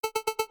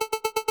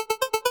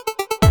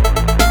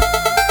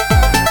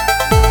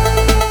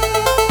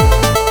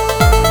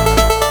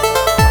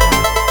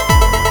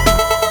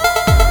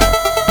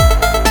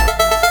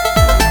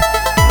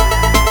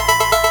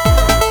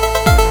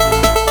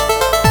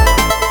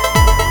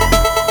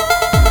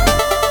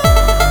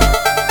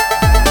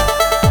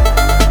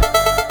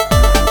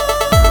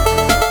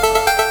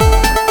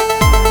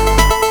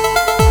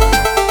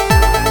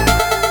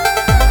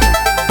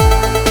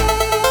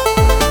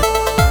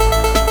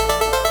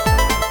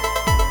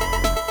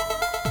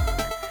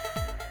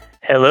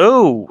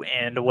Hello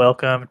and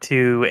welcome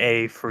to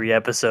a free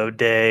episode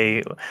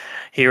day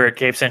here at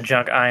Capes and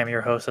Junk. I am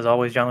your host, as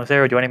always, John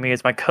Lucero. Joining me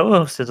is my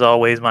co-host, as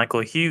always, Michael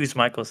Hughes.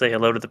 Michael, say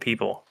hello to the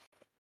people.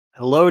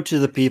 Hello to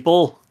the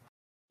people.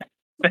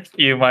 Thank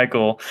you,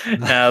 Michael.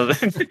 Now,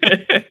 this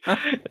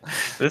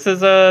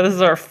is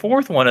our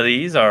fourth one of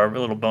these, our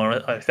little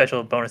bonus,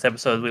 special bonus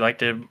episodes we like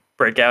to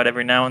break out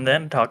every now and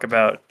then, talk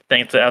about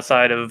things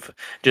outside of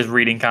just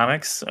reading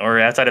comics or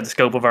outside of the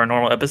scope of our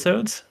normal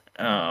episodes.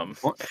 When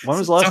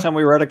was the last time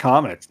we read a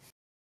comic?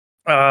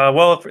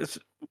 Well,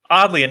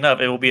 oddly enough,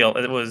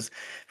 it was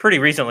pretty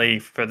recently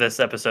for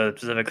this episode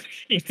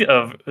specifically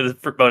of this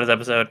bonus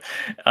episode.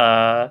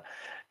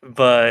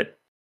 But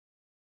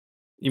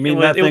You mean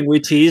that thing we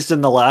teased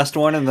in the last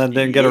one and then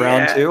didn't get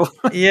around to?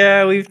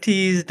 Yeah, we've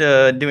teased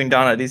doing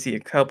Donna DC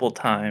a couple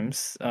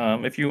times.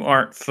 If you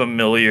aren't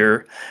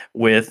familiar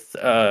with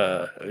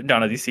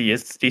Donna DC,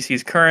 it's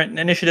DC's current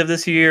initiative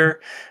this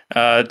year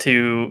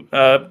to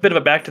a bit of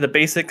a back to the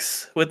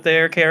basics with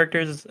their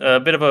characters. A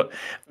bit of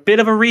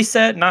a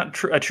reset, not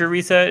a true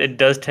reset. It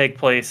does take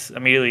place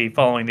immediately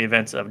following the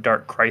events of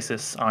Dark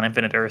Crisis on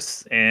Infinite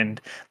Earths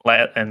and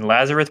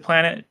Lazarus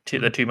Planet,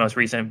 the two most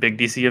recent big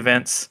DC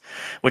events,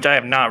 which I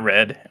have not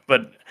read,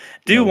 but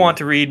want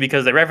to read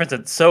because they reference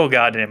it so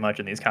goddamn much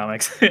in these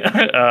comics. You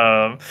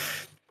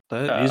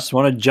just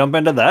want to jump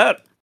into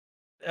that?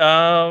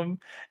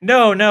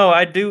 No,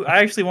 I do. I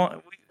actually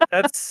want.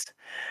 That's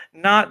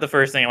not the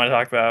first thing I want to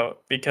talk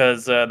about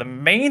because the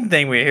main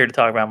thing we're here to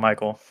talk about,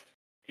 Michael,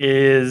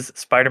 is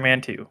Spider-Man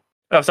 2.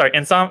 Oh, sorry,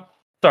 Sony's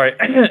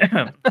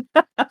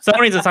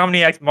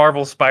Insomniac's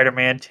Marvel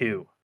Spider-Man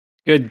 2.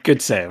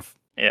 Good save.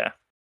 Yeah.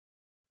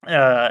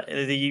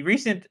 The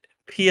recent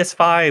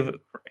PS5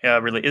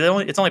 release.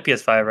 It's only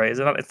PS5, right? Is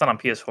it? It's not on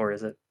PS4,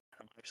 is it?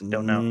 I just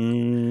don't know.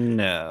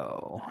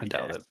 No, I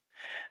doubt it.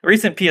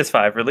 Recent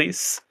PS5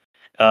 release.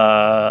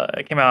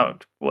 It came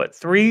out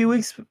 3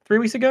 weeks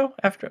ago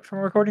from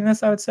recording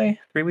this. I would say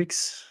 3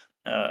 weeks.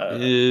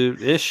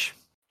 Ish.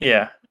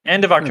 Yeah,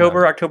 end of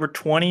October, October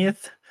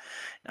 20th.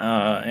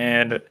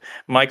 And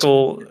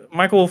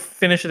Michael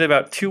finished it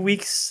about 2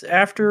 weeks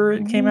after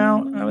it came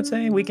out. I would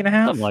say a week and a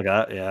half, something like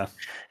that. Yeah.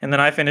 And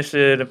then I finished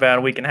it about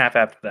a week and a half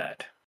after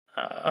that.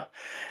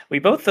 We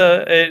both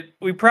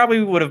we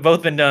probably would have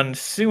both been done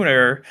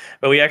sooner,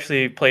 but we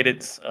actually played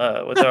it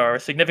with our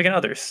significant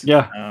others.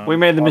 Yeah, we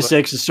made the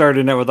mistakes of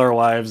starting it with our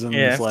wives, and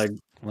it's like,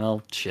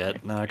 well,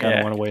 shit. Now I kind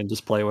of want to wait and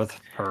just play with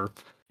her.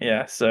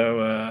 Yeah.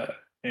 So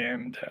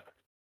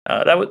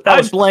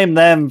I blame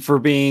them for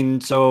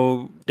being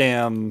so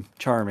damn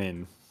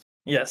charming.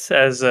 Yes,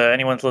 as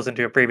anyone's listened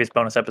to a previous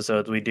bonus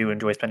episodes, we do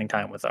enjoy spending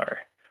time with our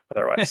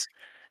wives.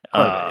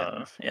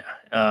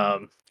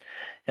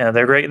 Yeah,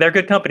 they're great. They're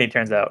good company,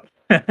 turns out.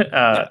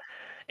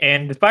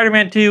 And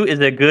Spider-Man 2 is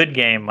a good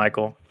game,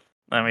 Michael.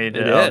 I mean,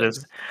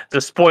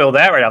 just spoil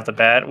that right off the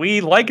bat.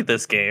 We like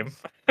this game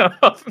quite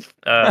a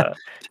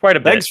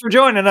bit. Thanks for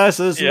joining us.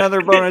 This is another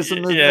bonus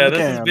in the this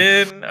has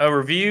been a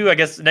review. I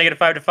guess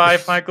 -5 to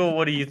 5. Michael,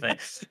 what do you think?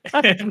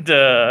 And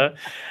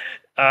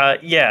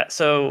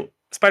so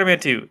Spider-Man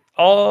 2.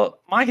 All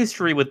my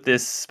history with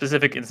this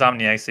specific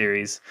Insomniac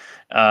series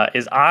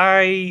is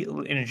I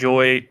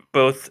enjoy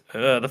both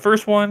the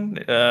first one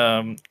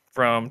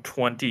from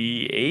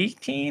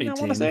 2018, I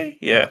want to say.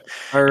 Yeah.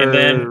 And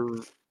then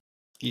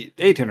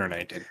 18 or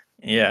 19.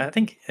 Yeah, I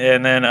think.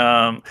 And then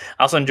I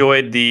also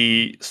enjoyed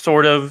the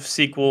sort of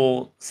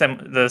sequel,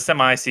 the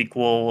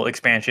semi-sequel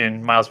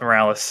expansion, Miles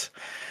Morales,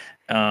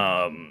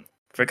 for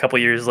a couple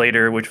years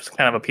later, which was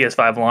kind of a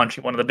PS5 launch,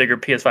 one of the bigger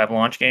PS5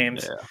 launch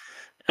games.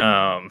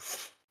 Yeah.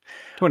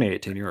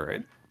 2018, you were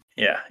right.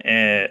 Yeah,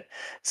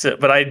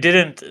 but I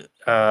didn't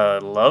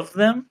love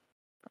them.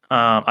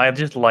 I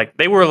just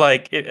they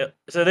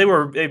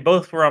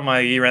both were on my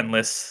year-end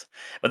lists,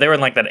 but they were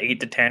in like that 8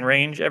 to 10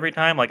 range every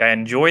time. Like I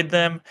enjoyed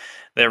them,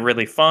 they're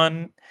really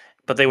fun,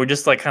 but they were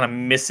just like kind of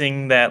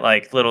missing that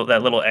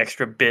little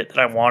extra bit that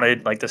I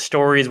wanted. Like the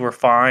stories were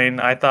fine,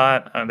 I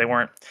thought they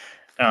weren't.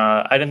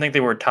 I didn't think they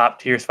were top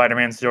tier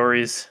Spider-Man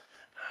stories.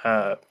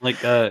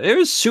 It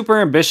was super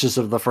ambitious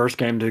of the first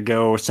game to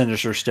go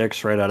Sinister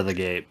Six right out of the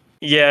gate.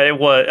 Yeah, it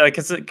was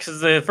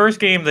because the first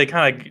game they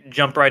kind of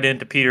jumped right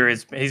into Peter.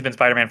 He's been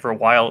Spider-Man for a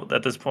while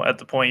at this point. At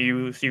the point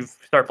you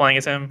start playing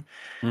as him,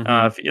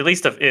 at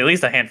least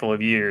a handful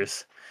of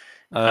years.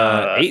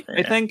 8,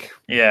 I think.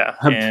 Yeah,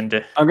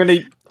 and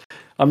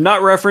I'm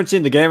not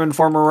referencing the Game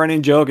Informer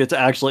running joke. It's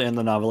actually in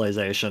the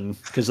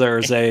novelization because there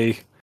is a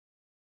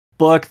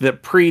book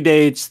that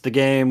predates the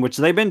game, which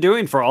they've been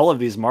doing for all of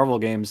these Marvel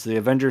games. The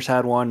Avengers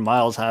had one,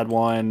 Miles had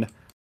one,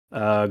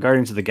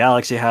 Guardians of the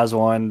Galaxy has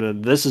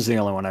one. This is the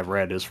only one I've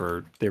read is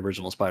for the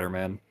original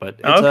Spider-Man, but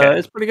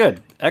it's pretty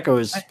good. Echo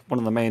is one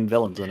of the main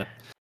villains in it.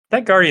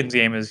 That Guardians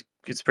game it's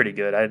pretty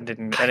good. I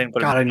didn't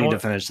put. God, I need to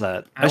finish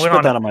that. I should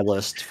put that on my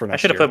list for next year. I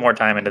should have put more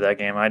time into that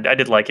game. I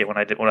did like it when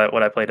I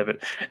played of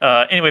it.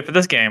 Anyway, for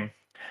this game,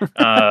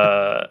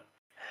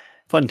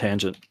 Fun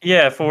tangent.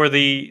 Yeah, for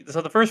the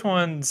first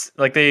ones,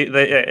 like they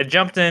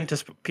jumped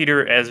into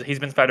Peter as he's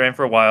been Spider-Man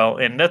for a while,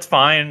 and that's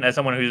fine. As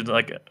someone who's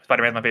like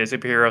Spider-Man's my favorite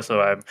superhero,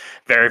 so I'm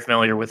very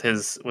familiar with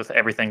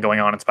everything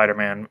going on in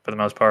Spider-Man for the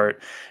most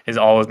part. His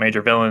all his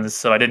major villains,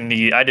 so I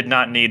did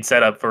not need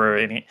setup for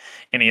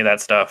any of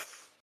that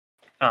stuff.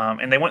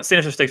 And they went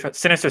Sinister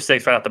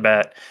Six right off the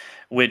bat,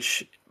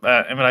 which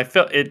I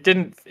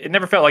mean, it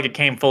never felt like it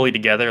came fully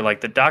together.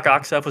 Like the Doc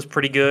Ock stuff was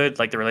pretty good.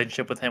 Like the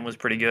relationship with him was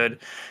pretty good.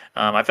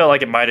 I felt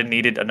like it might have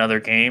needed another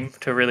game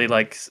to really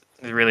like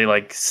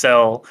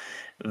sell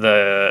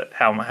the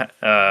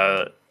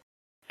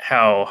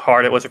how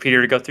hard it was for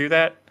Peter to go through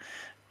that.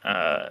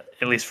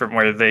 At least from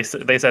where they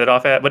set it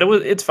off at, but it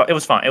was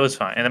fine. It was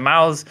fine. And then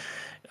Miles,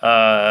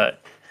 uh,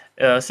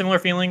 similar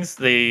feelings.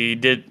 They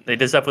did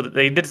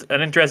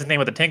an interesting thing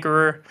with the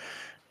Tinkerer,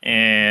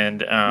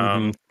 and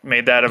Hmm.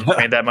 made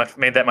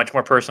that much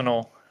more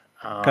personal.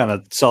 Kind Um,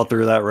 of saw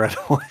through that right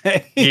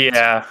away.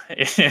 yeah,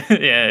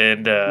 yeah,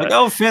 and Like,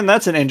 oh, Finn,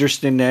 that's an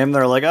interesting name.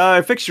 They're like, oh,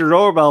 I fixed your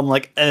doorbell. I'm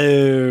like,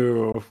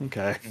 oh,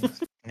 okay.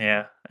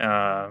 yeah.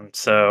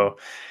 So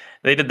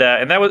they did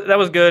that, and that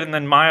was good. And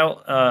then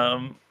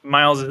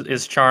Miles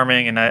is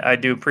charming, and I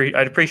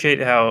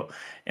appreciate how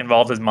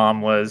involved his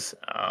mom was.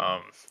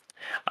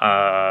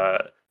 Uh,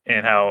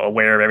 and how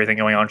aware of everything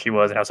going on she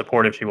was, and how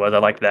supportive she was. I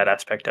liked that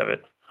aspect of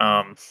it.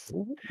 Oh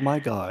my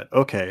God.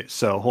 Okay,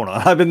 so hold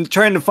on. I've been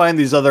trying to find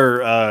these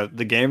other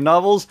the game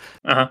novels.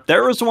 Uh-huh.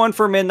 There was one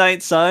for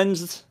Midnight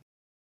Suns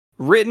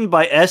written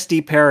by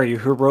S.D. Perry,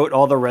 who wrote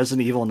all the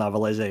Resident Evil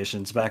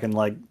novelizations back in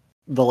like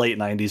the late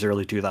 90s,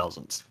 early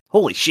 2000s.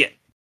 Holy shit.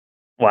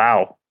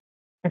 Wow.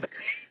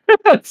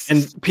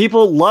 And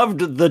people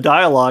loved the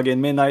dialogue in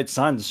Midnight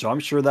Suns, so I'm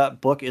sure that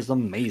book is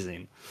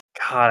amazing.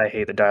 God, I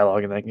hate the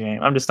dialogue in that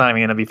game. I'm just not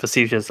even gonna be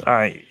facetious.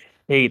 I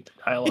hate the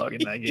dialogue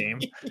in that game.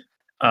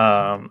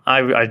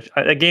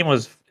 The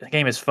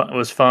game is fun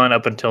was fun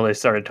up until they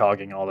started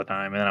talking all the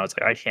time, and then I was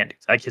like,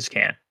 I just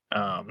can't.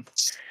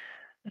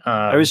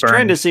 I was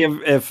trying to Burn. see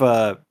if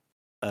uh,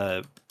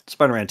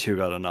 Spider-Man 2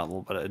 got a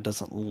novel, but it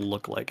doesn't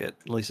look like it.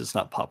 At least it's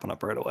not popping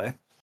up right away.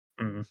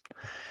 Mm,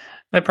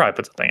 they probably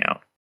put something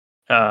out.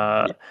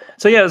 Uh,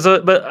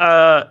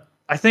 Yeah.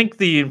 I think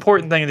the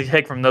important thing to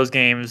take from those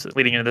games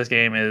leading into this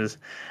game is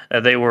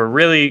that they were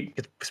really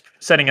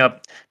setting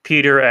up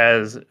Peter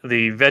as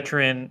the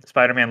veteran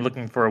Spider-Man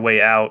looking for a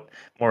way out,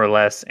 more or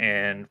less,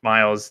 and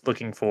Miles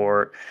looking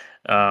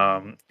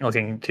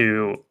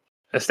to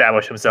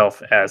establish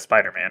himself as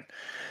Spider-Man.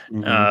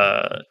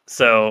 Hmm.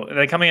 So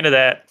then coming into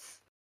that,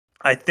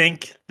 I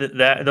think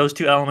that those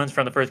two elements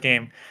from the first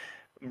game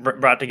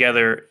brought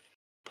together,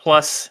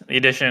 plus the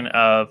addition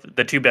of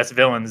the two best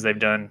villains they've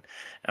done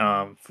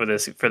in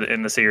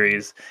the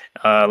series,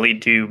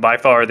 lead to by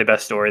far the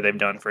best story they've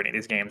done for any of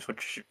these games,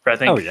 which I Oh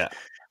think yeah.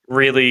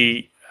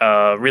 really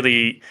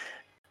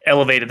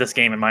elevated this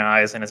game in my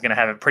eyes, and is going to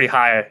have it pretty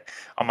high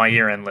on my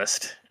year-end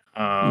list.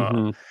 Uh,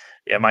 Hmm.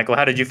 yeah, Michael,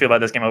 how did you feel about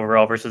this game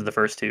overall versus the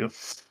first two?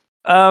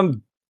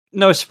 Um,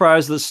 no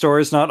surprise that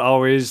story's not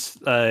always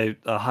a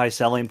high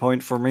selling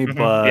point for me, Yeah.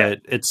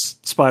 but it's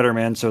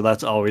Spider-Man, so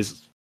that's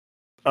always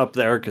up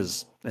there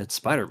because it's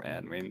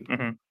Spider-Man. I mean,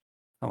 hmm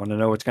I want to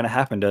know what's going to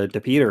happen to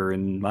Peter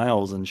and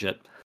Miles and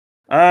shit.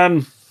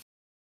 Um,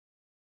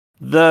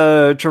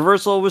 the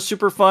traversal was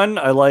super fun.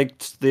 I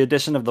liked the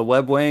addition of the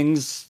web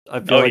wings. I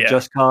feel Oh like yeah.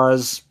 Just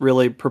Cause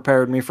really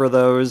prepared me for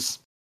those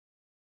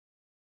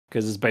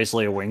because it's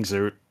basically a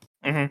wingsuit.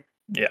 hmm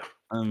Yeah.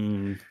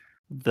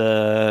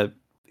 The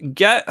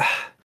get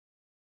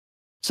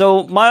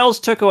so Miles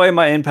took away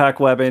my impact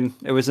webbing.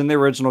 It was in the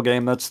original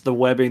game. That's the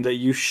webbing that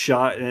you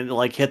shot and it,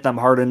 like hit them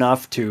hard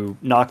enough to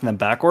knock them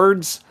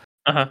backwards.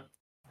 Uh-huh.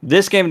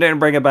 This game didn't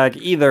bring it back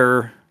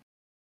either.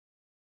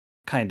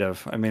 Kind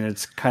of. I mean,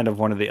 it's kind of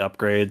one of the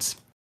upgrades,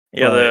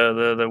 Yeah,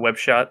 but the web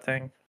shot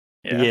thing.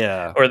 Yeah.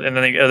 yeah, Or and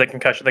then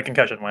the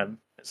concussion web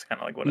is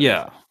kind of like what it is.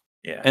 yeah.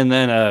 Yeah. And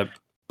then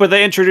but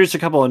they introduced a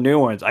couple of new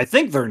ones. I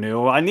think they're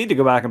new. I need to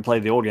go back and play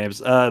the old games.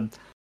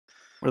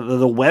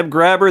 The web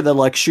grabber that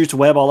like shoots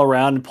web all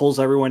around and pulls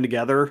everyone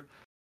together.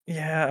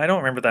 Yeah, I don't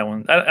remember that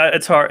one.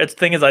 It's hard. It's the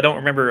thing is I don't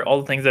remember all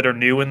the things that are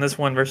new in this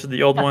one versus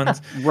the old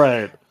ones.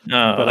 Right. But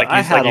I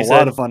Like had a you lot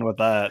said. of fun with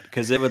that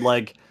because it would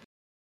like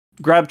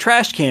grab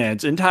trash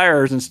cans and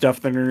tires and stuff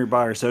that are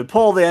nearby. So it'd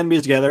pull the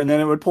enemies together and then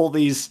it would pull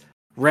these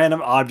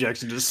random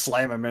objects and just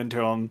slam them into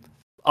them.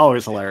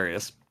 Always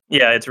hilarious.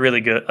 Yeah, it's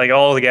really good. Like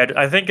all the gadgets.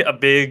 I think a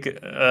big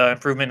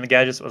improvement in the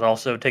gadgets was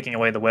also taking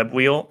away the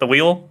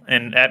wheel,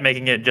 and at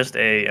making it just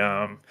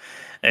Yeah.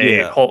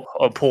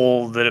 a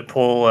pull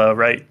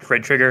right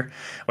trigger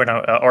or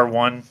no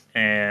R1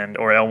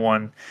 or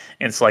L1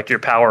 and select your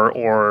power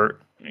or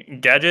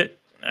gadget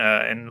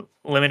and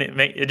limit it.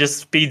 It just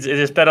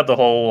sped up the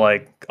whole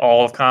like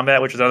all of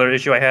combat, which is another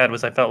issue I had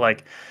was I felt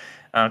like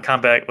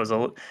combat was a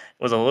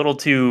little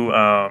too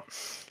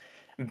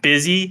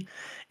busy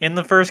in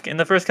the first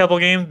couple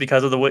games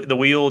because of the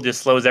wheel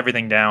just slows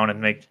everything down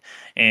and make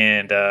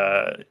and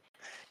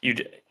you.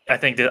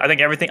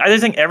 I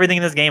just think everything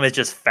in this game is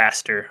just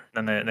faster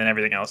than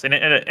everything else,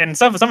 and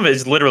some of it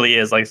is literally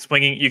is like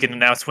swinging. You can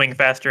now swing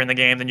faster in the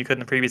game than you could in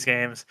the previous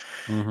games.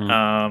 Hmm.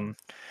 Um,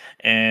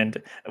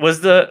 and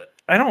was the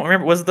I don't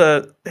remember, was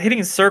the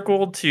hitting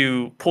circle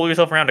to pull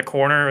yourself around a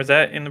corner, was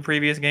that in the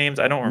previous games?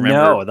 I don't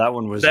remember. No, that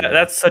one was new.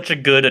 That's such a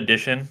good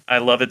addition. I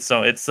love it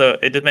so it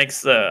just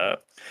makes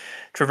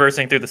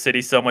traversing through the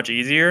city so much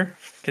easier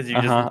because you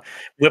just Uh-huh.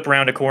 whip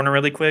around a corner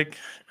really quick.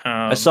 I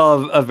Um,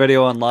 saw a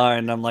video online.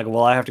 And I'm like,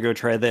 well, I have to go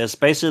try this.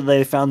 Basically,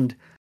 they found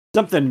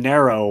something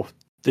narrow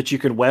that you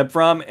can web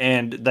from,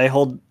 and they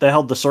held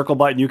the circle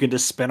button. You can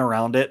just spin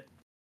around it.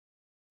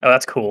 oh,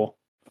 that's cool.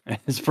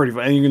 It's pretty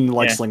fun. And you can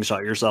like Yeah,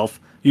 slingshot yourself,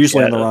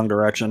 usually yeah. in the wrong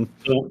direction.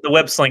 The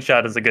web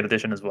slingshot is a good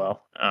addition as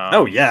well.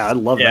 Oh yeah, I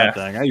love Yeah, that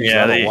thing. I use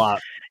yeah. that a lot.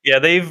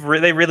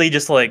 They really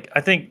just like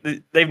I think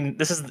they've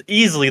this is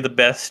easily the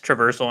best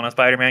traversal in a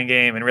Spider-Man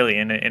game, and really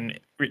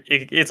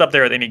it's up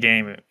there with any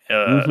game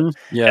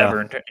Yeah,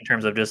 ever in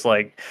terms of just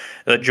like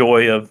the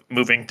joy of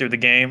moving through the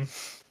game,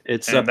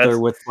 it's and up there that's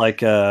with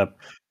like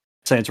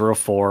Saints Row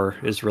 4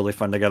 is really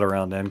fun to get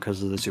around in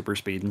because of the super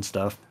speed and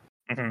stuff.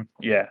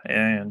 yeah,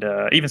 and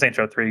even Saints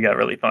Row 3 got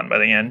really fun by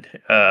the end,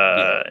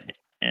 Yeah,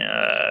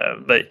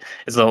 but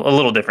it's a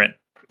little different.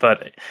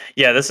 But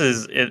yeah, this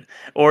is it,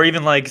 or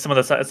even like some of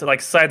the some of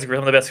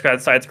the best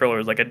side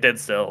scrollers, like a Dead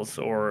Cells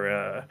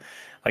or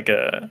like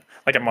a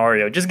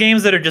Mario, just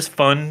games that are just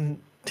fun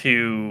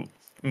to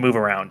move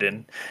around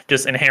in,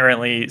 just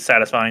inherently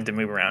satisfying to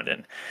move around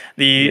in.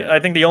 The yeah. I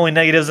think the only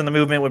negatives in the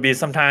movement would be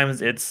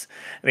sometimes it's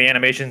the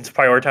animations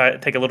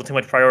prioritize take a little too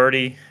much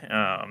priority,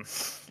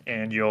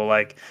 and you'll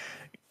like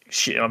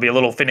it'll be a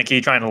little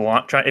finicky trying to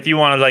launch. If you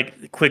want to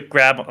like quick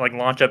grab, like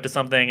launch up to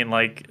something and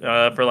like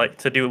for like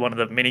to do one of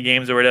the mini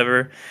games or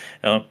whatever.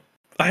 Um,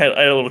 I had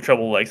a little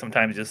trouble like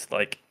sometimes just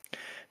like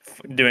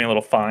doing a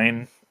little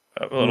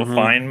Hmm.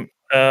 fine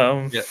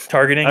Yeah.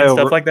 targeting I and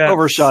stuff like that.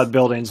 overshot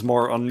buildings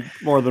more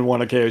than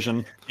one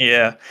occasion.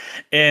 Yeah,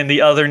 and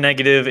the other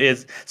negative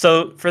is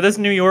so for this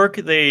New York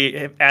they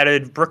have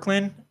added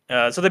Brooklyn.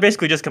 So they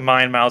basically just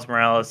combined Miles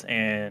Morales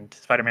and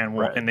Spider-Man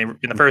Right. in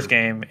the first Mhm.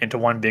 game into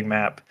one big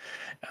map.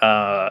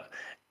 Uh,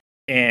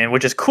 and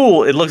which is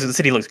cool. The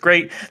city looks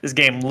great. This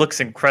game looks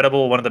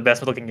incredible. One of the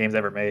best looking games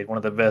ever made. One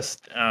of the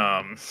best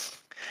This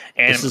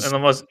and is the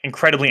most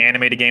incredibly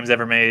animated games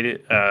ever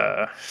made.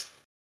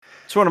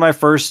 it's one of my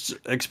first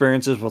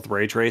experiences with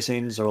ray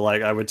tracing. So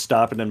like I would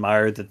stop and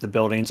admire that the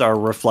buildings are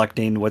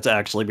reflecting what's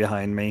actually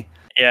behind me.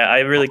 Yeah, I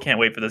really can't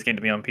wait for this game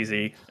to be on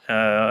PC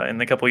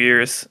in a couple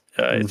years.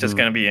 It's just Hmm.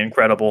 going to be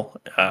incredible.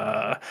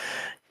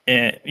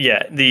 And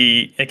yeah,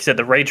 the like I said,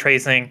 the ray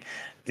tracing,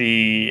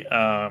 the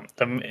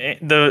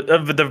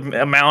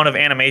amount of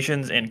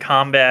animations in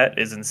combat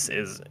is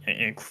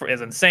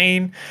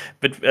insane.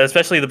 But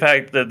especially the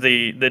fact that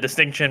the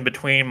distinction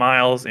between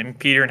Miles and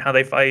Peter and how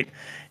they fight.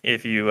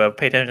 If you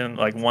pay attention,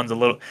 like Miles a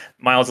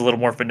little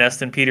more finesse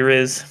than Peter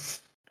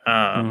is.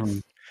 Um, Hmm.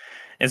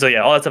 and so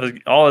yeah, all that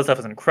stuff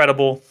is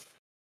incredible.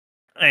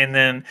 And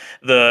then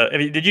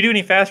did you do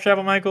any fast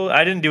travel, Michael?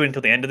 I didn't do it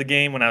until the end of the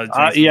game when I was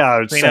doing some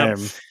Yeah, cleanup.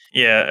 same.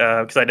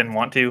 Yeah, because I didn't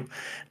want to.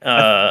 I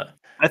th- Uh,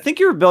 I think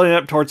you were building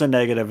up towards a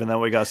negative, and then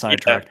we got yeah,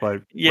 sidetracked by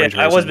yeah. ray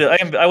tracing.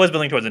 I was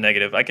building towards a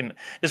negative. I can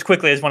just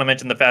quickly. I just want to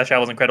mention the fast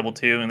travel is incredible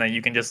too, and that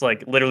you can just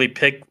like literally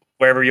pick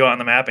wherever you are on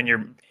the map, and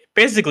you're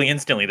basically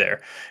instantly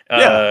there.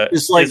 Yeah,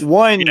 it's like Is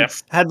one Yeah,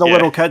 had the yeah,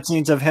 little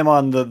cutscenes of him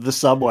on the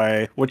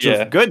subway, which was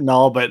yeah. good and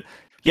all, but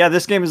yeah,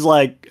 this game is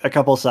like a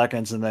couple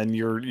seconds and then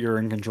you're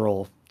in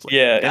control. It's like,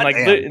 Yeah,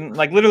 goddamn. and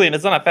like literally, and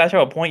it's not a fast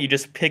travel point. You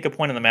just pick a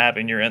point on the map,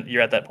 and you're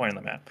at that point on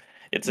the map.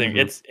 Hmm.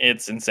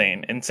 It's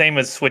insane, and same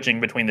as switching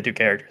between the two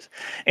characters.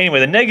 Anyway,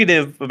 the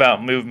negative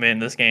about movement in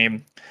this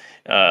game,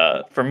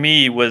 for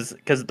me, was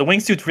because the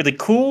wingsuit's really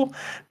cool,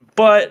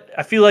 but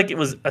I feel like it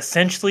was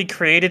essentially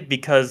created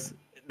because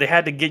they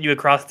had to get you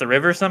across the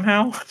river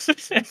somehow,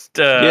 and,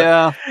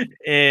 Yeah,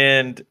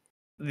 and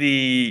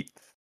the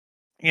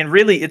and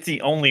really, it's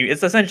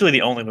essentially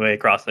the only way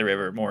across the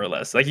river, more or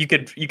less. Like you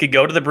could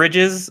go to the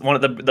bridges,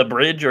 one of the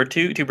bridge or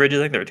two bridges.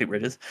 I think there are two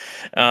bridges,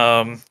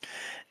 um,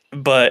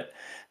 but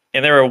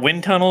and there are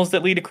wind tunnels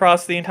that lead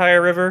across the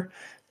entire river.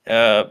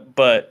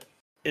 But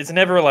it's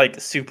never like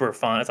super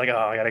fun. It's like, oh,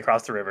 I gotta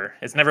cross the river.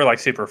 It's never like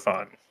super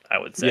fun. I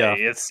would yeah,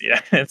 say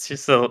yeah, it's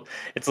just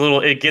it's a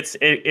little.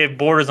 It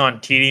borders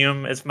on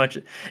tedium as much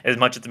as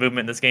the movement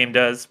in this game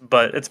does.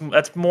 But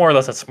that's more or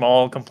less a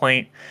small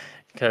complaint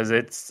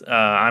because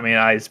I mean,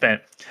 I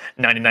spent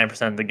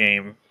 99% of the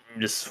game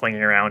just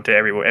swinging around to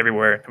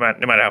everywhere,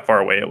 no matter how far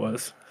away it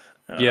was.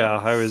 Uh, yeah.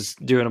 I was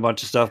doing a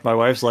bunch of stuff. My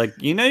wife's like,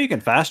 you can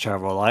fast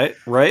travel,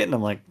 right? And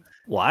I'm like,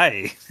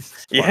 why?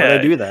 Why would I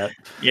yeah, do that?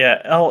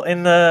 yeah. Oh,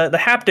 and the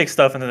haptic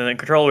stuff and the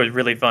controller is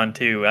really fun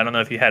too. I don't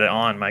know if you had it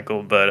on,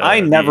 Michael, but I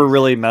never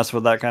really mess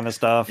with that kind of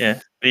stuff.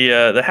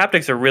 the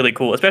haptics are really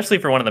cool, especially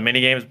for one of the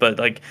mini games. But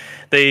like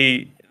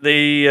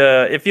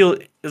it feel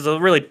there's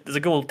a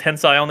good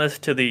tensileness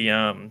to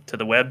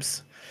the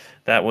webs.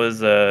 That was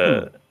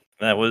Hmm.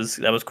 that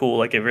was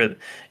cool.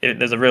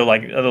 There's a real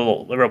like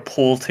a real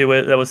pull to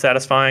it that was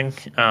satisfying.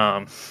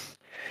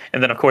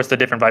 and then of course the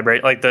different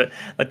vibrate like the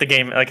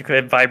game like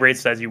it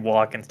vibrates as you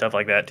walk and stuff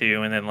like that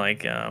too, and then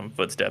like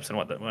footsteps and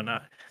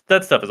whatnot.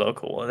 That stuff is all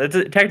cool.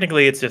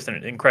 Technically it's just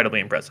incredibly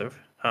impressive.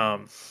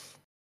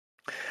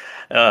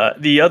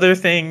 The other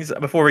things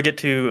before we get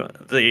to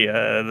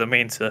the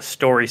main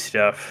story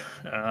stuff,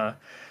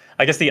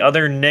 I guess the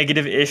other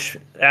negative-ish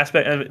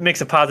aspect, mix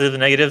of positives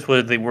and negatives,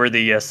 were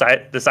the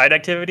side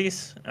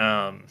activities.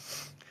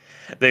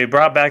 They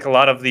brought back a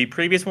lot of the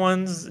previous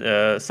ones,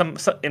 some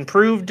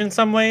improved in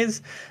some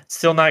ways.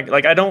 Still not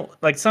like I don't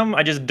like some.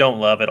 I just don't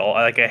love at all.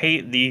 I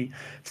hate the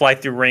fly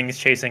through rings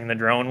chasing the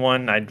drone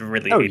one. I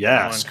really Oh hate that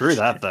yeah, one. screw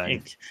that thing.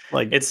 It,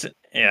 Like, it's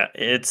yeah,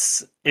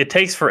 it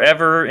takes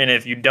forever, and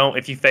if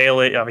you fail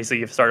it, obviously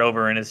you have to start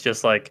over, and it's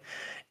just like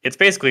it's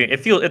basically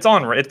it's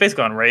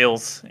basically on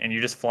rails, and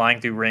you're just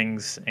flying through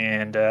rings,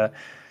 and a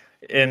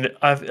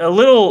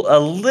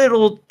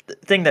little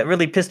thing that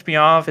really pissed me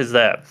off is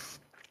that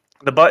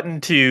the button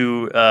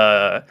to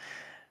the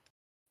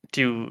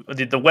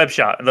web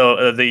shot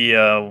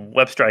the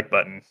web strike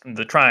button,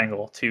 the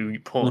triangle to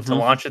pull to mhm.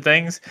 launch the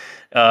things,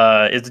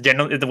 is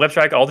generally the web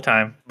strike all the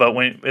time, but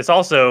when it's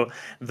also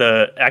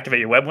the activate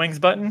your web wings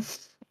button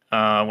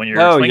when you're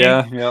Oh swinging.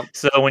 yeah, yep.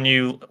 So when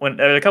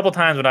a couple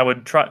times when I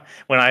would try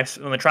when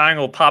the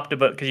triangle popped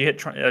above, because you hit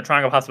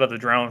triangle pops above the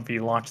drone if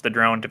you launch the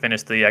drone to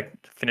finish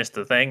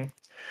the thing,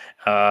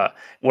 uh,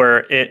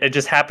 where it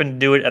just happened to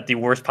do it at the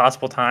worst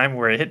possible time,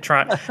 where it hit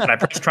and I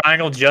pressed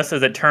triangle just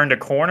as it turned a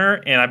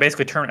corner, and I just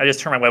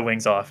turned my web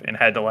wings off and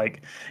had to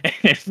like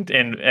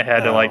and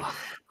had to like Oh,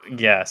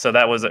 yeah. So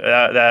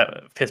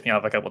that pissed me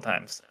off a couple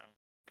times.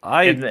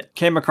 I And the,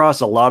 came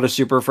across a lot of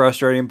super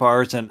frustrating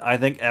parts, and I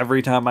think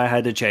every time I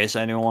had to chase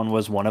anyone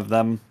was one of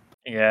them.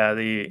 yeah,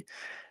 we've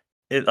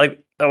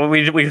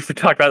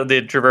talked about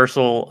the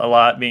traversal a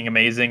lot being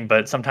amazing,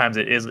 but sometimes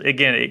it is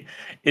again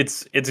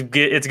it's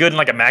good in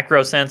like a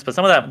macro sense, but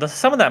some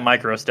of that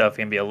micro stuff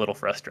can be a little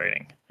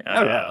frustrating.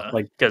 Oh yeah,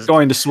 like Because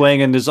going to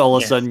swing and just all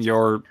of a yeah, sudden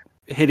you're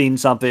hitting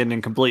something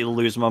and completely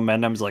lose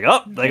momentum. It's like,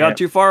 oh, they yeah, got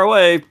too far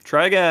away.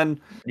 Try again.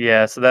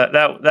 yeah. So that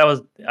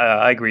was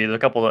I agree. There's a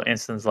couple of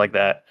instances like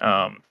that.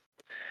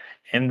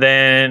 And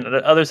then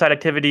the other side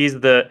activities,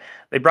 they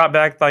brought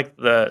back like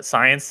the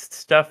science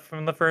stuff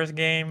from the first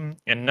game,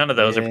 and none of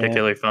those are Yeah,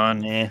 particularly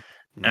fun.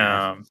 nah,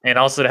 nah. And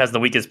also, it has the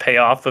weakest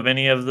payoff of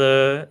any of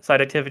the side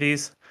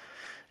activities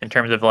in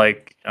terms of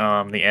like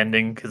the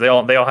ending, because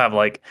follow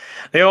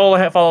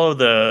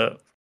the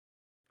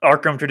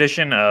Arkham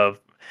tradition of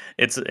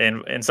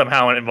and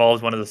somehow it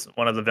involves one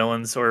of the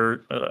villains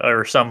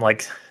or some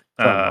like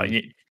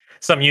Someone.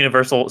 some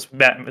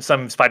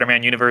some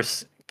Spider-Man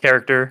universe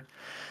character,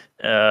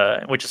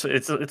 which is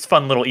it's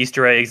fun little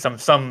Easter eggs,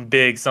 some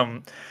big,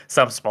 some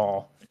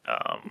small,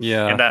 and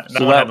Yeah. that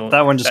So one had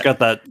that one just that got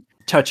that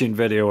touching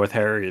video with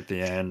Harry at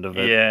the end of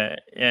it. yeah,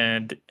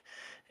 and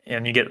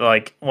you get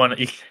like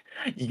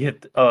you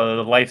get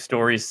the life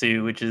story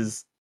suit, which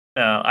is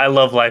I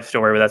love life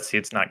story, but that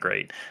suit's not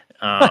great.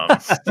 Um,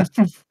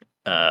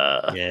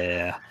 uh,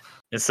 Yeah.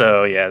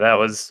 so yeah, that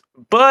was.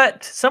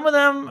 But some of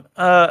them,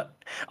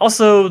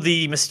 also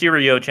the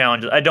Mysterio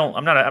challenges. I've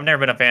never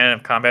been a fan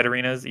of combat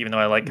arenas, even though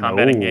I like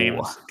combat in No.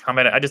 games.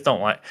 Combat, I just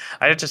don't like.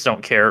 I just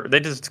don't care. They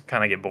just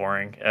kind of get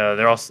boring.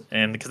 They're also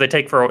and because they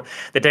take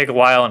a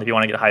while, and if you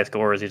want to get high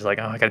scores, you're just like,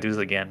 oh, I gotta do this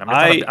again.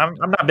 I I'm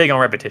not big on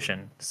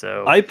repetition.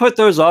 So I put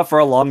those off for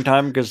a long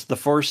time because the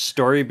first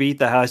story beat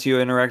that has you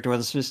interacting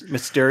with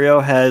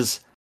Mysterio has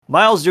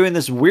Miles doing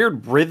this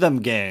weird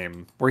rhythm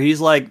game where he's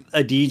like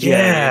a DJ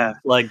yeah, and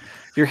like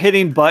you're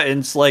hitting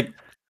buttons. Like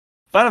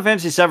Final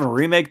Fantasy VII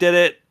Remake did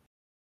it,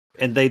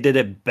 and they did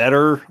it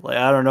better. Like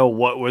I don't know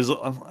what was.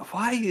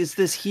 Why is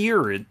this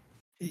here?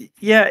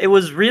 yeah, it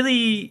was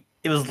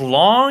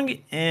long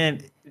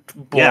and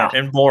Yeah.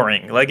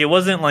 boring. Like it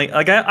wasn't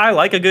I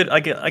like a good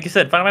like I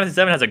said, Final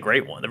Fantasy VII has a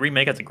great one. The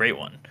remake has a great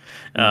one.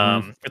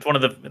 Hmm. It's one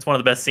of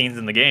the best scenes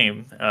in the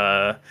game.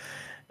 Uh,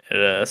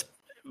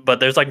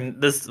 but there's like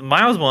this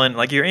Miles one,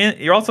 like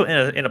you're also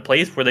in a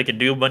place where they can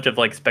do a bunch of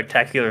like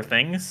spectacular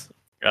things.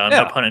 Yeah.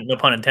 No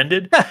pun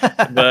intended.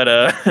 But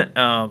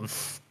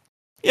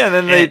Yeah,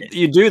 then and,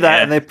 you do that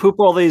yeah, and they poop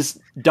all these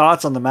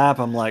dots on the map.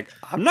 I'm like,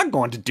 I'm not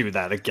going to do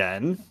that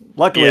again.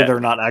 Luckily, yeah,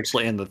 they're not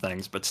actually in the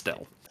things, but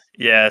still.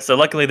 yeah. So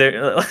luckily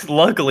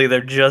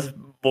they're just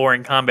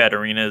boring combat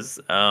arenas.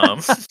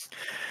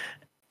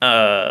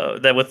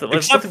 That with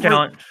Except the for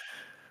challenge.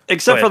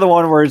 Go except for ahead. the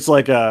one where it's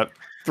like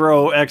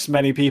throw X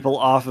many people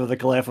off of the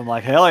cliff. I'm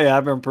like, hell yeah,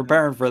 I've been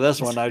preparing for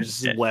this one. I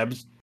just Yeah,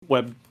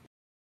 web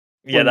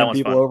yeah, that flinging one's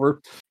people fun.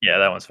 over. Yeah,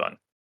 that one's fun.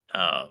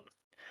 Um,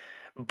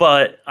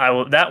 but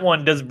that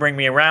one does bring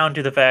me around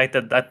to the fact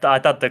that I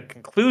thought the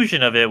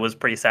conclusion of it was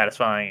pretty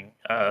satisfying.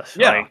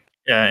 Yeah.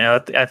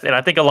 And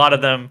I think a lot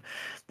of them,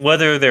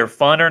 whether they're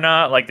fun or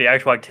not, like the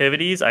actual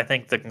activities, I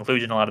think the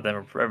conclusion, a lot of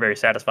them are very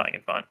satisfying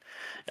and fun.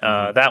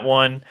 Hmm. That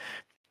one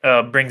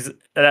brings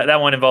that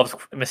one involves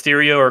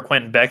Mysterio or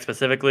Quentin Beck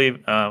specifically,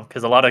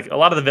 because a lot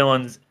of the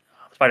villains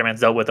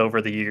Spider-Man's dealt with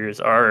over the years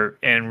are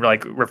in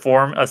like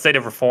a state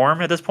of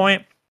reform at this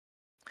point.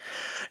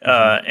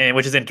 Mhm. and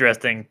which is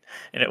interesting.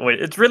 And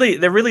it's really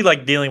they're really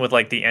like dealing with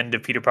like the end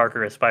of Peter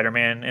Parker as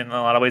Spider-Man in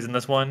a lot of ways in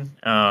this one,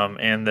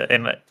 and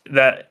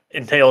that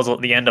entails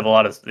the end of a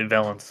lot of the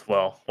villains as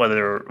well,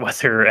 whether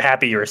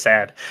happy or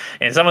sad,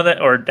 and some of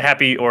them or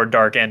happy or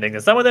dark endings,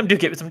 and some of them do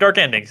get some dark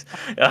endings.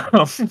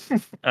 Um,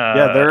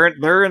 Yeah, uh,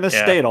 they're in a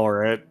yeah, state, all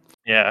right.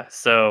 yeah.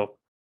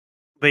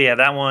 But yeah,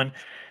 that one,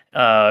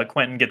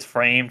 Quentin gets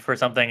framed for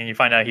something, and you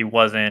find out he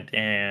wasn't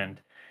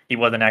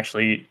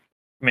actually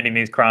committing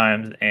these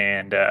crimes,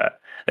 and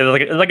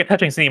it's like a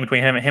touching scene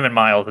between him and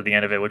Miles at the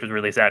end of it, which was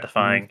really Mhm.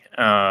 satisfying.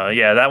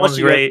 Yeah, that Plus, one's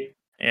great.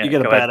 you Yeah,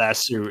 get a go ahead. badass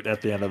suit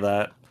at the end of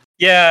that.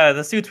 Yeah,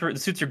 the suits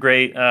are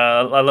great.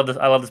 I love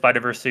the Spider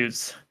Verse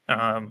suits.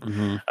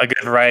 Mhm. A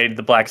good variety of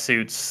the black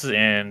suits,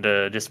 and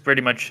just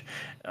pretty much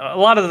a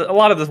lot of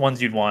the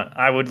ones you'd want.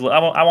 I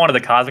wanted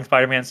the Cosmic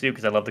Spider Man suit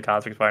because I love the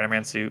Cosmic Spider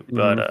Man suit,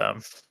 but Mhm.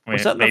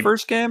 Was that when in the they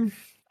first game?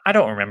 I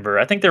don't remember.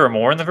 I think there were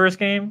more in the first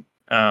game.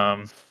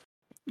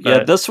 Yeah,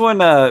 But this one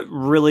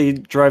really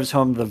drives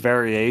home the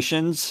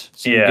variations.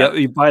 So yeah,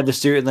 you buy the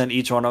suit, and then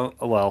each one,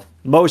 well,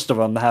 most of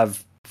them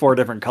have four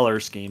different color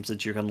schemes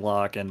that you can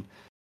lock. And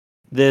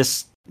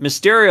this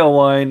Mysterio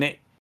one,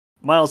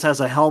 Miles has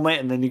a helmet,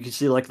 and then you can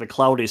see like the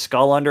cloudy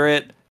skull under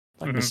it,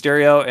 like hmm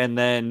Mysterio. And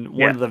then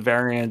one yeah. of the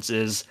variants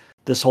is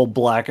this whole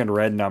black and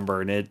red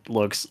number, and it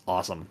looks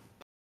awesome.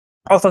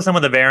 Also, some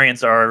of the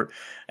variants are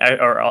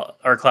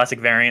classic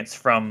variants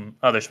from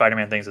other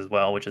Spider-Man things as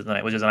well, which is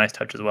a nice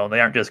touch as well. They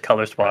aren't just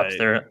color swaps. Right.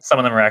 They're some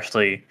of them are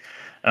actually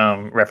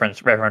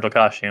referential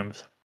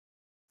costumes,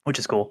 which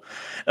is cool.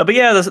 But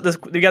yeah, this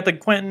you got the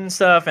Quentin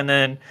stuff, and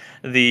then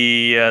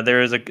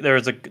there is a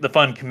the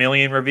fun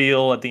chameleon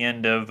reveal at the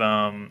end of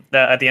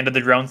at the end of the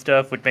drone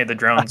stuff, which made the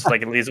drones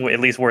like at least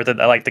worth it.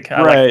 I like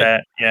Right.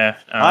 that. Yeah.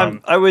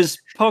 I was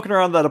poking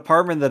around that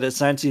apartment that it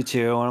sent you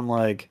to, and I'm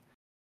like,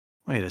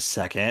 wait a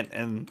second.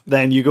 And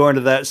then you go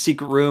into that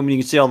secret room and you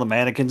can see all the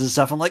mannequins and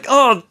stuff. I'm like,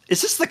 oh,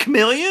 is this the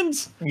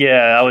chameleons?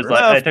 Yeah, I was Sure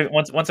like, I enough.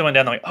 took once I went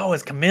down, I'm like, oh,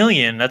 it's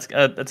chameleon. That's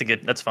a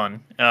good, that's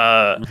fun.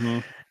 Hmm.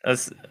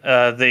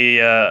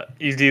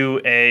 You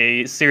do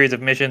a series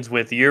of missions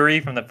with Yuri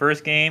from the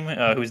first game,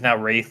 who's now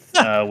Wraith.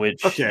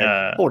 Which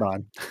Okay, hold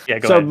on. yeah,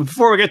 go So ahead.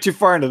 before we get too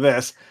far into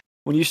this,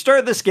 when you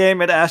start this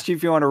game, it asks you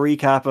if you want a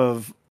recap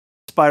of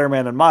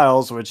Spider-Man and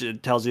Miles, which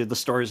it tells you the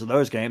stories of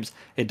those games.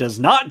 It does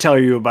not tell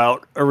you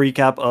about a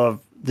recap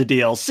of the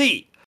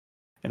DLC.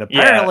 And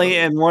Yeah, apparently,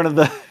 in one of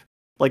the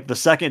like the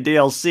second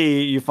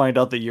DLC, you find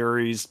out that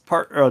Yuri's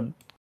part,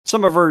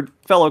 some of her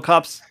fellow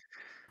cops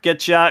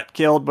get shot,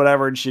 killed,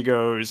 whatever, and she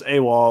goes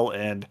AWOL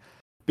and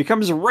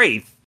becomes a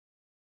wraith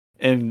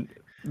in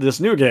this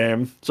new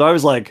game. So I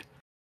was like,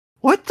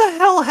 what the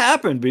hell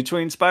happened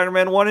between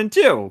Spider-Man 1 and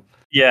 2?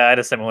 yeah, I had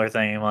a similar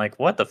thing. I'm like,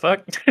 what the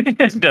fuck? And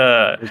She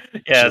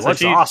yeah,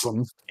 looks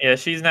awesome.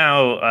 she's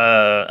now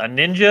a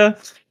ninja,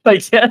 I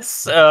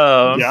guess.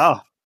 Yeah.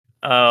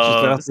 She's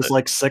got So this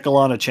like sickle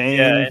on a Yeah, chain.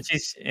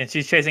 and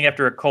she's chasing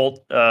after a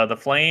cult, the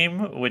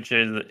Flame, which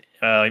is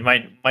you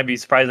might be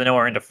surprised to know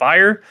are into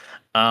fire.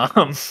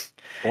 Um,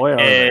 Boy, are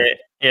eh, they.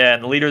 yeah,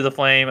 and the leader of the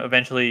Flame.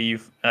 Eventually, you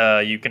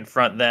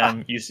confront Ah,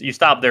 them. You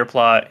stop their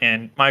plot.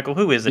 And Michael,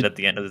 who is it did, at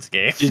the end of this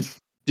game? did,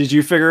 did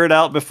you figure it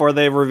out before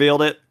they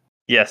revealed it?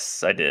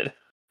 Yes, I did.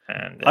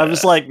 And I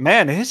was like,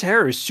 man, his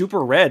hair is super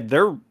red.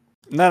 And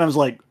then I was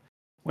like,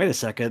 wait a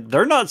second,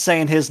 they're not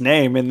saying his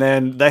name. And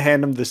then they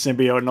hand him the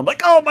symbiote, and I'm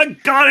like, oh my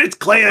god, it's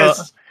well,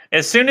 Cleus.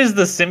 as soon as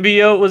the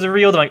symbiote was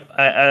revealed, I'm like,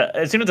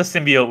 as soon as the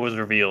symbiote was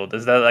revealed,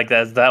 is that like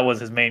that was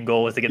his main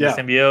goal was to get the Yeah,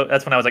 symbiote?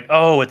 That's when I was like,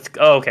 oh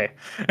okay.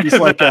 he's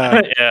like,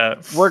 Yeah.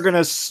 we're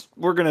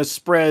gonna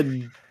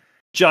spread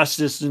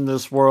justice in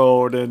this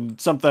world and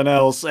something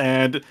else.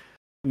 And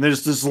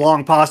there's this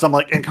long pause. I'm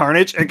like, and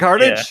Yeah,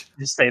 Carnage,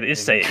 just and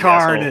say it, you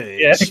asshole.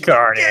 Yeah, Carnage.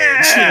 Carnage.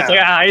 It's like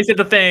Yeah. he said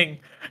the thing.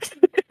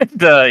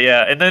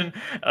 Yeah, and then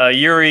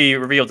Yuri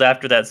reveals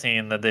after that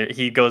scene that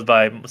he goes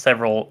by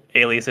several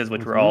aliases,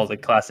 which were Hmm. all the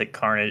classic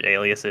Carnage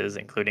aliases,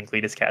 including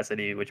Cletus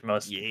Cassidy, which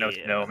most know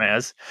Yeah. him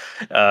as.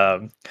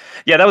 Um,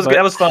 yeah, that was good. But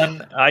That was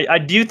fun. I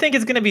do think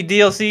it's going to be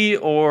DLC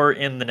or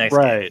in the next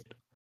game. right.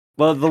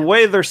 Well, the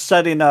way they're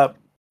setting up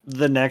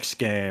the next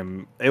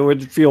game, it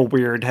would feel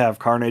weird to have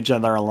Carnage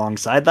in there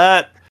alongside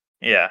that.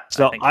 Yeah, I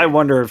So think I you're.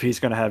 wonder if he's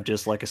going to have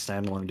just like a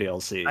standalone I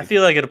DLC.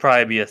 feel like it'll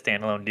probably be a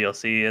standalone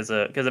DLC as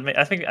a because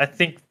I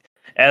think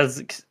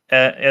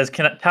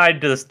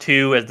tied to this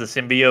two as the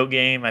symbiote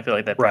game, I feel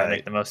like that probably make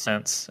Right. the most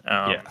sense.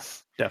 Yeah,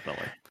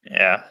 definitely.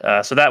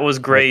 Yeah. So that was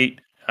Like,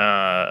 great. Go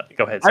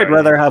ahead. I'd Sorry.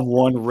 rather have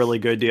one really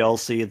good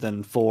DLC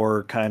than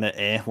four kind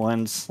of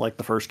ones like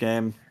the first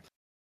game.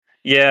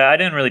 Yeah, I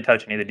didn't really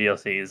touch any of the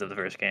DLCs of the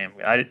first game.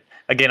 I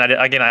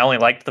only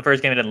liked the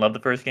first game. I didn't love the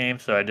first game,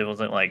 so I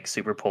wasn't like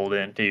super pulled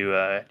in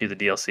to do the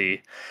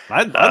DLC.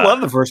 I Uh,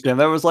 love the first game.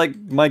 That was like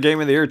my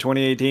game of the year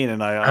 2018,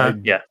 and I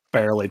yeah.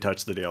 barely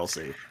touched the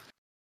DLC.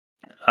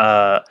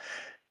 Uh,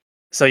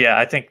 So yeah,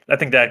 I think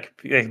that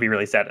could be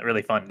really sad,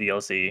 really fun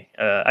DLC.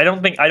 I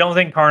don't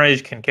think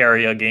Carnage can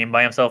carry a game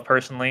by himself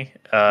personally.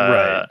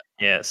 Right.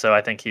 Yeah, so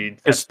I think he.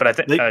 Because But I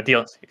think they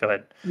DLC. Go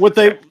ahead. what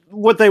Sorry.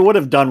 they would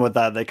have done with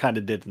that, they kind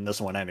of did in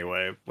this one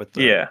anyway, with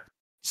the Yeah,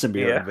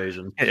 symbiote yeah.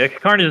 invasion.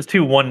 Carnage is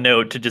too one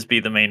note to just be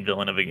the main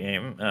villain of a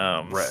game.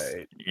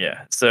 Right.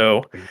 Yeah.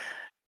 So,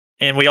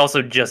 and we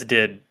also just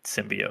did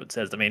symbiotes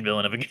as the main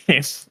villain of a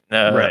game,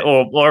 Right.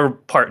 or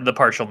the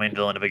partial main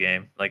villain of a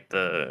game, like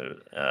the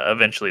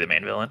eventually the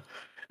main villain.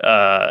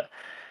 Uh,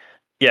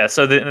 Yeah,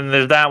 so and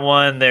there's that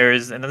one. And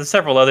then there's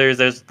several others.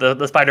 There's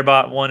the Spider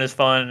Bot one is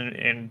fun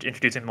and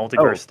introducing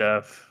multiverse Oh,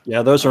 stuff.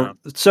 yeah, those are Um,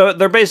 so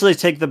they're basically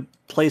take the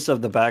place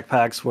of the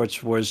backpacks,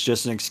 which was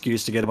just an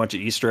excuse to get a bunch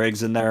of Easter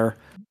eggs in there.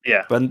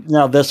 yeah, But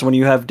now this one,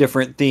 you have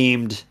different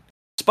themed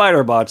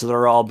spider bots that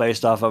are all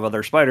based off of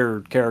other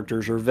spider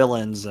characters or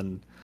villains, and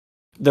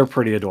they're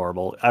pretty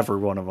adorable. Every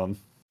one of them.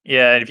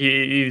 yeah. If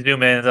you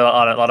zoom in, there's a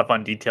lot of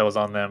fun details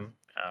on them.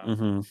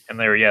 Mm-hmm. And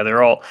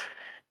they're all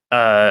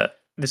uh,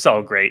 it's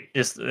all great.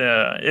 Just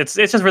it's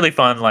just really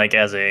fun. Like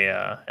as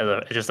a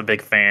just a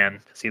big fan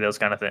to see those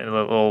kind of things.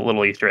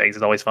 Little Easter eggs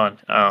is always fun.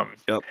 Yep.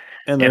 And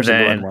And there's a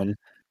Gwen then one,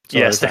 so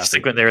yes, there's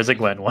happy. there's a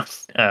Gwen one.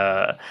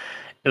 Uh,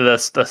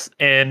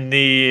 and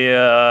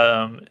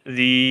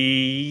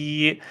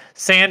the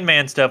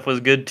Sandman stuff was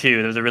good too.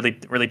 There was a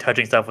really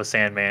touching stuff with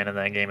Sandman in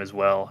that game as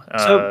well.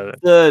 So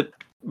the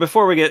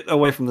before we get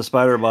away from the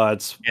spider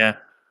bots, Yeah,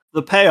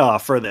 the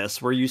payoff for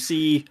this, where you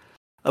see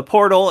a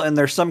portal and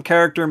there's some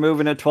character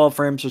moving at 12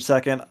 frames per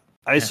second.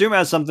 I yeah, assume it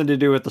has something to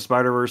do with the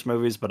Spider Verse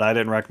movies, but I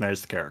didn't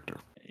recognize the character.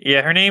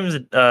 yeah. Her name's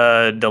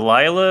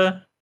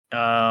Delilah,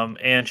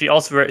 and she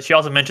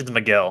also mentions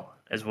Miguel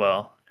as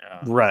well.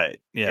 Right.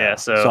 Yeah, Yeah.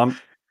 So so I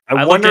I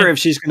looked wonder in. if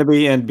she's going to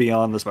be in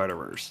Beyond the Spider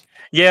Verse.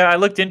 Yeah, I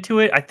looked into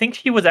it. I think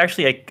she was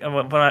actually if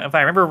I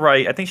remember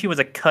right, I think she was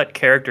a cut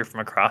character from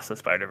Across the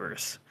Spider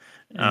Verse.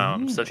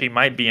 So she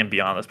might be in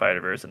Beyond the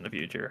Spider Verse in the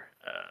future.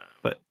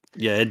 But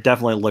yeah, it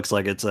definitely looks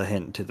like it's a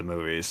hint to the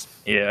movies.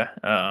 Yeah.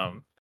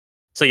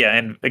 So yeah,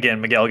 and again,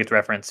 Miguel gets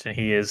referenced, and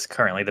he is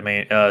currently the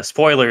main.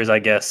 Spoilers, I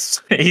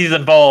guess he's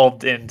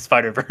involved in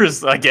Spider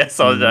Verse. I guess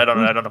I don't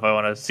know. Mhm. I don't know if I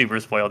want to super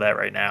spoil that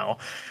right now,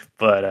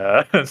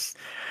 but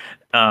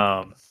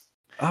um,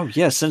 Oh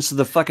yeah, since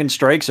the fucking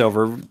strike's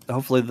over,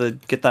 hopefully they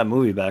get that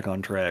movie back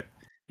on track.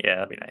 yeah,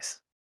 that'd be nice.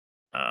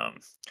 Um,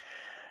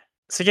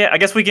 so yeah, I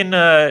guess we can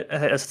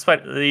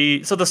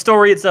so the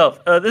story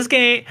itself. This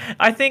game,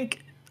 I think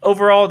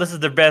overall this is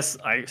the best.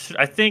 I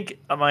think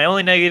my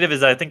only negative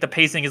is I think the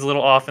pacing is a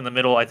little off in the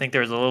middle. I think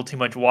there's a little too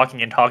much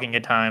walking and talking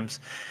at times.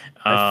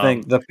 I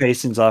think Um, the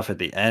pacing's off at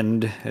the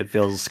end. It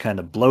feels kind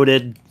of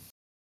bloated.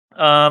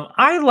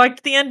 I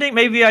liked the ending.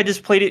 Maybe I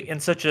just played it in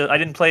such a. I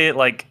didn't play it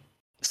like.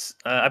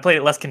 I played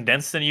it less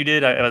condensed than you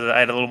did. I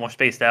had a little more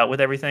spaced out with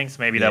everything,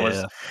 so Yeah, maybe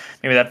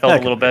that felt a that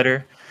could little be.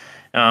 better.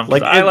 Because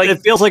Like I it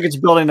like feels like it's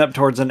building up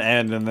towards an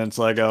end, and then it's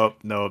like, oh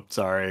no,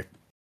 sorry.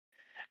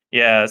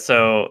 Yeah,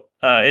 so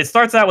it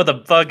starts out with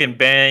a fucking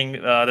bang.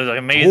 There's an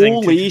amazing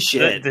Holy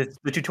shit!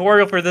 the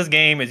tutorial for this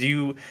game is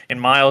you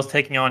and Miles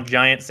taking on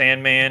Giant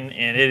Sandman,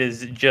 and it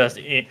is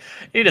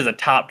a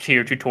top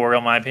tier tutorial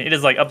in my opinion. It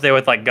is like up there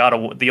with like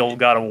the old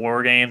God of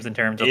War games in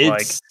terms of like,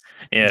 It's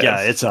yeah,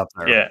 yeah, it's up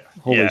there. yeah,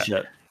 Holy yeah.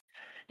 shit!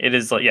 It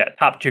is like, yeah,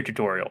 top tier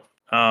tutorial.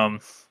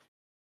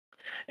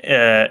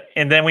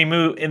 And then we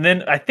move, and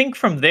then I think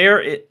from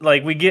there,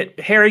 like we get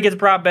Harry gets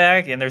brought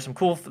back, and there's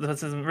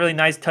some really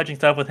nice, touching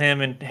stuff with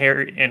him and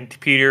Harry and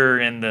Peter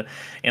and the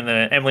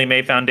Emily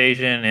May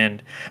Foundation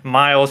and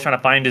Miles trying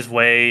to find his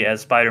way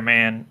as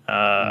Spider-Man.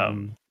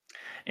 Mhm.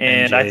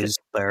 And MJ's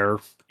there.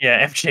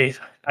 yeah, MJ.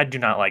 I do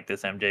not like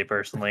this MJ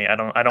personally. I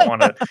don't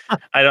want to.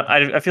 I don't.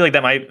 I feel like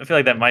that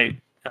might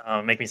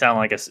make me sound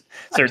like a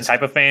certain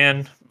type of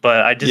fan,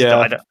 but I just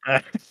don't. Yeah, I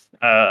don't.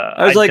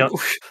 I was I like, don't.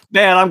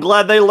 man, I'm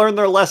glad they learned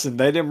their lesson.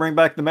 They didn't bring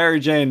back the Mary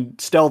Jane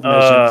stealth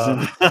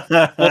missions.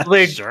 Uh, Well,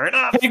 they Sure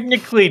enough.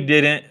 technically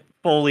didn't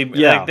fully.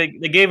 Yeah, They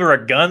gave her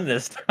a gun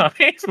this time,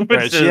 right.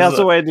 which She is has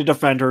a way to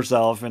defend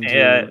herself and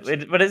yeah.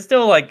 to. But it's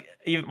still like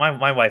even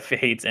my wife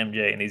hates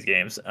MJ in these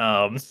games.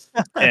 And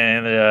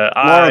Laura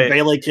I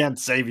Bailey can't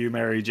save you,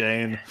 Mary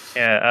Jane.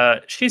 yeah,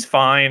 she's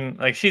fine.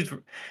 Like she's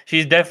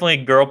definitely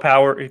girl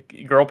power.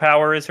 Girl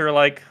power is her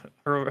like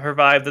her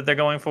vibe that they're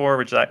going for,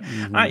 which I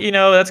Hmm. you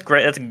know that's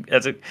great.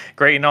 That's a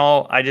great and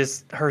all. I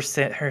just her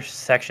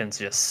sections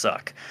just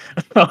suck.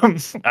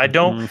 I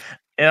don't Hmm.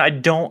 and I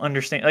don't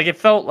understand. Like it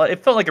felt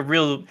like a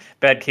real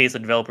bad case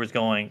of developers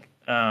going,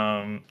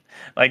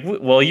 like,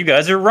 well, you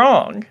guys are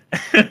wrong.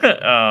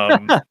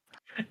 um,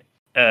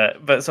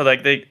 but so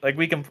like they like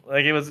we can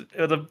like it was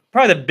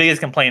probably the biggest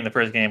complaint in the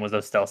first game was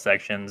those stealth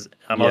sections.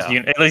 Yeah.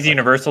 At least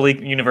Like,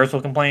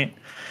 universal complaint.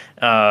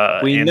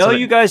 we And know so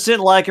you guys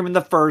didn't like him in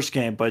the first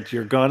game, but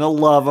you're gonna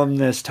love him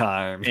this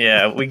time.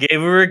 yeah, we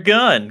gave her a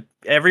gun.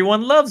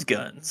 Everyone loves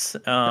guns.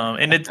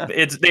 And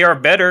it's they are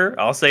better.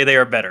 I'll say they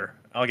are better.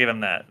 I'll give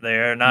them that. They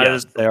are not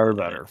Yes, as they are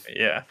better.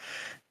 yeah,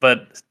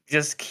 but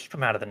just keep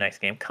them out of the next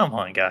game. Come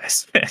on,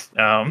 guys.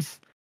 um,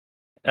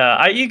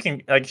 I you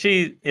can like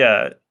she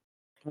yeah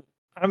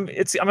I'm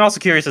also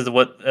curious as to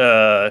what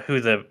who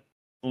the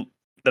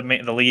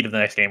the lead of the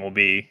next game will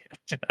be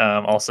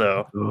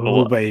also. Oh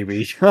Well,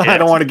 baby, I yeah,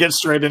 don't want to get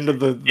straight into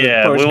the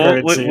yeah, post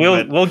credit scene,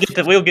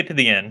 but we'll get to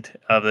the end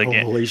of the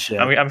game. holy shit.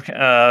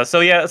 So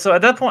yeah, so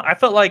at that point, I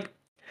felt like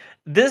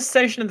this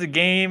section of the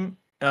game.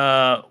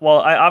 Well,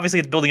 obviously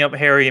it's building up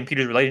Harry and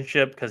Peter's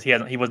relationship because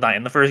he was not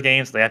in the first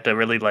game, so they have to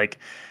really like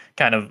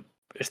kind of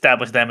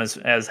establish them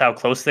as how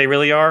close they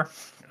really are.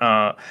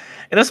 Uh,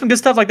 and there's some good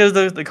stuff like there's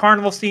the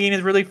carnival scene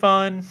is really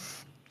fun,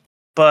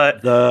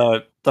 but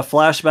The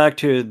flashback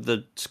to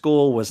the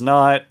school was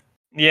not.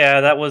 yeah,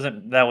 that was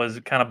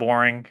kind of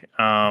boring.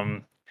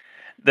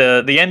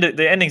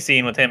 The ending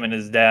scene with him and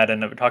his dad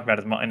and we're talking about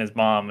his mom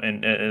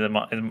and his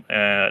mom and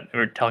we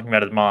are talking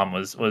about his mom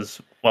was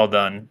well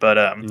done, but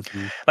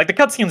Mhm. like the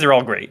cutscenes are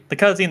all great. The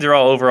cutscenes are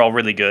all overall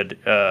really good.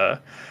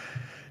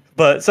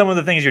 But some of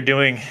the things you're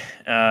doing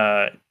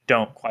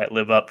don't quite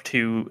live up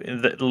to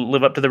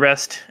the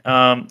rest.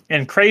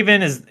 And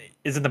Craven is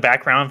in the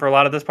background for a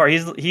lot of this part.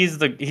 He's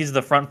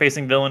the front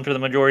facing villain for the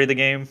majority of the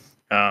game.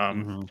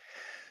 Um, Mhm.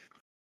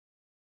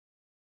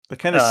 They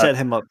kind of uh, set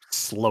him up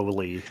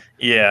slowly.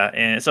 yeah,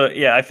 and so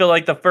yeah, I feel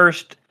like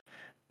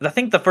I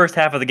think the first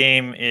half of the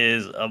game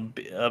is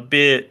a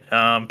bit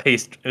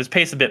paced. It was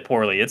paced a bit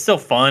poorly. It's still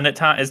fun at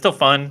times. It's still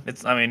fun.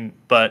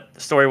 But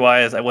story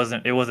wise, it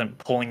wasn't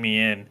pulling me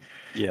in.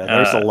 Yeah,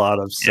 there's a Uh, lot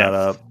of yeah.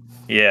 setup.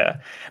 Yeah,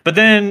 but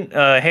then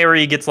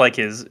Harry gets like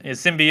his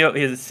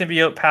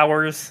symbiote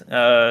powers.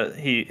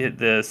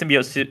 The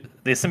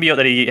symbiote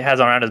that he has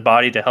around his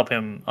body to help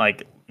him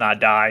like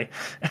not die,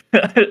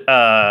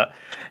 uh,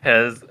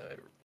 has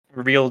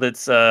revealed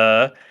its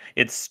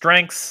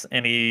strengths,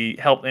 and he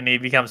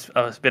becomes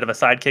a bit of a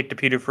sidekick to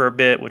Peter for a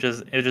bit, which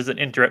is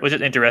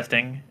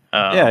interesting.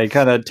 Yeah, he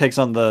kind of takes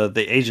on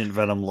the Agent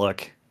Venom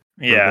look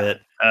for a Yeah.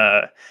 bit.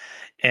 Uh,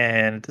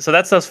 and so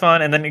that stuff's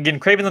fun. And then again,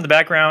 Craven's in the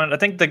background. I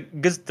think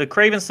the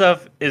Craven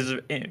stuff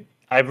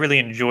I really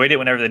enjoyed it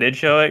whenever they did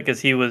show it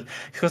because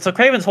so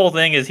Craven's whole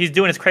thing is he's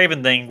doing his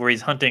Craven thing where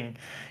he's hunting,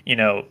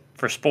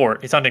 for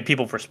sport. He's hunting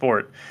people for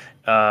sport,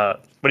 but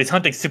he's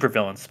hunting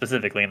supervillains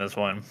specifically in this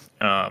one,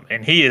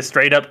 and he is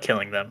straight up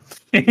killing them.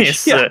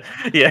 He's, Yeah,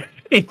 yeah.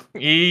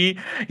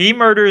 He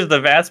murders the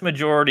vast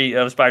majority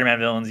of Spider-Man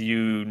villains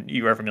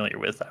you are familiar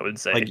with. I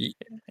would like say,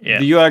 yeah.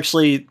 you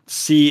actually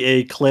see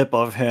a clip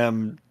of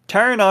him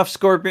tearing off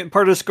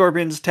part of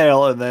Scorpion's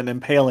tail and then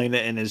impaling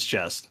it in his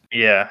chest.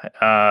 Yeah.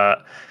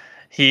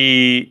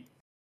 He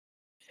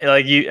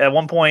like you at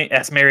one point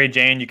as Mary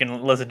Jane, you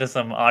can listen to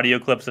some audio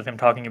clips of him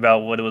talking about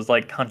what it was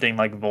like hunting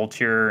like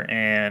Vulture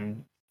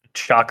and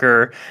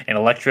Shocker and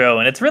Electro,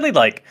 and it's really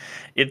like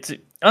it's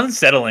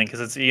unsettling because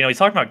it's he's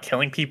talking about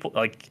killing people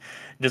like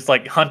just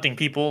like hunting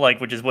people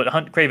like which is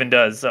what Craven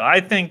does. So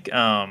I think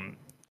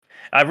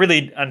I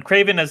really and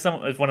Craven is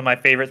one of my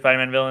favorite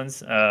Spider-Man villains.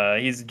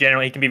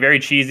 He can be very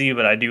cheesy,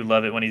 but I do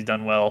love it when he's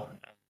done well.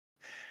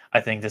 I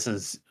think this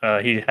is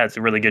he has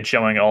a really good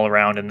showing all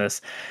around in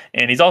this,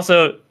 and he's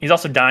also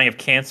dying of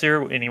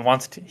cancer, and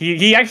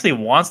he actually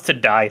wants to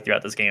die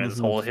throughout this game.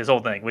 Hmm. His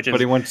whole thing, which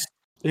But is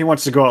he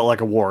wants to go out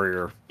like a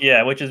warrior.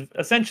 yeah, which is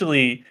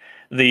essentially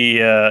the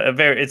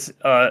it's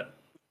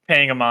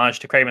paying homage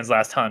to Kraven's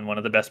Last Hunt, one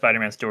of the best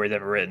Spider-Man stories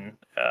ever written,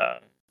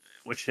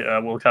 which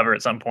we'll cover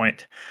at some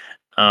point.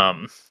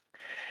 Um,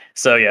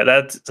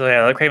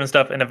 the Craven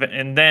stuff,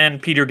 and then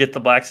Peter gets the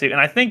black suit,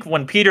 and I think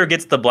when Peter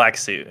gets the black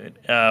suit,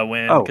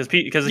 when Oh, because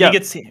yeah.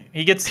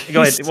 he gets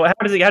go ahead. Well,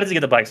 how does he get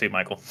the black suit,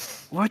 Michael?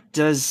 What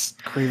does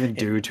Craven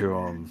do to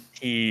him?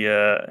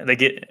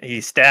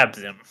 He stabs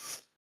him.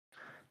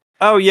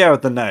 Oh yeah,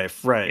 with the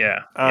knife, right? Yeah,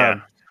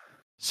 yeah,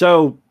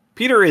 So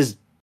Peter is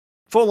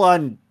full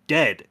on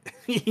dead.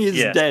 He's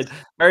yes, dead.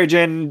 Mary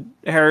Jane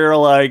and Harry are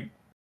like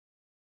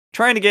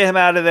trying to get him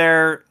out of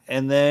there,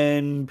 and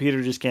then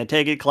Peter just can't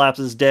take it,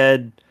 collapses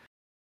dead.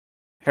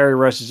 Harry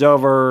rushes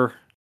over,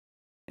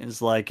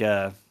 is like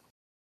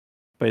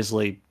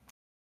basically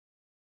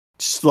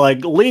just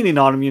like leaning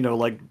on him,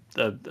 like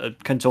a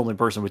consoling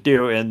person would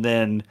do, and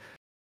then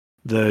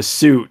the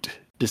suit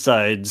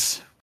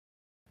decides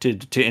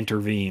to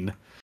intervene.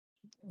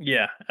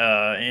 yeah.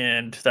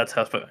 And that's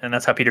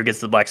how Peter gets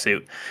the black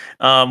suit.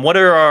 What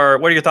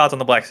are your thoughts on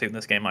the black suit in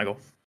this game, Michael?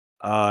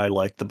 I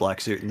like the black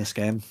suit in this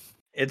game.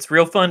 It's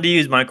real fun to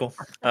use, Michael.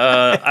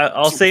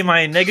 I'll say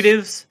my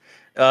negatives.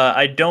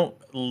 I don't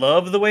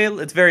love the way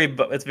It's very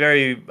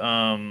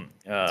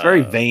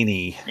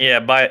veiny.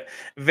 yeah,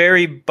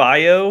 very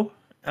bio.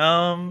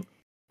 Um,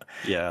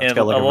 Yeah, it's and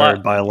got like a a very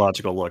lot.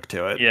 biological look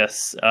to it.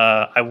 Yes.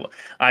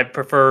 I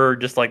prefer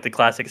just like the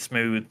classic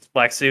smooth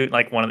black suit,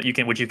 like one of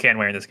which you can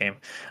wear in this game.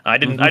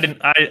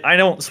 Mhm. I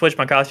don't switch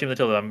my costume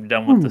until I'm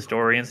done with the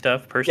story and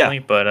stuff Yeah, personally.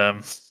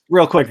 But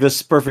real quick, this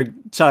is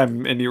perfect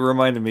time, and you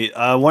reminded me.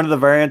 One of the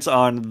variants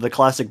on the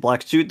classic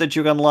black suit that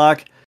you can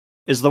unlock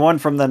is the one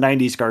from the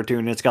 '90s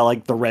cartoon. It's got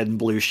like the red and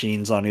blue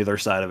sheens on either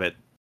side of it.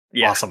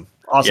 yeah,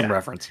 Awesome yeah.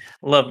 reference.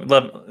 Love.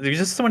 There's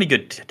just so many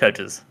good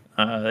touches.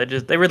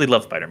 They really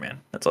love Spider-Man.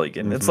 That's all you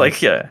get. It's Mhm.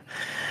 like yeah.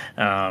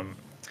 Um,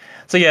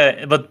 so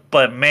yeah,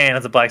 but man,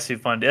 it's a black suit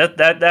fun.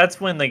 That's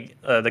when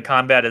the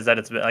combat is at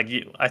its like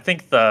I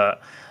think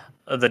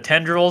the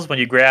tendrils when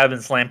you grab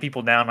and slam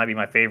people down might be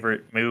my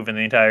favorite move in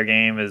the entire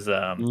game. Is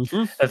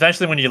Hmm.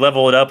 essentially when you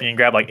level it up and you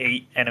grab like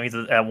 8 enemies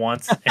at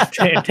once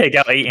and take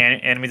out 8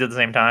 enemies at the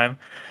same time.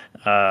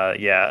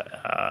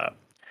 Yeah.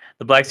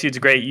 The black suit's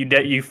great.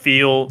 You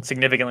feel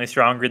significantly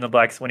stronger in the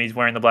black when he's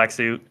wearing the black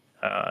suit.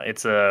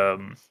 It's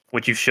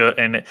which you should,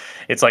 and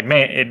it's like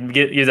man,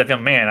 gives that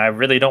feeling. Man, I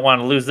really don't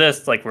want to lose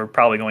this. Like we're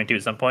probably going to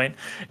at some point.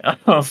 Um,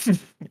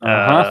 Uh-huh.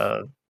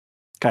 uh,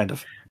 Kind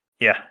of.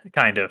 yeah,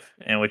 kind of,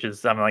 and which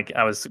is I'm like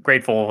I was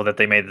grateful that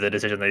they made the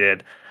decision they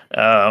did.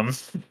 Um,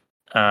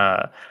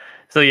 uh,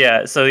 so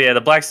yeah,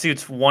 the black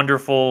suit's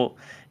wonderful.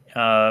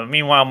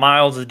 Meanwhile,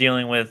 Miles is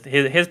dealing with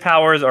his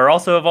powers are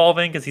also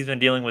evolving because he's been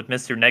dealing with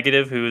Mister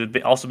Negative, who's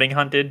also being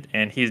hunted,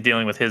 and he's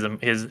dealing with his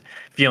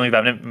feeling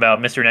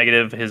about Mister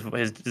Negative,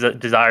 his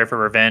desire for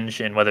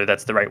revenge, and whether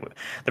that's the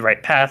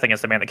right path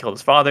against the man that killed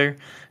his father.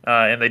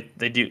 And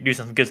they do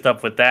some good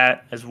stuff with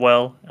that as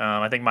well.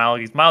 I think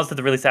Miles did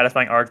a really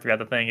satisfying arc throughout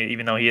the thing,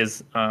 even though he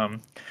is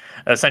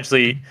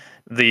essentially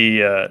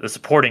the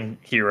supporting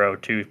hero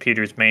to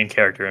Peter's main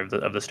character of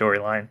the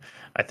storyline.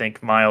 I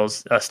think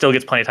Miles still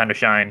gets plenty of time to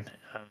shine.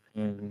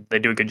 They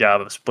do a good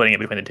job of splitting it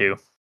between the two.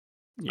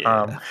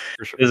 Um, Yeah,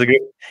 for sure. there's a good,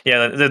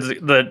 yeah.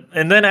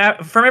 And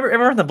then from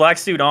everyone in the black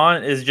suit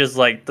on is just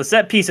like the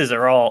set pieces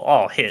are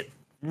all hit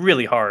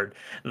really hard.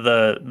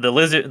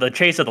 The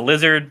chase of the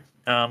lizard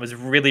is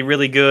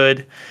really good.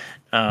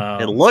 It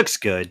Um, looks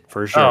good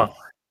for sure. oh,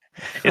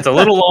 it's a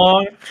little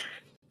long.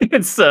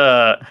 It's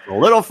A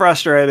little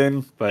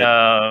frustrating, but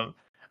uh,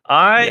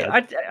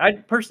 yeah. I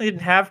personally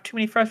didn't have too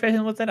many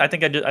frustrations with it. I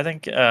think I did. I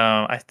think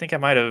I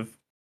might have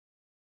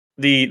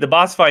the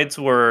boss fights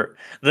were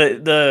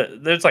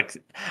there's like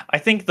I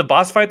think the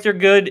boss fights are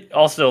good,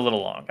 also a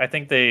little long. I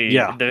think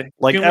Yeah. the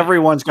Like human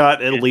everyone's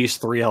got at yeah,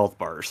 least 3 health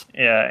bars.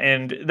 yeah,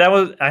 and that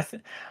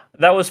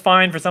was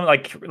fine for some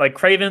like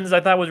Craven's I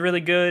thought was really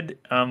good.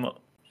 I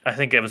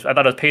thought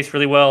it was paced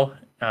really well.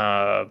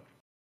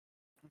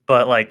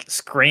 But like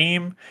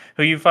Scream,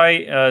 who you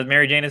fight,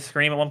 Mary Jane is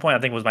Scream at one point. I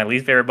think was my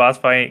least favorite boss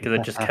fight because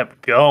it just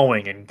kept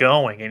going and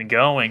going and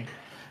going.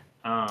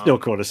 Still Um,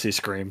 cool to see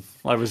Scream.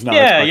 I was not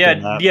yeah,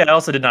 expecting yeah, that. yeah. I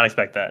also did not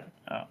expect that.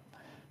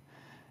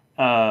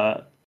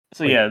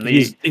 So Like yeah,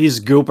 he's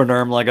gooping her.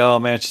 I'm like, oh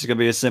man, she's gonna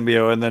be a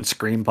symbiote, and then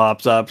Scream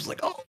pops up. It's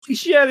like, holy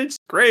shit, it's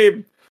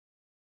Scream.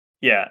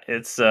 yeah,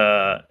 it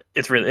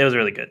was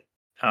really good.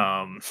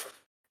 Um,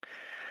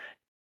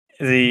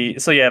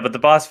 but the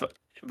boss,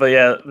 but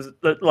yeah,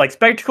 like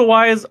spectacle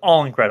wise,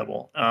 all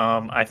incredible.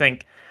 I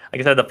think,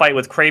 like I said, the fight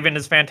with Craven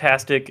is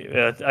fantastic.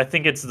 I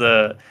think it's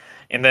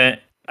and then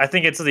I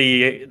think it's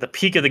the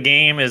peak of the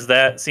game is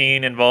that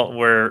scene involved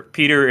where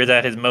Peter is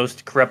at his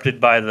most corrupted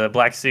by the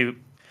black suit,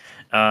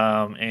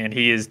 and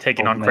he is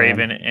taking Oh on man,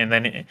 Craven,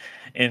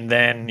 and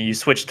then you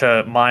switch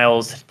to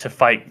Miles to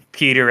fight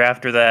Peter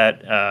after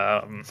that.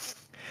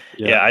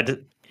 yeah.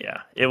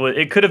 Yeah, yeah,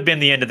 it could have been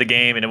the end of the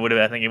game, and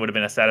I think it would have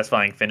been a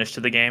satisfying finish to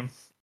the game.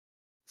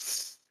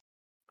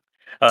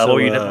 So What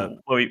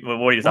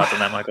were your thoughts on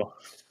that, Michael?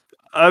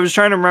 I was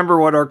trying to remember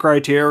what our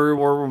criteria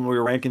were when we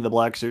were ranking the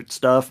black suit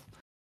stuff.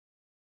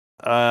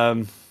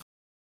 Um,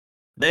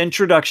 the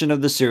introduction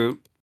of the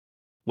suit,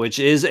 which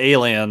is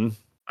alien,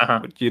 Uh-huh.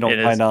 which you It don't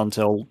is. find out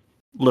until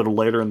a little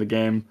later in the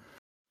game.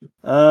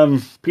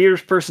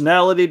 Peter's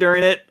personality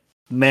during it,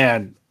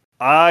 man,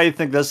 I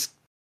think this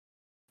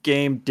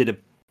game did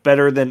it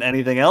better than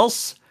anything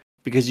else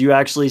because you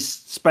actually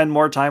spend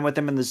more time with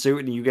him in the suit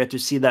and you get to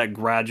see that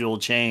gradual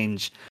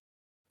change.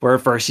 Where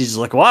at first he's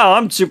like, "Wow,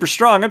 I'm super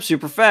strong, I'm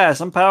super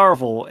fast, I'm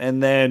powerful,"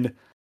 and then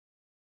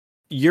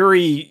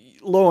Yuri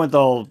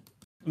Lowenthal,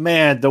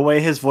 man, the way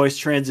his voice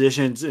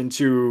transitions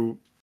into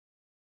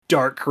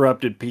dark,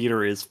 corrupted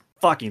Peter is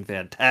fucking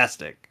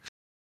fantastic.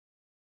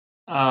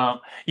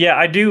 Yeah,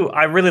 I do.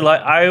 I really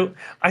like.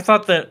 I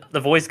thought that the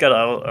voice got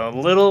a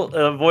little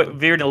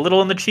veered a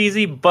little in the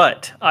cheesy,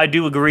 but I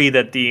do agree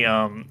that the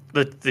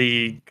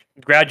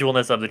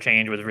gradualness of the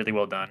change was really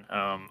well done.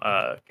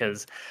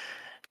 Because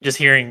just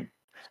hearing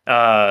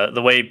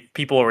the way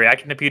people are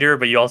reacting to Peter,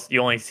 but you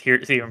only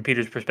see from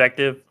Peter's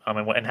perspective,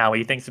 and how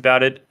he thinks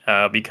about it.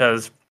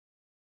 Because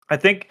I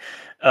think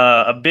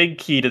a big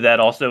key to that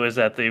also is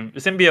that the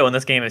symbiote in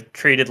this game is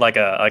treated like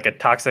a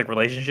toxic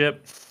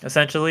relationship.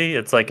 Essentially,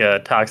 it's like a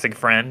toxic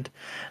friend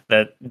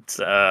that's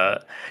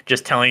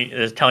just telling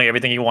you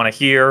everything you want to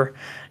hear,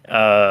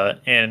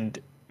 and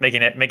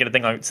making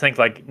it think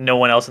like no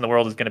one else in the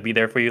world is going to be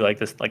there for you like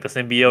the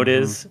symbiote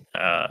Mm-hmm. is.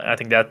 I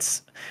think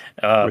that's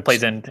Which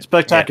plays in yeah.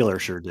 Spectacular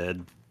sure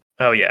did.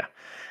 Oh yeah,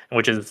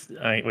 which is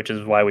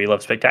why we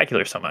love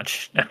Spectacular so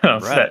much.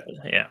 Right.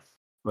 Yeah.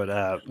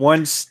 But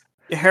once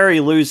Harry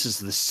loses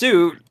the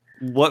suit,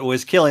 what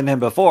was killing him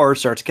before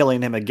starts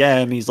killing him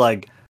again. He's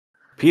like,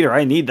 Peter,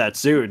 I need that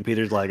suit. And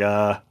Peter's like,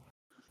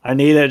 I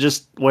need it.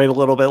 Just wait a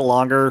little bit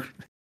longer.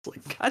 It's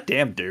like, God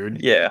damn,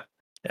 dude. Yeah.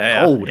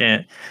 Yeah, Cold.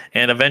 and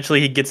eventually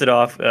he gets it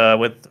off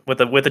with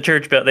a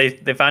church bell.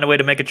 They find a way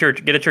to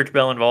get a church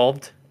bell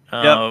involved.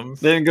 Yep.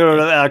 They didn't go to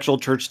Yeah, the actual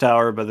church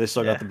tower, but they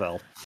still got yeah, the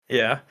bell.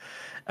 yeah.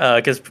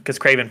 because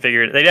Craven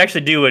figured they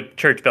actually do a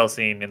church bell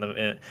scene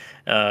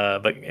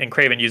but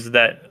Craven uses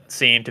that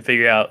scene to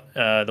figure out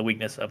the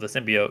weakness of the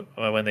symbiote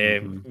when they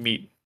Hmm.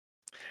 meet.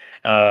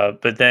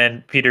 But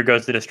then Peter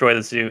goes to destroy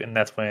the suit, and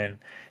that's when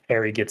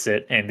Harry gets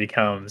it and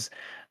becomes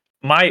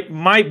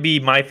might be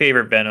my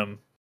favorite Venom.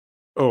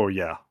 Oh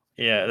yeah.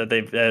 Yeah,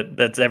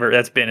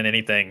 that's been in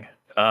anything.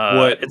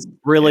 What It's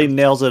really yeah.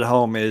 nails it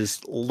home is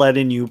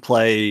letting you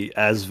play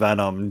as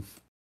Venom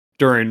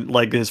during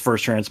like his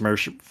first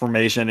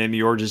transformation, and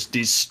you're just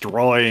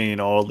destroying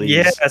all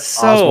Yeah, these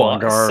so Osborn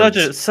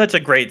guards. such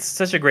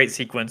a great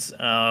sequence.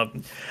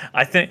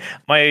 I think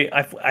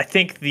I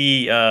think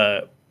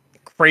the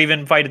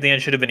Craven fight at the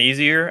end should have been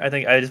easier. I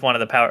think I just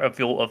wanted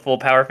a full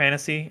power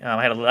fantasy.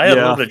 I had a little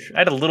Yeah. bit I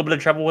had a little bit of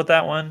trouble with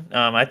that one.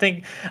 I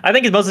think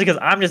it's mostly because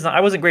I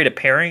wasn't great at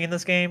pairing in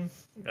this game.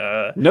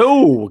 Uh,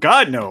 No,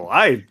 God no.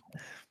 I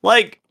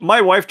like my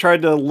wife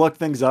tried to look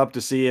things up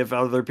to see if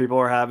other people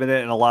are having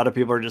it, and a lot of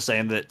people are just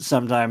saying that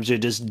sometimes it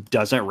just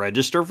doesn't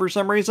register for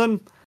some reason.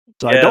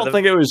 So I yeah, don't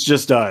think it was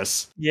just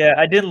us.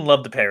 I didn't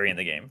love the parry in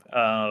the game.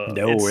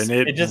 No, and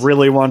it It just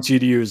really wants you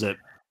to use it.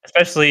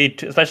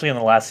 especially in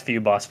the last few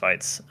boss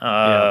fights.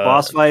 Yeah,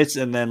 boss fights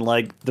and then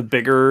like the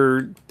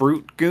bigger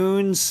brute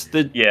goons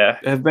that Yeah,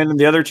 have been in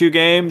the other two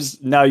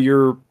games. Now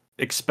you're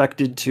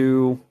expected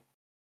to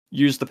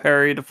use the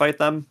parry to fight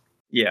them.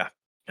 yeah.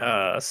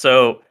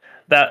 So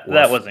that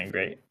Woof. wasn't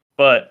great,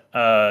 but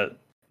the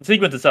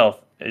sequence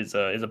itself is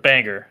a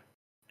banger,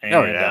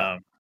 Oh and yeah.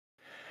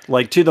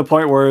 Like to the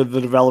point where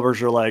the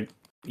developers are like,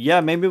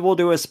 yeah, maybe we'll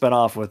do a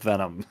spinoff with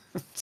Venom.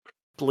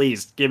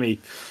 Please, give me.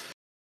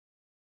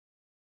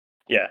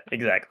 yeah,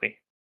 exactly.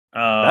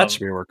 That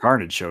should Um, be where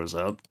Carnage shows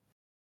up.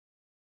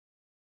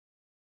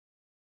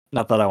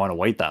 Not that I want to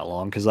wait that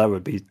long, because that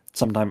would be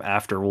sometime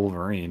after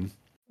Wolverine.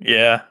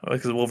 yeah,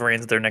 because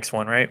Wolverine's their next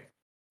one, right?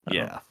 Um,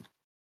 Yeah.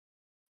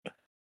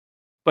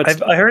 But I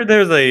still, heard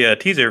there's a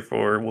teaser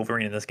for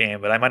Wolverine in this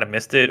game, but I might have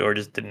missed it or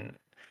just didn't.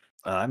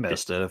 I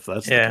missed it if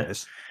that's the Yeah,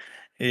 case.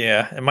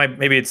 yeah. It might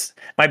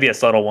be a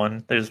subtle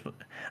one.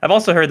 I've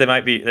also heard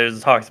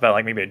there's talks about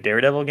like maybe a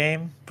Daredevil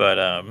game, but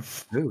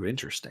Ooh,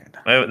 interesting.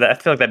 I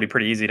feel like that'd be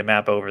pretty easy to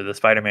map over the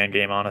Spider-Man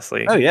game, Oh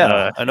honestly.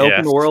 yeah, an Yeah,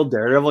 open world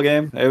Daredevil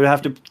game. It would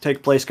have to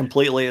take place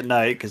completely at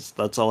night because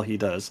that's all he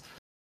does.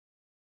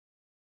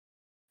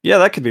 Yeah,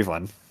 that could be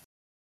fun.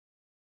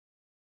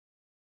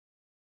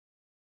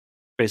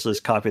 Basically,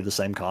 just copy the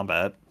same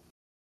combat.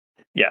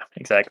 yeah,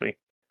 exactly.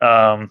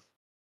 So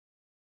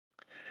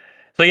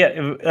yeah,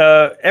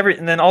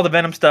 and then all the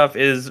Venom stuff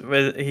is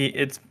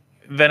it's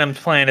Venom's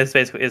plan is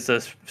basically is to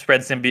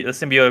spread the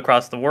symbiote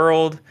across the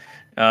world.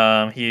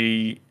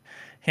 He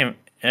him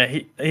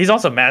he's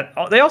also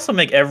They also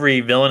make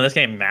every villain in this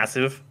game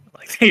massive.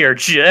 Like they are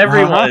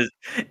Uh huh.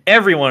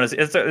 everyone is.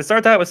 It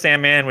starts out with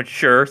Sandman, which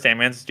sure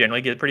Sandman's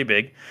generally get pretty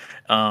big.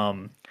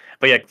 Um,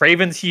 but yeah,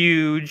 Craven's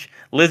huge.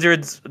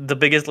 Lizard's the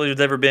biggest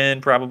Lizard's ever been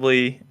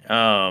probably.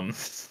 Yeah,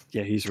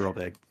 he's real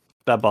big.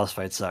 That boss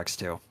fight sucks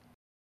too.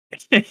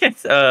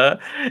 It's,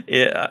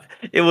 yeah,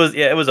 it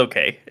was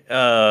okay.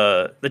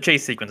 The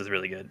chase sequence is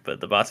really good, but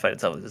the boss fight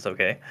itself is just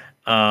okay.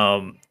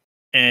 Um,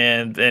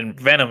 and then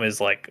Venom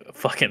is like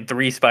fucking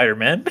three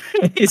Spider-Men.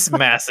 He's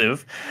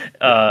massive.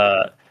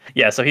 Yeah.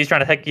 Yeah, so he's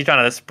trying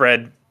to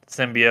spread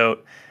symbiote.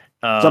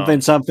 Something,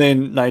 Um,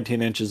 something,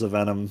 19 inches of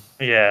venom.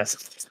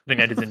 yes, the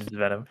United States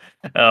Venom.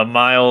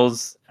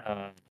 Miles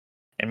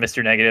and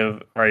Mr.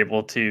 Negative are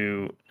able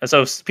to.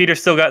 So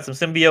Peter's still got some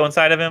symbiote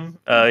inside of him,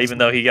 even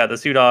though he got the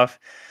suit off,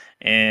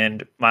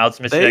 and Miles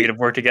and Mr. They, Negative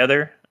work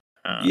together.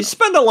 you Um,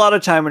 spend a lot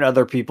of time in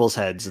other people's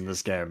heads in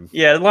this game.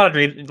 yeah, a lot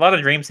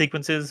of dream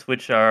sequences,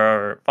 which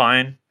are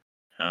fine.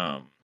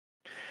 Um,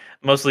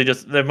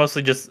 they're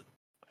mostly just.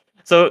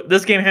 So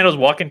this game handles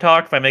walk and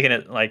talk by making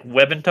it like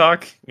web and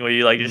talk, where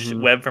you like just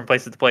Hmm. web from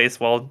place to place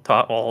while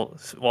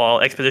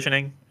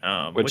expositioning,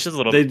 which Which is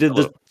they did a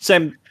little.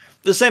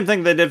 the same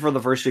thing they did for the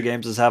first two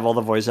games is have all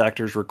the voice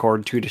actors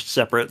record two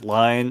separate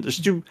lines. There's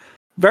two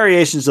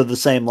variations of the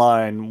same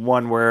line.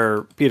 One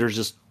where Peter's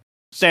just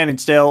standing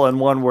still, and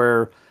one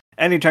where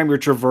anytime you're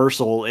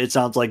traversal, it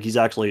sounds like he's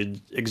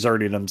actually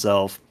exerting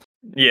himself,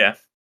 Yeah,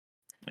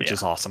 which yeah.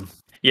 is awesome.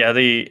 Yeah,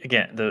 the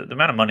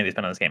amount of money they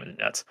spent on this game is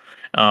nuts.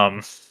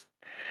 Um,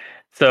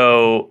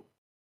 so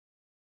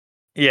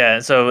yeah,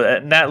 so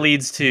that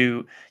leads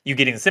to you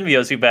getting the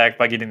symbiote suit back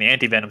by getting the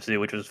anti venom suit,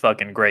 which was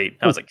fucking great.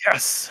 I was Ooh, like,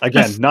 yes.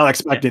 again, not Yeah,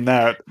 expecting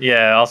that.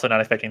 yeah. Also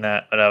not expecting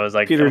that, but I was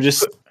like, Peter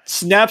just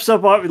snaps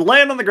up on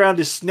land on the ground,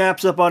 just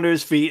snaps up onto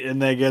his feet, and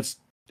then gets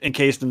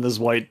encased in this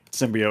white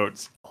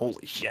symbiote.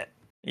 Holy shit!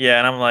 yeah,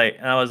 and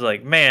I was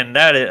like, man,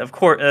 that is of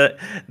course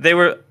they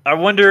were. I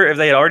wonder if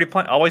they had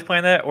always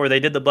planned that, or they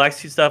did the black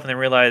suit stuff and then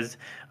realized,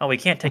 oh, we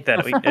can't take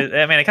that. I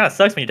mean, it kind of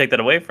sucks when you take that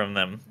away from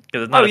them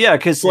because it's Oh not a yeah,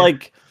 because yeah.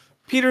 like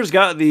Peter's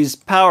got these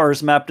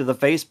powers mapped to the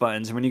face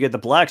buttons, and when you get the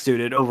black suit,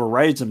 it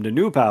overrides them to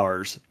new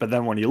powers. But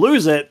then when you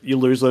lose it, you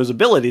lose those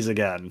abilities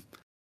again.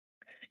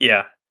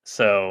 Yeah.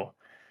 So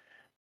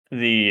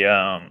the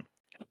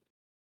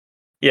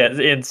Yeah,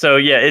 and so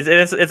yeah,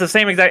 it's the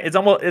same exact.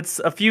 It's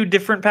a few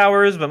different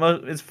powers, but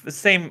it's the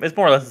same. It's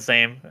more or less the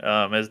same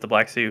as the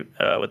black suit.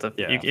 With the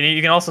Yeah.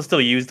 you can also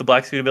still use the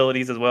black suit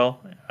abilities as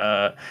well.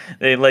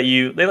 They let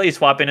you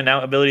swap in and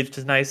out abilities, which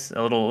is nice.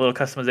 A little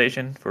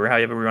customization for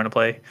however we want to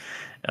play.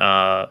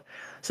 Uh,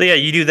 so yeah,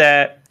 you do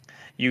that.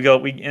 You go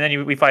we and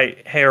then we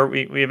fight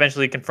Harry. We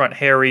eventually confront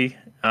Harry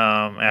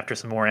after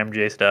some more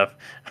MJ stuff.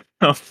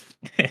 and,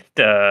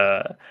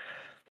 Yeah,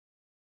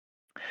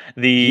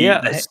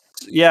 the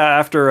yeah.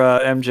 After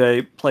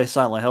MJ plays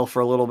Silent Hill for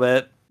a little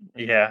bit,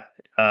 Yeah,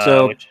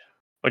 so which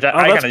oh, I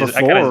that's kind of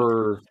I kind of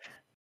before.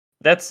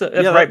 that's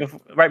Yeah,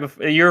 right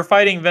before you're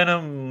fighting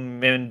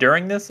Venom and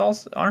during this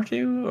also, aren't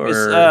you?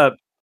 because Or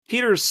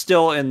Peter's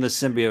still in the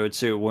symbiote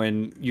suit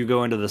when you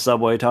go into the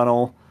subway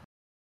tunnel.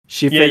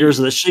 She yeah, figures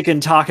that she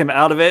can talk him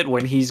out of it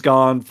when he's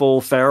gone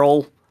full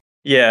feral.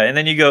 yeah, and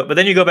then you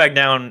go back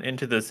down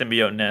into the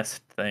symbiote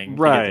nest thing to get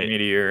the Right,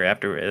 meteor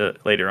after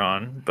later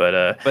on.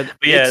 but But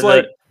yeah, it's the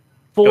like go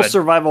full ahead.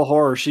 survival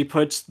horror. She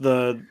puts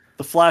the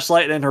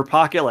flashlight in her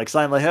pocket like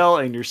Silent Hill,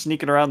 and you're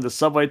sneaking around the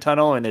subway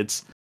tunnel, and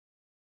it's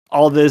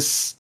all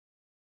this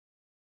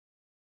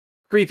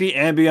creepy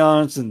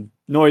ambiance and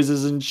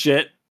noises and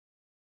shit.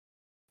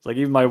 It's like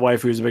even my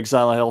wife, who's a big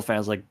Silent Hill fan,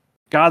 is like,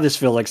 "God, this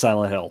feels like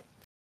Silent Hill."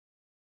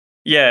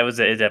 Yeah,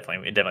 it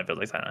definitely feels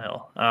like Silent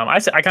Hill. I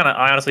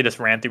honestly just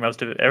ran through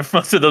most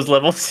of those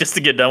levels just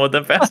to get done with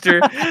them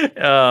faster.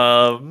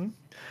 um,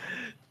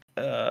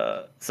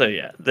 so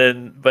yeah,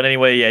 then but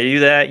anyway, yeah, you do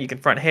that. You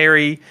confront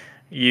Harry.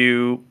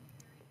 You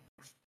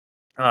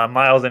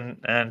Miles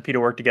and Peter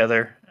work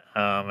together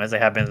as they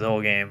have been the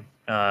whole game.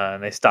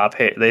 And they stop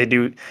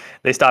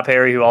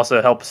Harry, who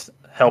also helps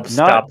Not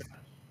stop.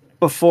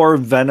 before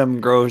Venom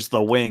grows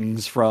the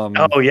wings from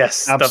Oh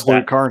yes,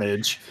 absolute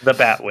carnage. the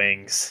bat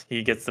wings.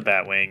 He gets the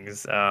bat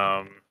wings,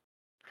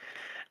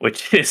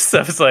 which is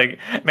stuff's like,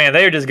 man,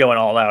 they're just going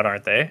all out,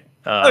 aren't they?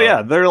 Oh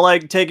yeah, they're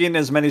like taking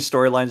as many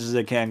storylines as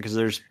they can because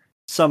there's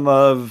some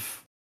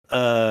of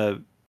uh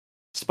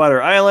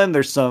Spider Island.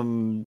 There's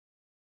some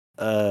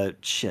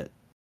shit.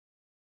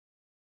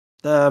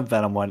 The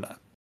Venom one.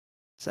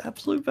 Is it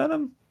Absolute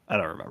Venom? I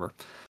don't remember.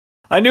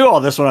 I knew all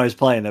this when I was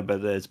playing it,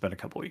 but it's been a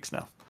couple weeks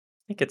now. I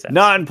think it's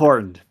Not absolute.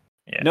 important.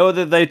 Yeah, Know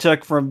that they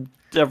took from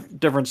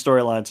different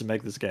storylines to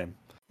make this game.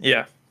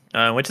 yeah.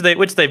 Which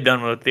they've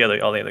done with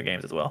all the other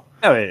games as well.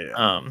 Oh yeah.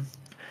 Um,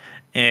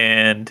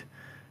 and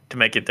to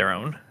make it their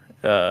own.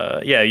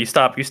 Yeah, you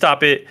stop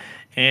it,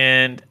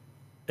 and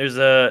there's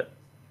a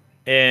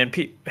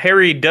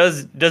Harry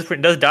does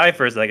die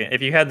for a second.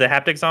 If you had the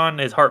haptics on,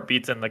 his heart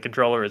beats in the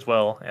controller as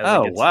well as it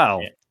Oh gets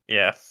wow.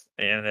 yeah,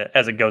 and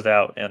as it goes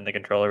out in the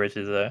controller, which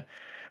is a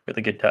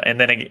really good touch. And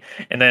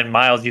then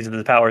Miles uses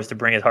his powers to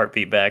bring his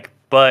heartbeat back,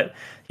 but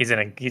he's in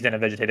a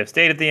vegetative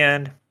state at the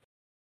end,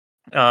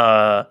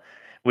 uh,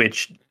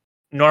 which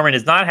Norman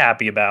is not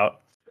happy about.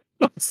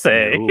 Let's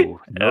say, No,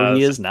 no,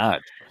 he so is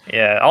not.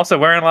 yeah, also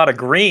wearing a lot of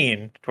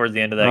green towards the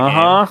end of that Uh game.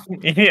 huh.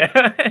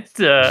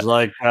 Yeah, He's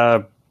like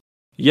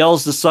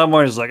yells to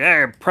someone. He's like,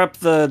 "Hey, prep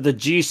the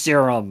G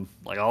serum."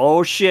 Like,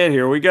 oh shit,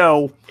 here we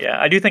go.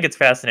 yeah, I do think it's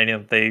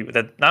fascinating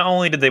that not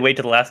only did they wait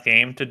to the last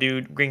game to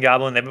do Green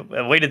Goblin,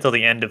 they waited till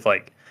the end of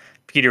like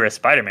Peter as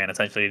Spider-Man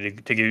essentially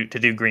to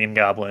do Green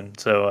Goblin.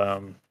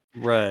 So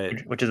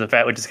Right. which is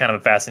kind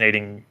of a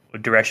fascinating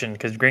direction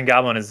because Green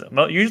Goblin is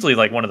usually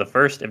like one of the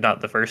first, if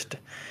not the first,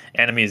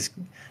 enemies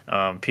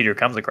Peter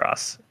comes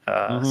across.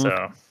 Hmm.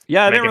 So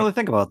Yeah, to I make didn't him really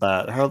think about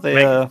that. to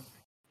make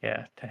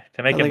yeah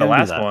to make How they him the gonna do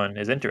last that? one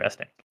is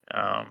interesting.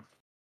 Um,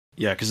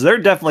 Yeah, because they're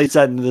definitely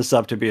setting this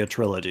up to be a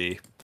trilogy.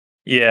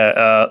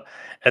 Yeah,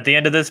 at the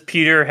end of this,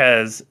 Peter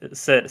has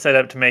set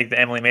up to make the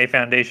Emily May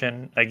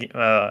Foundation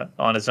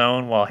on his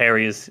own, while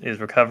Harry is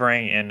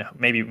recovering and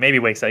maybe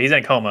wakes up. He's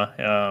in a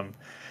coma.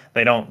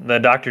 They don't. The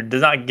doctor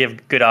does not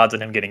give good odds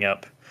on him getting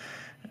up.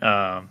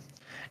 Um,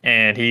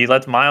 and he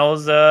lets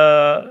Miles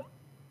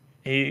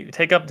he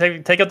take up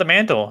the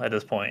mantle at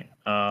this point.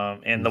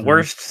 In the Hmm.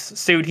 worst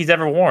suit he's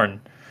ever worn.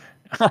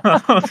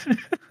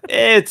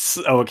 It's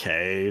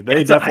okay.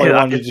 They it's definitely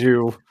wanted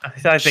to I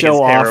think it's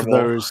show off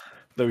terrible.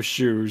 those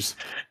shoes.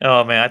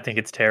 Oh man, I think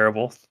it's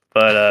terrible.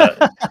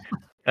 But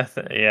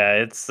yeah,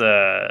 it's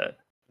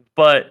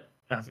but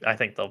I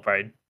think they'll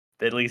probably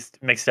at least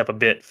mix it up a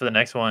bit for the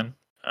next one.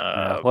 Yeah.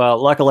 Uh,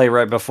 Well, luckily,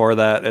 right before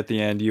that, at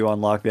the end, you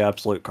unlock the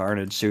Absolute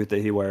Carnage suit that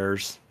he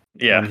wears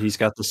when yeah, he's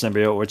got the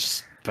symbiote, which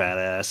is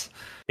badass.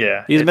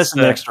 yeah, He's it's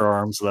missing the extra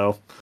arms though.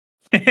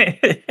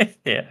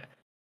 yeah.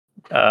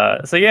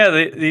 So yeah,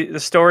 the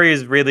story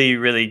is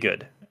really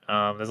good.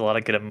 There's a lot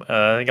of good.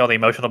 I think all the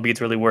emotional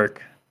beats really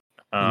work.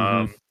 Hmm.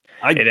 Um,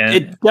 it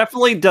It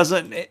definitely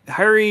doesn't.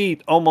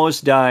 Harry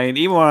almost dying,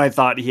 even when I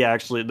thought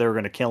they were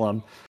going to kill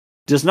him,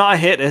 does not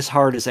hit as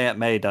hard as Aunt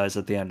May does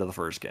at the end of the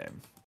first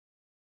game.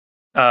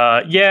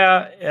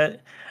 yeah.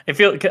 I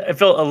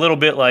feel a little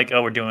bit like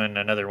we're doing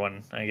another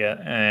one, I guess.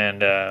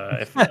 And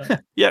if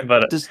Yeah.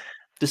 but Does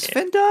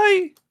Finn die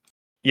in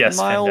yes,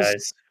 Finn Miles?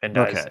 dies. Finn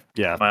dies. Okay.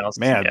 Yeah. Miles.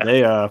 Man, Yeah. they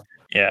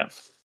Yeah.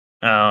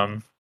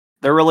 Um,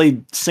 They're really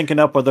syncing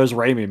up with those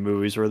Raimi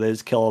movies where they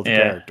just kill all the Yeah,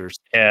 characters.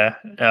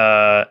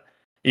 yeah.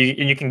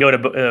 You can go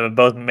to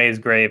both May's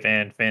grave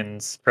and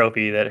Finn's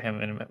trophy that him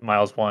and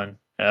Miles won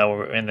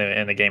in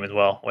the game as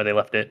well, where they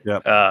left it.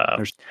 Yep.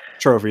 There's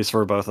trophies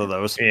for both of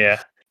those. Yeah.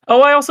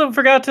 Oh, I also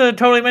forgot to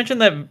totally mention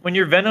that when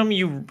you're Venom,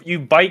 you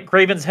bite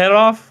Craven's head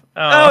off.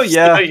 Oh So,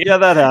 yeah, yeah,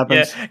 that yeah,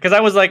 happens. because I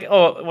was like,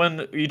 oh,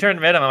 when you turn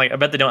Venom, I'm like, I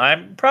bet they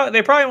don't.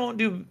 They probably won't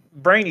do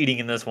brain eating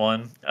in this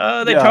one.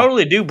 They Yeah.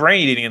 totally do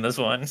brain eating in this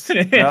one.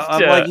 Yeah, It's,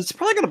 I'm like, he's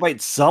probably gonna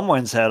bite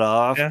someone's head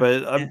off, yeah,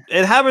 but yeah,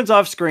 it happens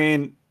off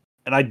screen,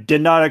 and I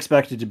did not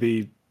expect it to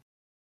be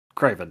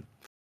Craven.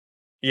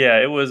 yeah.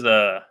 It was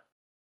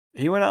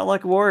He went out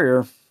like a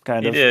warrior,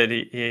 kind he of.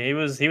 did. He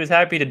was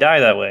happy to die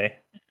that way.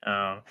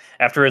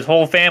 After his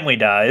whole family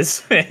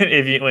dies,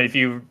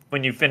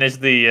 when you finish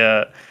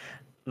the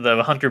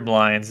hunter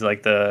blinds,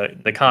 like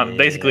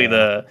basically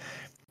Yeah.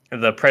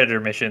 the predator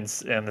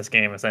missions in this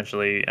game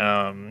essentially,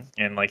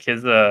 and like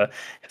his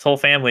whole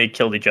family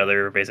killed each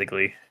other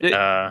basically. It,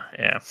 Yeah.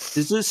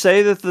 does it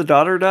say that the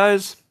daughter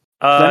dies?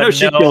 Because I know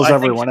she No, kills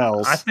everyone I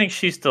else. think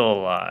she's still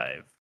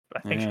alive. I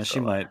think Yeah, she's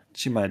still alive.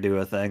 she might do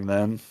a thing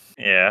then.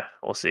 Yeah,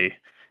 we'll see.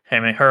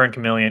 Her and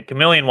Chameleon.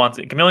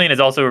 Chameleon is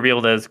also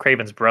revealed as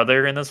Craven's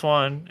brother in this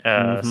one.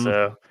 Hmm.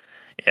 So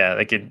yeah,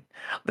 they could.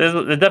 There's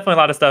definitely a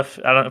lot of stuff.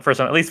 I don't for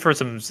some at least for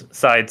some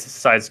side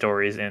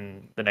stories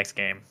in the next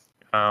game.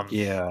 Um,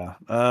 Yeah.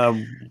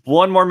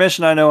 One more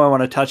mission I know I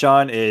want to touch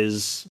on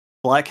is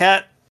Black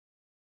Cat.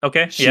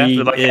 okay, yeah, the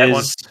She Black Cat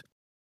one. is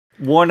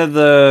one of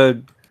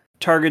the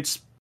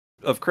targets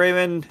of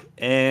Craven,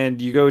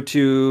 and you go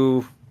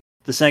to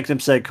the Sanctum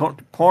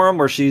Sanctorum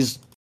where she's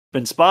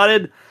been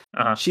spotted.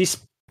 Uh-huh. She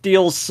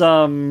steals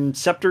some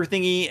scepter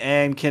thingy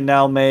and can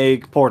now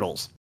make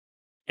portals.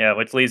 Yeah,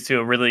 which leads to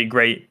a really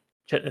great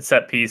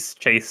set piece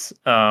chase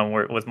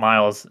with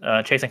Miles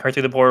chasing her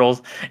through the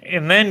portals,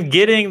 and then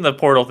getting the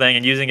portal thing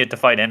and using it to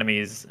fight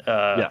enemies.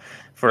 Yeah,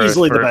 For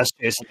easily the best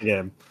chase in the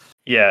game.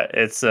 yeah,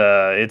 it's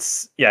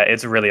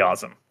really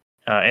awesome.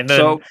 And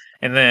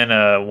then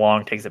So,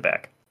 Wong takes it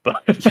back,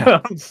 but yeah,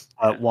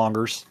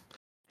 Wongers.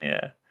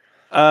 yeah,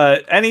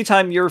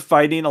 Anytime you're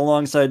fighting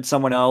alongside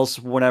someone else,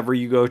 whenever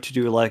you go to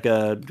do like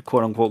a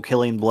quote unquote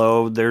killing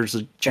blow, there's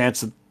a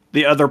chance that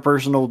the other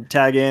person will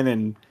tag in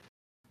and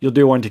you'll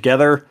do one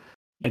together.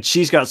 And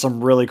she's got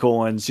some really cool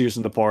ones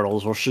using the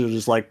portals where she'll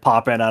just like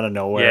pop in out of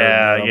nowhere and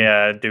yeah, hit them.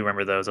 yeah. I do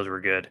remember those. Those were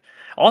good.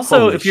 Also,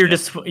 Holy if you're shit.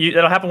 just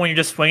it'll happen when you're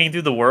just swinging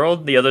through the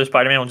world. The other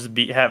Spider-Man will just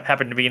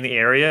happen to be in the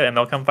area, and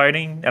they'll come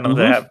fighting. I don't know if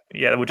they Mm-hmm. have,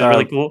 yeah, which is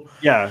really cool.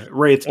 Yeah,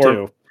 Wraith Or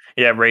too.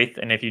 yeah, Wraith.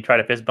 And if you try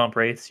to fist bump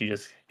Wraith, he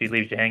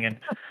leaves you hanging.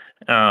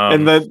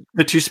 And Um,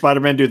 the two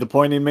Spider-Men do the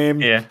pointing meme.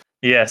 yeah,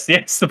 yes,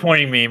 the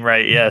pointing meme,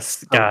 right? Yes,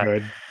 So God.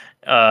 good.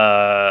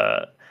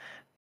 Uh,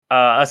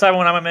 Aside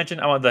one I might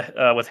mention, I want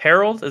the with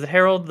Harold. Is it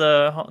Harold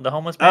the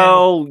homeless man?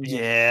 Oh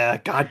yeah,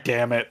 god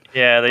damn it.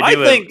 Yeah, they I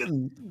do it.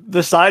 think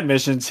the side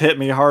missions hit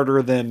me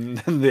harder than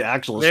the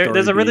actual There's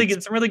story a really beats.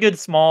 good, some really good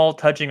small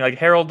touching like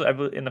Harold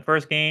in the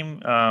first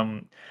game.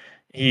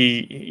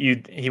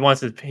 He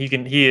wants to he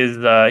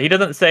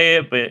doesn't say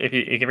it, but if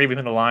you can read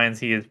between the lines,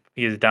 he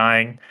is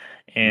dying,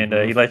 and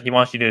Hmm. he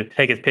wants you to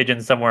take his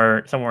pigeons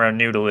somewhere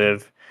new to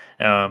live.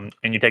 And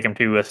you take him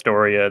to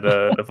Astoria,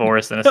 the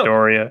forest in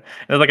Astoria.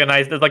 And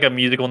there's like a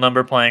musical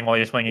number playing while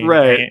you're swinging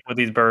Right. with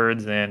these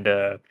birds, and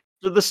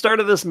So the start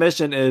of this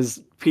mission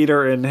is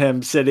Peter and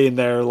him sitting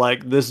there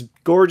like this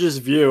gorgeous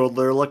view.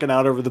 They're looking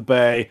out over the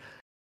bay.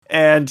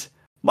 And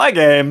my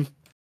game,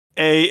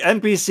 a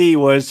NPC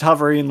was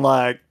hovering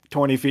like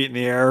 20 feet in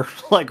the air,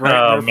 like right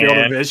in oh their field of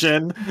man,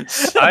 vision.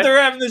 So I they're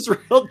having this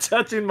real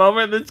touching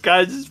moment. This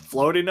guy's just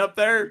floating up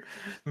there.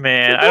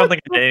 Man, Like, I don't what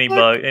think the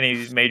fuck?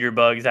 any major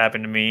bugs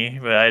happened to me,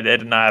 but it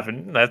did not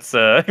happen. That's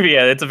yeah,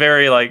 it's a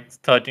very like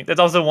touching. That's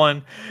also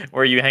one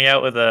where you hang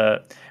out with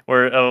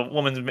where a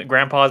woman's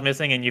grandpa's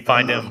missing and you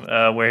find him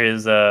where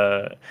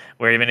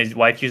even his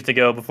wife used to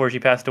go before she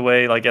passed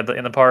away, like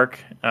in the park.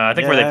 I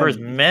think where they Yeah, first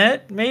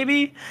met,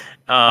 maybe.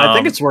 I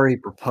think Um, it's where he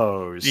yeah,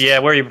 proposed.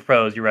 where he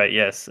proposed. You're right.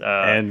 Yes.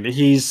 And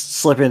he's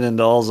slipping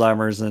into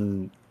Alzheimer's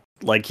and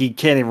like he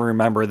can't even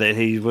remember that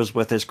he was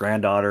with his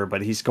granddaughter,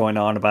 but he's going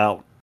on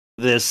about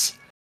this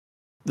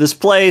this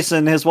place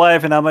and his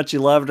wife and how much he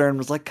loved her and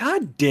was like,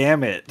 God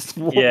damn it.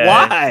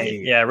 Why?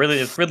 Yeah, really,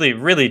 it's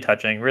really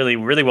touching, really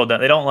well done.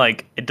 They don't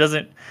like it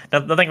doesn't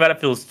nothing about it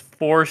feels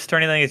forced or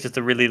anything. It's just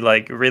a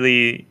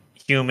really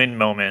human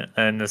moment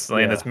in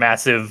Yeah. this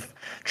massive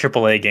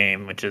AAA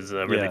game, which is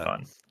really Yeah.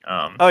 fun.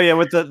 Oh yeah,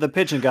 with the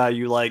pigeon guy,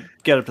 you like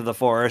get up to the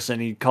forest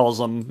and he calls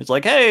him. It's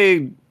like,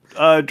 hey,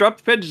 drop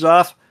the pigeons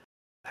off.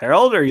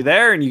 Harold, are you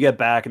there? And you get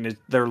back and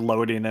they're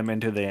loading him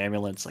into the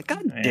ambulance. Like,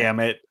 God Yeah, damn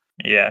it.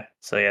 yeah.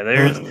 So yeah,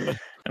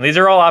 and these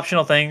are all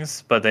optional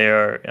things, but they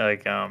are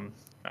like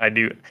I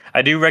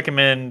do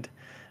recommend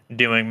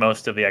doing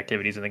most of the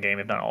activities in the game,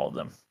 if not all of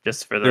them,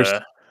 just for There's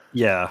the.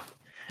 yeah.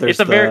 It's There's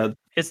a very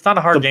it's not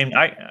a hard the game.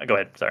 I go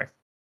ahead. Sorry.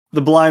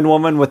 the blind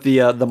woman with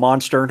the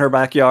monster in her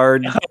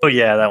backyard. Oh I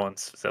yeah, that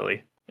one's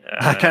silly.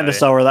 kind of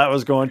saw where that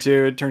was going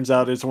to. It turns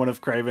out it's one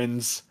of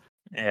Craven's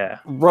Yeah.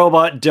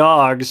 robot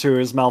dogs who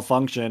has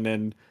malfunctioned,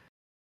 and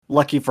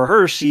lucky for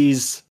her,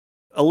 she's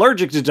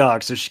allergic to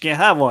dogs, so she can't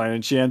have one,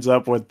 and she ends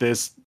up with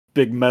this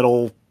big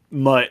metal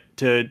mutt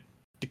to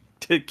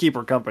keep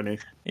her company.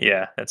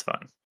 Yeah, that's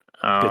fun.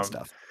 Good Um,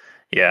 stuff.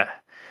 yeah.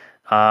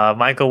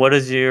 Michael, what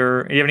is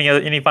your? Do you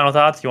have any final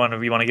thoughts? You want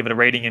to give it a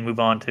rating and move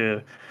on to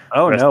the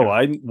Oh rest no,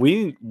 of?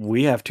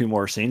 we have two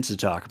more scenes to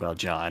talk about,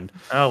 John.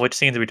 Oh, which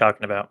scenes are we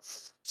talking about?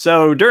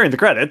 So during the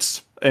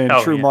credits, in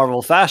Oh true yeah.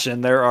 Marvel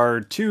fashion, there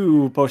are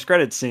two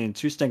post-credit scenes,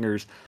 two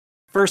stingers.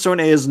 First one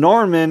is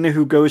Norman,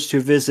 who goes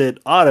to visit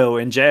Otto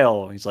in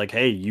jail. He's like,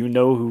 "Hey, you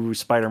know who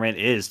Spider-Man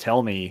is?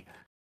 Tell me."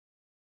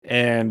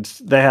 And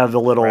they have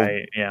the little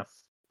Right. Yeah.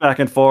 back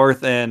and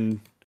forth, and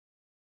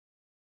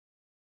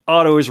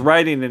Otto is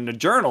writing in a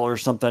journal or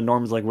something.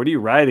 Norman's like, "What are you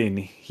writing?"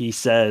 He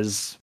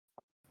says,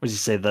 "What does he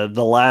say? The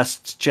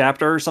last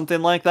chapter or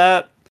something like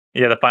that."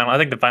 Yeah. The final. I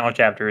think the final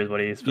chapter is what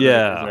he specifically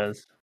Yeah,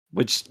 says.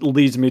 which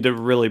leads me to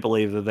really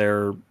believe that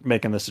they're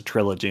making this a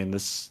trilogy, and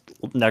this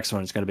next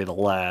one is going to be the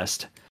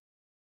last.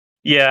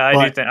 Yeah, I do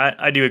But think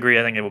I do agree.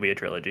 I think it will be a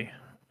trilogy.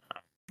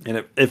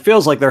 and it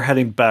feels like they're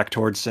heading back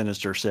towards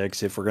Sinister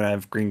Six if we're going to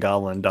have Green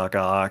Goblin, Doc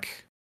Ock,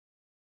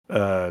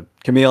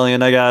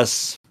 Chameleon, I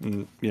guess,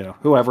 and,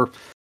 whoever.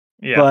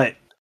 Yeah. But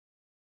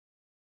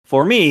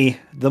for me,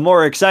 the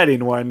more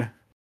exciting one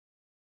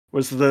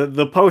was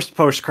the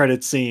post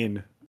credit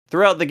scene.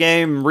 Throughout the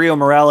game, Rio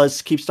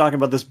Morales keeps talking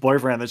about this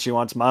boyfriend that she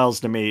wants Miles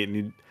to meet,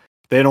 and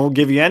they don't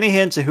give you any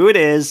hints of who it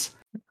is.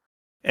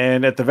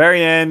 And at the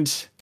very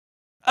end,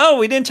 oh,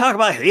 we didn't talk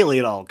about Haley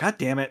at all. God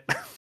damn it.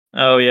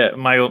 Oh yeah.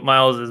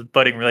 Miles'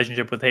 budding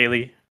relationship with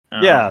Haley.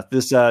 Yeah,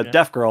 this Yeah.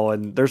 deaf girl,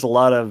 and there's a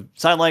lot of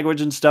sign language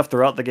and stuff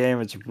throughout the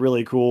game. It's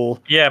really cool.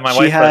 Yeah,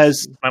 She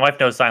has. my wife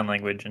knows sign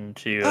language, and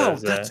she Oh,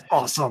 was that's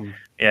awesome.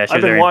 yeah, she I've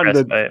was been very wanting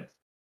impressed to. by it.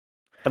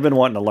 I've been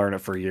wanting to learn it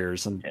for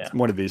years, and Yeah.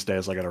 one of these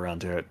days I get around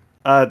to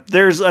it.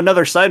 There's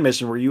another side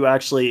mission where you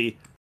actually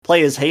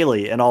play as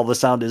Haley, and all the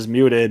sound is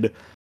muted.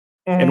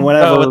 And Oh, with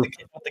whenever,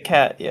 the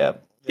cat. Yeah.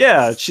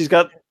 yeah,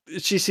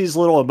 she sees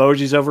little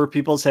emojis over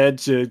people's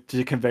heads to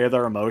convey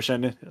their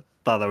emotion.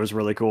 Thought that was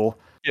really cool.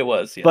 It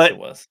was. Yes, But it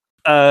was.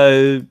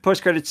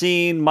 post credit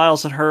scene,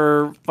 Miles and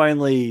her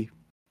finally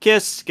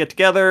kiss, get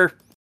together,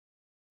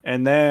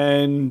 and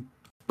then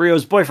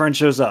Brio's boyfriend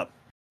shows up,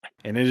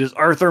 and it is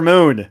Arthur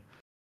Moon,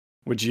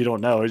 which you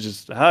don't know. It's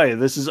just, hi,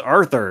 this is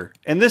Arthur,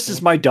 and this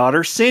is my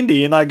daughter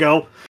Cindy, and I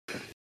go,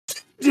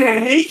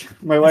 hey.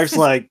 My wife's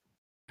like,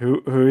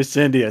 who is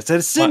Cindy? I said,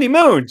 it's My Cindy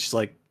Moon. She's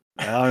like,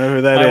 I don't know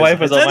who that my is.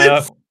 wife I is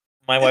said,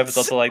 my wife is it's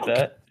also like Silk.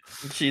 that.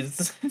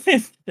 She's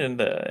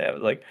and I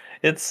was like,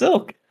 it's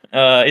Silk.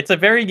 It's a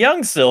very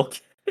young Silk.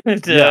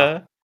 And,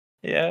 Yeah.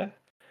 yeah.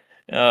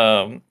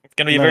 It's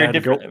gonna be a And then I had to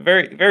go.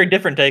 very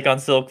different take on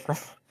Silk from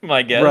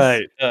my guess.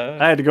 Right.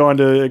 I had to go on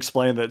to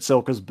explain that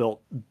Silk was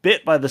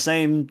bit by the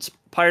same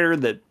spider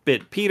that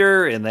bit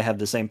Peter, and they have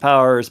the same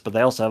powers, but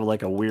they also have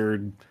like a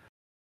weird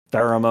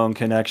pheromone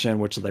connection,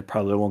 which they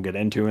probably won't get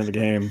into in the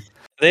game.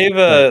 They've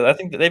But I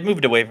think that they've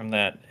moved away from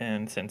that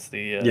and since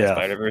the yeah,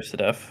 Spider Verse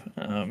stuff.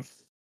 but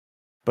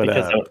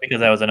Because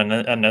that was an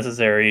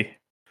unnecessary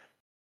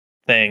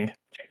thing.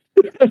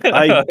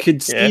 I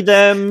could see Yeah,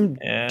 them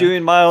yeah.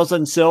 doing Miles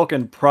and Silk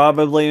and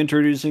probably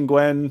introducing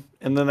Gwen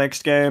in the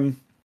next game.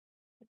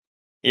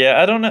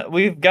 Yeah, I don't know.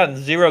 We've gotten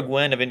zero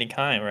Gwen of any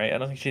kind, right? I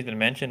don't think she's been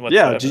mentioned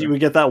Yeah, whatsoever. we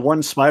get that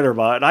one spider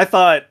bot. And I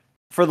thought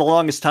for the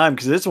longest time,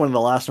 because it's one of the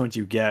last ones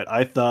you get,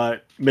 I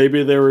thought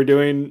maybe they were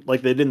doing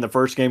like they did in the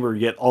first game where you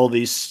get all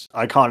these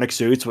iconic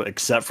suits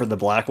except for the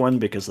black one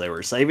because they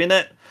were saving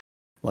it.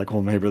 Like,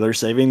 well, maybe they're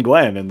saving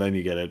Gwen, and then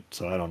you get it.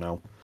 So I don't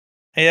know.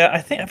 Yeah,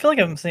 I feel like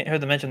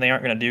heard them mention they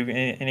aren't going to do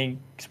any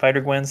Spider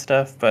Gwen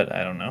stuff, but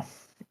I don't know.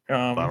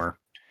 Um, Bummer.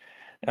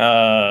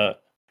 uh,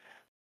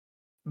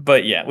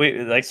 but yeah,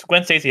 we like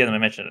Gwen Stacy hasn't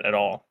been mentioned at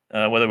all,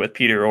 whether with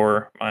Peter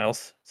or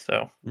Miles.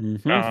 Hmm.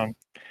 Um,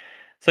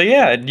 so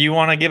yeah, do you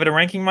want to give it a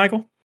ranking,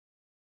 Michael?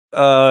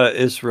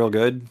 It's real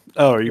good.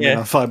 Oh, you mean Yeah,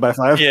 on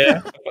 5x5?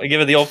 yeah.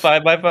 Give it the old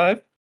 5 by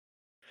 5.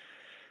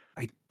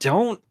 I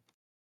don't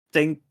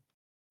think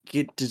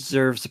it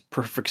deserves a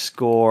perfect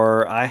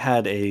score. I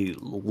had a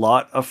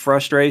lot of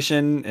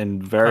frustration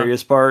in Huh.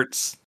 various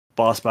parts.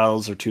 Boss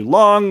battles are too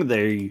long.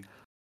 They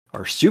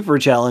are super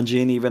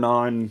challenging, even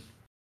on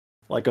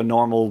like a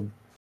normal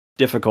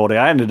difficulty.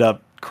 I ended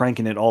up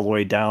cranking it all the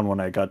way down when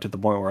I got to the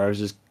point where I was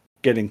just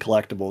getting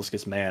collectibles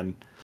because man,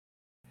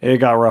 it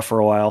got rough for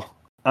a while.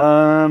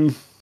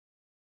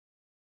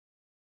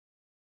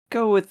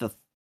 Go with a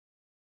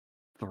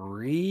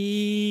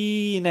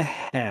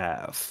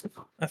 3.5.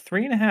 A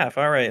 3.5.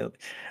 All right.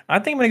 I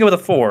think I'm gonna go with a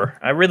 4.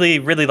 I really,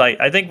 really like.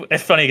 I think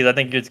it's funny because I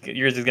think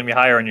yours is gonna be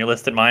higher on your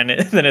list than mine than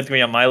it's gonna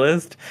be on my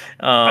list.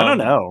 I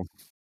don't Um, know.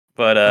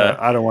 but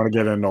I don't want to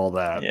get into all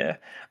that. yeah,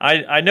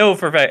 I know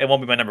for a fact it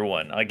won't be my number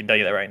one. I can tell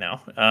you that right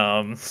now.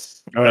 Oh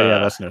yeah, Uh,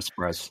 that's no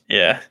surprise.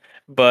 yeah,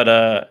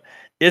 but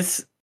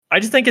it's. I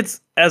just think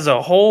it's as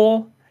a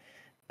whole,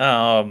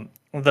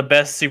 the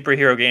best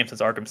superhero game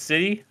since Arkham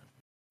City.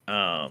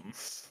 Um,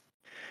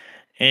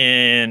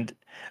 and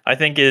I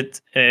think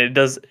it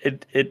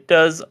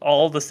does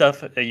all the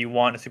stuff that you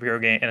want in a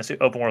superhero game in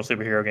a open world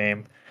superhero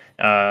game.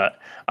 Uh,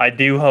 I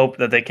do hope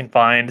that they can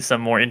find some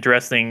more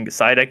interesting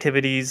side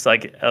activities.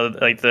 Like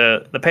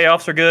the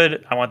payoffs are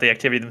good. I want the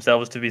activity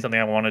themselves to be something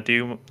I want to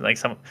do. Like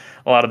a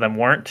lot of them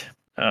weren't.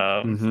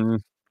 Um, Hmm.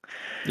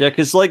 Yeah,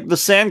 because like the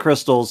sand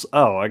crystals.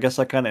 Oh, I guess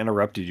I kind of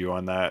interrupted you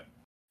on that.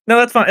 no,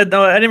 that's fine.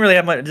 No, I didn't really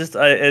have much.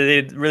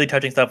 Really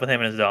touching stuff with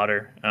him and his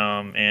daughter.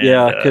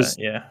 Yeah, because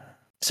Yeah,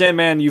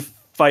 Sandman, you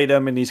fight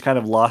him and he's kind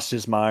of lost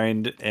his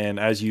mind. And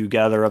as you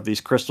gather up these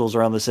crystals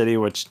around the city,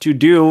 which to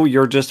do,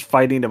 you're just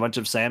fighting a bunch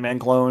of Sandman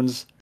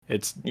clones.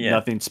 It's yeah.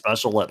 nothing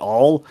special at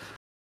all.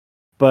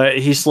 But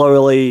he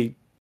slowly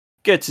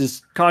gets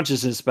his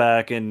consciousness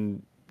back,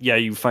 and yeah,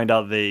 you find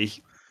out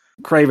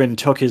Craven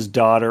took his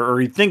daughter, or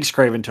he thinks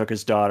Craven took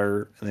his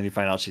daughter, and then you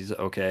find out she's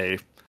okay.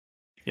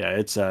 Yeah,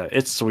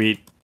 it's sweet,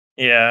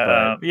 but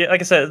Yeah.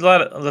 Like I said, a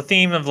lot of the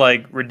theme of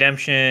like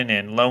redemption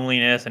and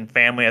loneliness and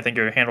family. I think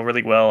are handled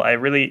really well. I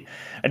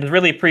just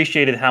really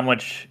appreciated how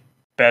much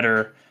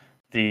better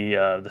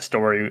the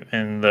story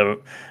and the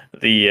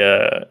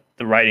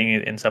writing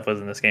and stuff was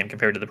in this game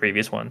compared to the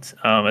previous ones,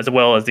 as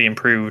well as the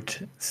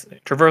improved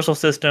traversal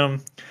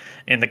system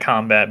and the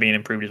combat being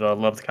improved as well. I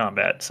love the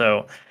combat.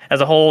 So as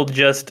a whole,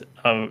 just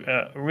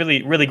a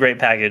really great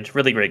package,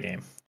 really great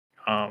game.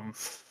 Um,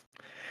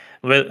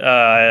 but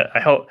I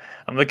hope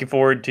I'm looking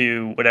forward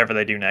to whatever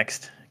they do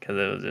next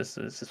because this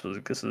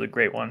was a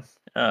great one.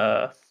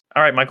 All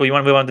right, Michael, you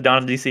want to move on to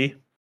Dawn of DC?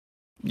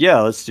 yeah,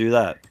 let's do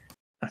that.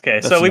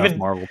 Okay, so That's we've enough been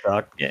Marvel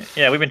talk.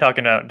 yeah, we've been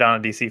talking about Dawn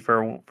of DC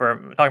for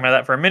talking about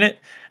that for a minute.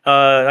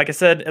 Like I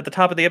said at the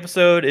top of the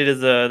episode, it is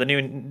the new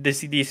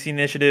DC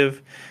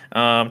initiative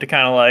to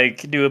kind of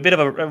like do a bit of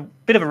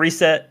a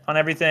reset on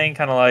everything,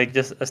 kind of like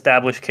just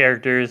establish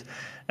characters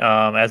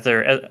as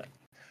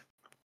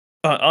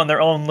on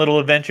their own little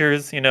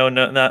adventures. You know,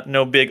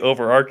 no big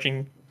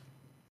overarching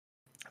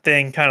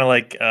thing. Kind of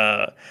like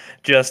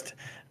just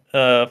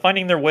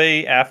finding their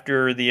way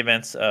after the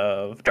events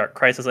of Dark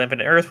Crisis: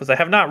 Infinite Earth, which I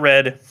have not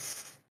read.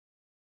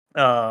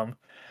 Um,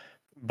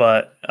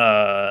 but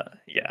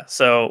yeah.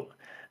 So,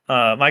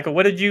 Michael,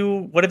 what have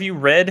you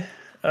read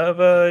of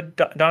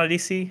Donna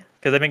DC?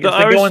 Because I think So it's I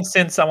been was going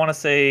since I want to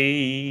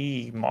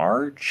say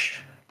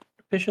March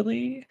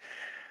officially.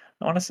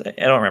 I want to say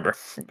I don't remember,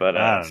 but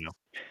I don't know.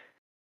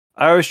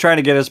 I was trying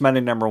to get as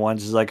many number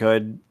ones as I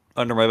could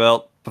under my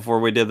belt before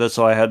we did this,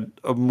 so I had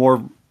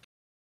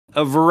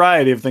a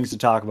variety of things to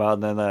talk about,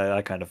 and then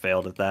I kind of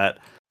failed at that.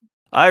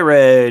 I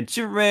read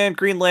Superman,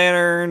 Green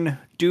Lantern,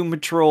 Doom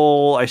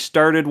Patrol. I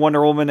started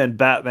Wonder Woman and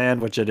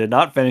Batman, which I did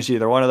not finish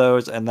either one of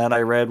those, and then I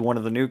read one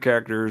of the new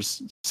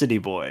characters, City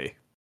Boy.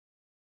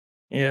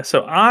 yeah.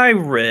 So I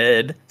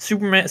read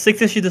Superman,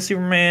 6 issues of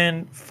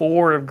Superman,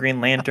 4 of Green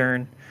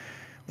Lantern,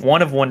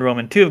 1 of Wonder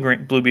Woman, 2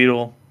 of Blue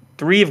Beetle,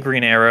 3 of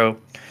Green Arrow,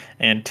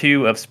 and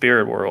 2 of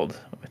Spirit World,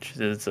 which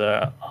is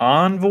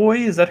Envoy.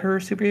 Is that her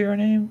superhero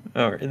name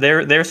or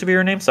their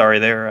superhero name? Sorry,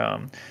 they're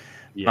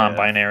Yeah,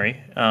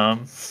 non-binary. Uh,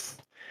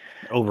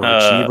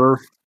 overachiever.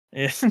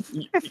 yeah,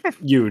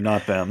 You,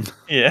 not them.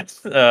 yeah.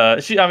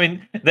 I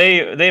mean,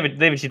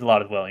 they've achieved a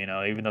lot as well. You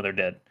know, even though they're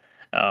dead.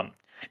 Um,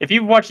 if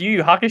you've watched Yu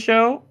Yu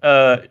Hakusho,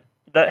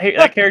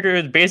 that character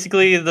is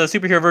basically the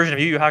superhero version of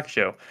Yu Yu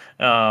Hakusho.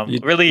 you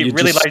Really, you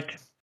really just like,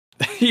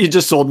 you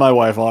just sold my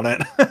wife on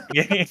it.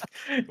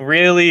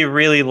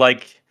 really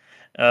like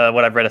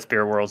what I've read of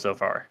Spirit World so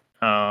far.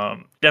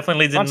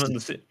 Definitely leads into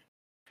Constant.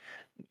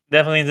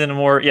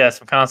 more. Yeah,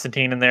 some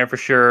Constantine in there for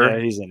Yeah, sure.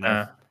 he's in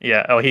there.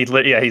 Yeah. Oh, he's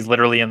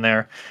literally in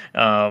there.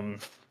 Um,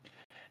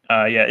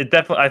 yeah, it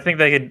definitely. I think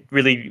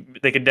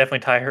they could definitely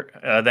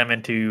tie them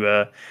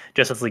into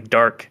Justice League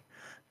Dark.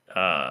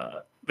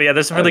 But yeah,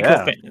 there's Oh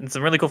yeah.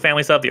 some really cool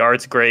family stuff. The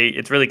art's great.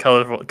 It's really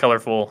colorful.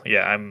 Colorful.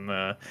 Yeah,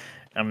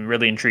 I'm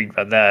really intrigued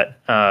by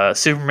that.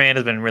 Superman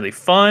has been really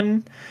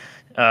fun.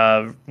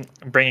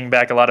 Bringing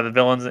back a lot of the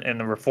villains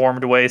in a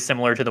reformed way,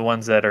 similar to the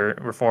ones that are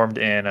reformed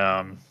in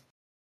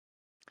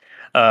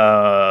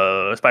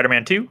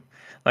Spider-Man 2.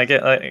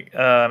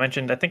 I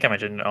mentioned, I think I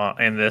mentioned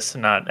in this,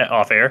 not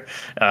off air.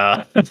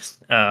 Yeah,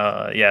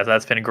 so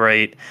that's been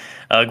great.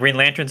 Green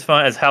Lantern's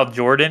fun as Hal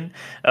Jordan.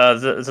 So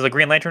the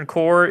Green Lantern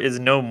Corps is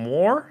no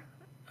more,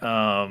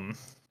 um,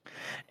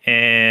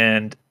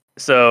 and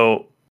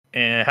so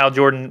and Hal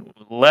Jordan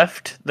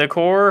left the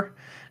Corps.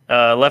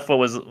 Left what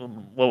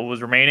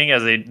was remaining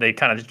as they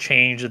kind of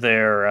changed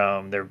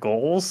their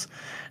goals,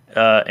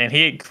 and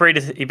he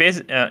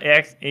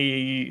basically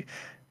he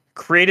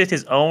created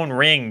his own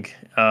ring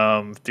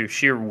through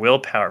sheer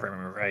willpower, if I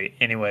remember right.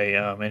 Anyway,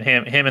 and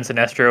him and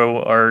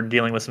Sinestro are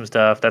dealing with some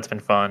stuff. That's been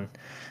fun.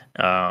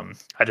 I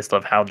just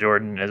love Hal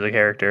Jordan as a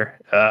character.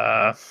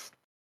 Yeah.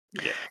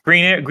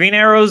 Green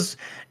Arrow's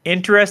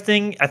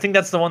interesting. I think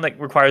that's the one that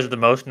requires the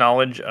most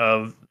knowledge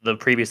of the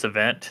previous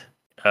event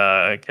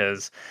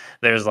because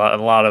there's a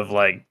lot of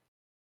like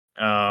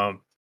um,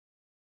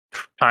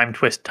 time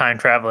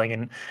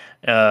traveling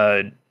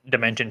and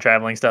dimension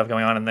traveling stuff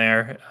going on in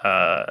there.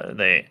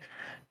 They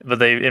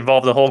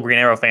involve the whole Green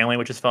Arrow family,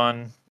 which is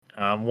fun.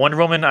 Wonder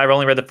Woman, I've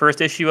only read the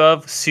first issue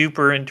of.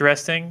 Super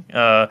interesting.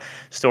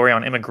 Story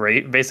on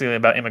basically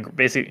about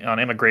basically on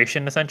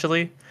immigration,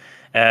 essentially,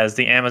 as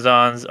the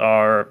Amazons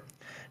are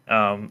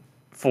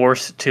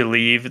forced to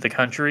leave the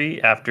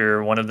country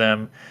after one of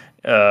them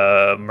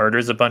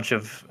murders a bunch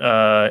of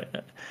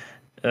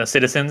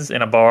citizens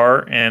in a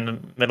bar in the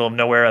middle of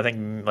nowhere. I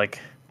think like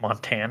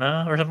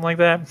Montana or something like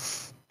that.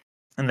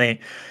 And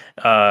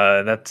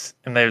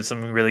and there's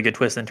some really good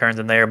twists and turns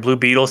in there. Blue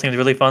Beetle seems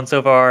really fun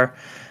so far.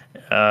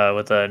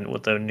 With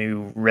a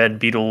new Red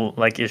Beetle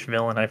like ish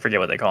villain. I forget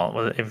what they call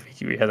it. If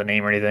he has a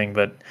name or anything,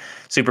 but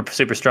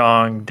super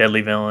strong,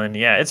 deadly villain.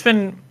 Yeah, it's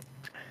been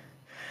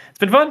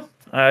fun.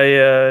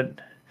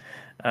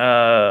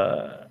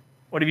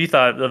 What have you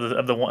thought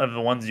of the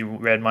ones you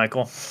read,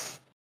 Michael?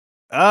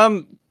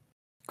 Um,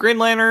 Green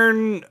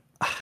Lantern.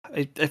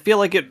 I feel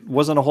like it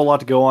wasn't a whole lot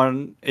to go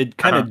on. It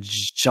kind Uh-huh. of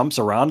jumps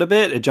around a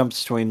bit. It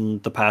jumps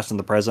between the past and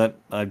the present.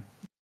 I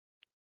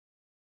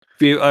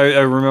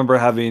remember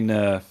having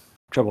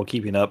trouble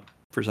keeping up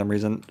for some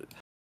reason.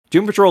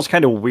 Doom Patrol's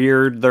kind of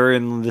weird. They're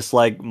in this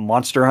like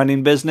monster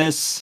hunting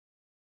business,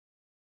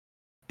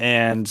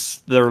 and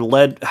they're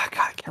led. God,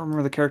 I can't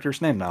remember the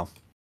character's name now.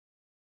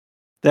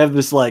 They have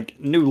this like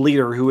new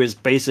leader who is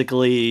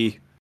basically,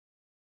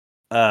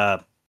 I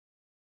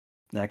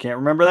can't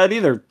remember that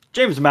either.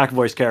 James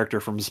McAvoy's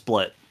character from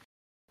Split.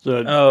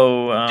 So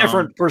Oh,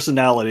 different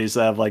personalities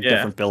that have like yeah,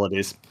 different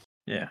abilities.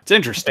 yeah. It's Okay.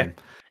 interesting,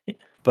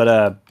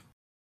 but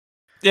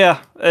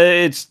yeah,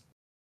 it's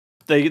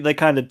they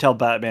kind of tell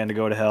Batman to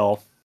go to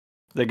hell.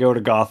 They go to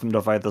Gotham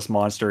to fight this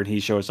monster, and he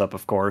shows up,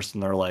 of course,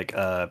 and they're like,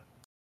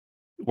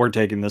 we're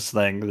taking this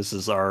thing. This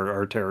is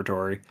our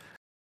territory.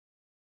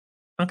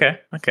 Okay.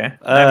 Uh,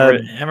 I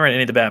haven't read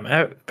any of the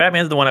Batman.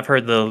 Batman's the one I've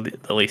heard the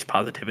least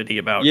positivity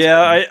about.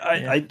 yeah,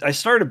 Yeah. I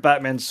started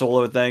Batman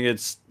solo thing.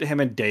 It's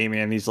him and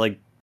Damian. He's like,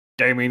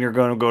 Damian, you're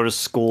going to go to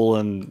school,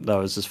 and that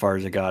was as far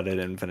as I got. I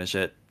didn't finish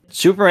it.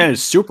 Superman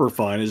is super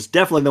fun. It's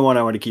definitely the one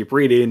I want to keep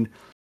reading.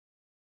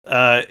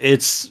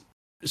 It's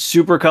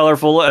super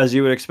colorful, as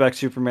you would expect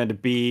Superman to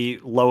be.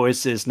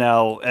 Lois is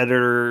now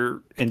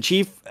editor in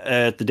chief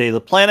at the Daily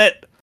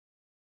Planet,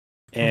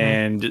 Hmm.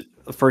 and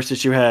the first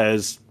issue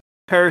has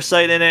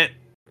Parasite in it,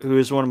 who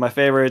is one of my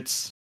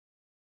favorites.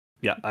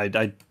 Yeah,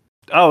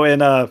 oh,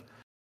 and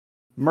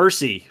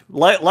Mercy.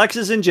 Lex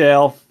is in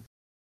jail.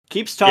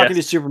 Keeps talking to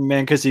Yes.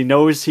 Superman because he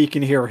knows he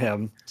can hear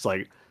him. It's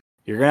like,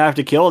 you're gonna have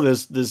to kill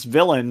this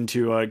villain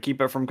to keep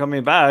it from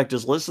coming back.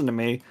 Just listen to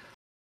me.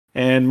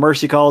 And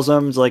Mercy calls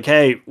him. It's like,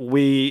 hey,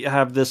 we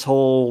have this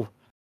whole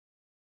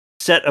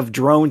set of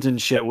drones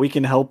and shit. We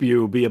can help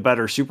you be a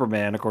better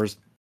Superman. Of course,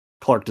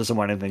 Clark doesn't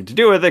want anything to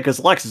do with it because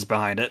Lex is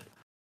behind it.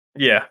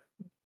 Yeah.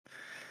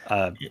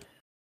 Uh,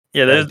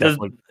 Yeah. I There's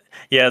definitely.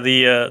 yeah,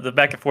 the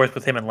back and forth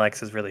with him and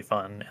Lex is really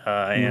fun,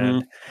 Mm-hmm.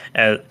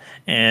 uh,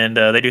 and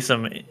they do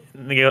some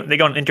they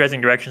go in interesting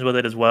directions with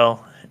it as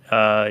well.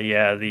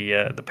 Yeah,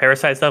 the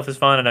parasite stuff is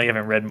fun. I know you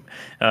haven't read.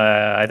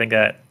 I think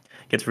that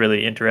gets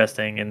really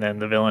interesting, and then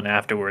the villain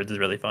afterwards is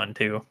really fun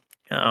too.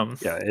 Um,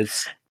 Yeah,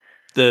 it's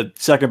the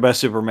second best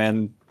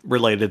Superman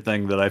related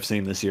thing that I've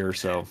seen this year.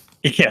 So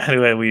yeah,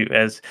 anyway, we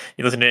as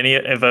you listen to any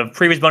of a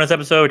previous bonus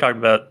episode, we talked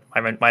about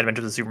My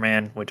Adventures with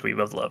Superman, which we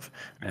both love.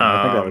 yeah,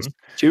 I think that was Um,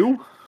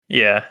 two.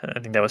 yeah, I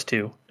think that was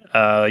two.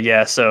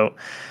 Yeah, so.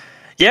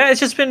 Yeah, it's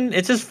just fun.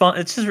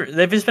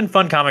 They've just been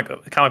fun comic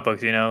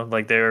books,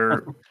 like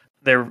they're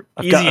easy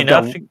I've got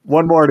enough to.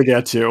 one more to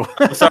get to.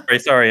 Oh,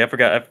 sorry, I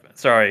forgot.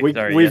 Sorry. We've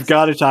Yes,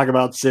 got to talk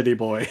about City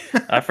Boy.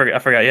 I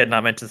forgot you had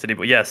not mentioned City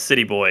Boy. Yes,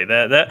 City Boy.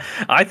 That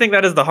I think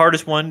that is the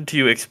hardest one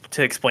to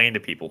explain to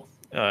people.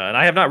 And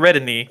I have not read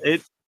any.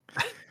 it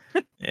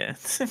Yeah.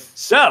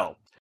 So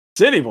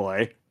City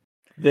Boy,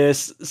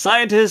 this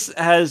scientist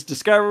has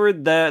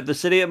discovered that the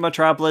city of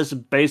Metropolis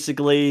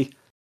basically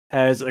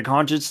has a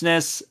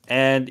consciousness,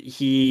 and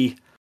he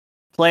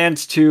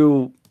plans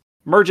to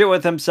merge it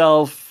with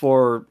himself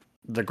for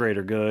the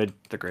greater good.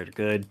 The greater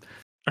good.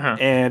 Uh-huh.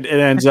 And it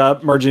ends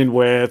up merging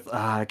with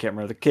I can't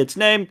remember the kid's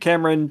name,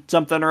 Cameron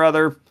something or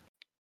other.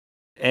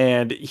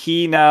 And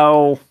he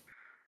now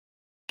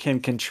can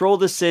control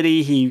the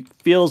city. He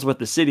feels what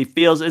the city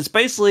feels. It's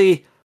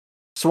basically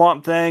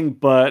Swamp Thing,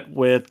 but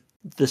with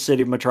the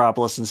city of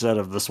Metropolis instead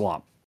of the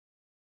swamp.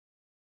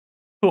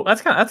 Cool.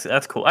 That's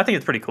cool. I think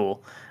it's pretty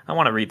cool. I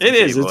want to read some It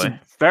City is. It's Boy.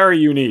 very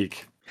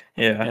unique,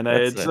 Yeah, and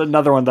that's it's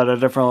another one that I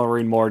definitely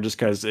read more just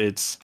because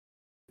it's.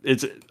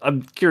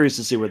 I'm curious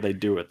to see what they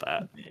do with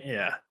that.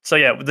 Yeah. So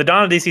yeah, with the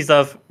Dawn of DC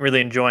stuff,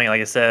 really enjoying it,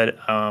 like I said.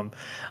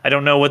 I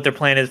don't know what their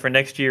plan is for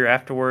next year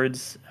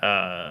afterwards.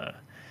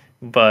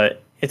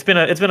 But it's been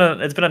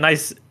a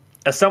nice,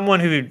 as someone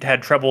who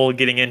had trouble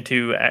getting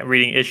into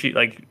reading issue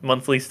like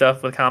monthly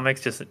stuff with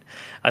comics. Just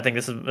I think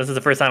this is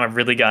the first time I've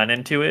really gotten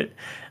into it,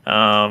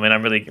 and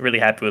I'm really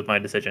happy with my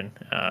decision.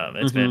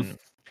 Mm-hmm.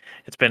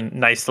 It's been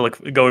nice to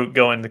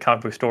go in the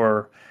comic book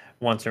store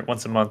once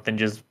a month and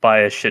just buy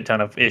a shit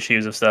ton of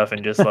issues of stuff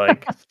and just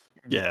like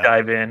Yeah,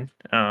 dive in.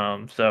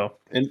 So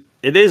and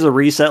it is a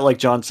reset, like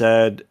John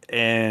said,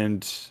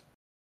 and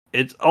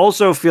it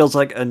also feels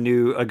like a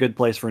good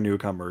place for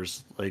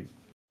newcomers.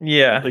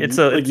 Yeah,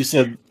 Like you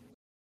said,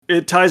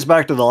 it ties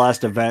back to the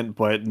last event,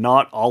 but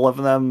not all of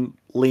them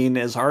lean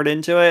as hard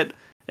into it.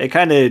 It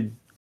kind of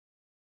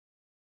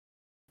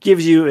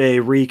gives you a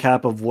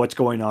recap of what's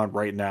going on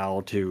right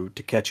now to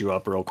catch you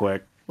up real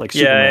quick. Like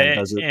Superman yeah,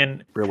 does it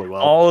and really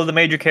well. all of the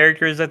major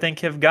characters I think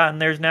have gotten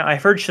theirs now.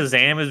 I've heard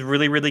Shazam is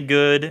really really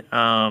good.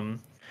 Oh,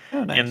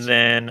 And nice.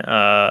 then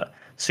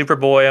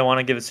Superboy, I want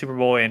to give it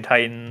Superboy and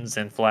Titans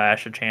and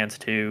Flash a chance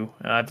too.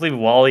 I believe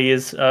Wally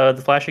is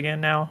the Flash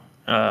again now.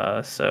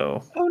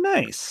 So Oh,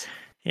 nice.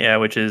 yeah,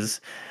 which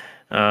is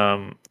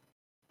um,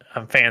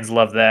 fans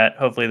love that.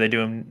 Hopefully they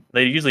do him.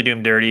 They usually do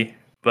him dirty,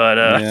 but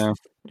Yeah,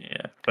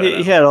 yeah, but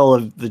he had all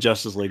of the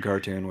Justice League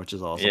cartoon, which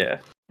is awesome. yeah,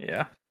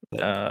 yeah,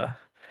 But, uh,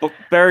 but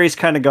Barry's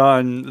kind of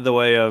gone the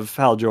way of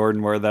Hal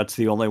Jordan, where that's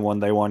the only one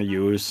they want to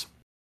use.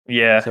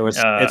 yeah, So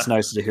it's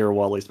nice to hear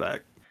Wally's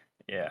back.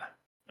 yeah.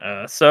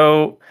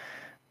 So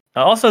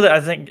also, that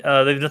I think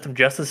they've done some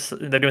justice.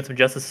 They're doing some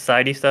Justice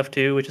Society stuff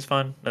too, which is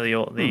fun.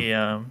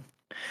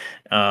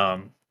 Hmm.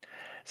 Um,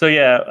 So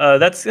yeah,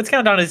 that's kind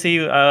of down to see.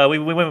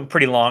 We went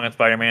pretty long on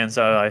Spider Man,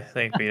 so I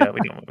think we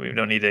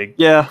don't need to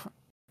Yeah, go.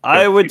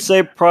 I would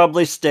say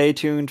probably stay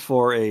tuned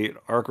for a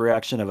arc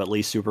reaction of at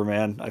least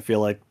Superman. I feel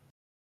like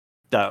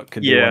that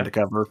could be one Yeah, to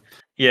cover.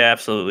 yeah,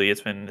 absolutely.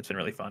 It's been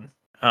really fun.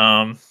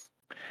 Um,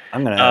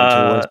 I'm gonna add it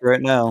to the uh, list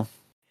right now.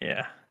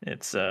 yeah,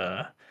 it's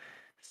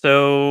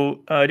So do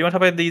you want to talk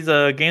about these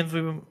games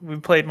we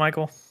played,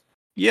 Michael?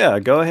 Yeah,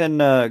 go ahead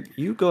and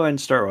you go ahead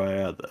and start while I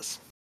add this.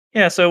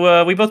 Yeah,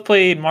 so we both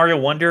played Mario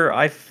Wonder.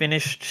 I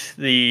finished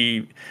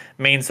the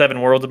main 7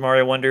 worlds of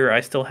Mario Wonder.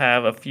 I still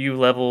have a few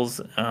levels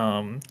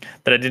that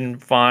I didn't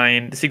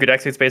find, secret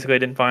exits basically I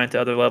didn't find to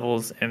other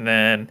levels, and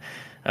then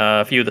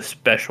a few of the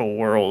special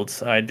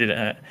worlds. I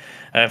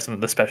have some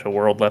of the special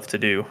world left to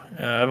do.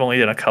 I've only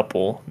done a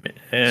couple.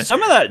 Eh,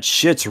 Some of that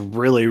shit's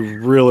really,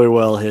 really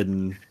well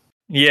hidden.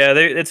 Yeah,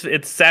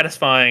 it's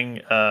satisfying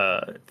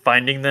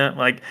finding them.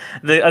 Like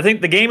I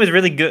think the game is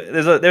really good.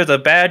 There's a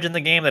badge in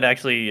the game that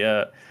actually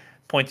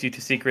points you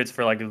to secrets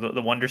for like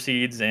the Wonder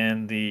Seeds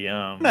and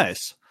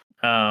Nice.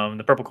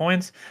 the purple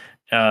coins,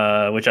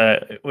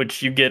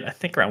 which you get I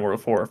think around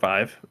World 4 or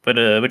 5, but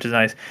which is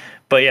nice.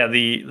 But yeah,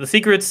 the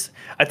secrets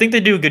I think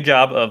they do a good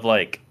job of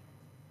like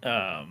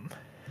um,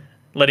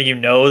 letting you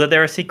know that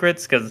there are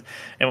secrets because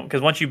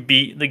once you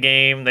beat the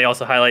game, they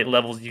also highlight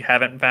levels you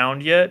haven't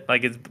found yet,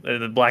 like it's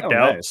blacked Oh,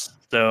 out. nice.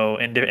 So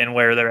and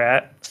where they're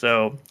at.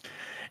 So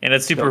and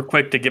it's super So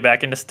quick to get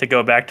back into to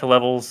go back to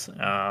levels.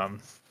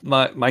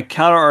 my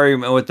counter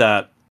argument with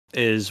that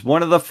is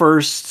one of the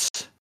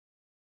first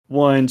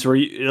ones where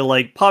it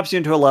like pops you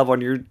into a level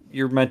and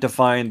you're meant to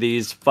find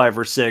these 5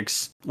 or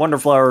 6 Wonder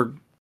Flower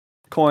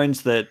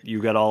coins that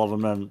you get all of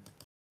them and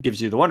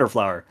gives you the Wonder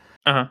Flower.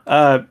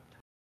 Uh-huh.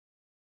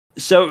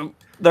 So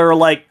there are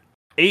like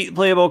 8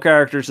 playable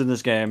characters in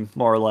this game,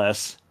 more or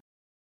less,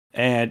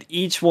 and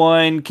each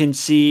one can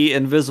see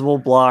invisible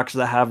blocks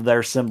that have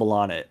their symbol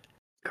on it.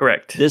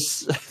 Correct.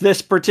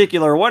 This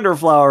particular Wonder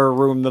Flower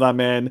room that I'm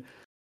in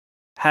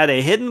had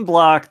a hidden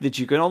block that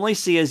you can only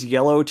see as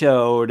Yellow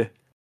Toad,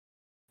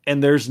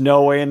 and there's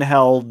no way in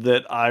hell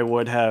that I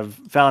would have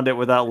found it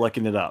without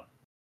looking it up.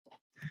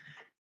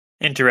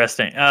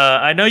 Interesting.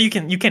 I know you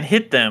can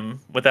hit them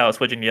without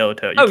switching to yellow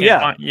toad. You Oh can't yeah,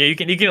 find. Yeah, you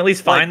can at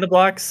least like find the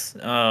blocks.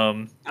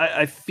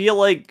 I feel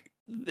like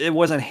it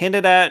wasn't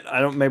hinted at.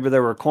 I don't. Maybe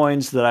there were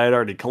coins that I had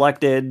already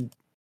collected,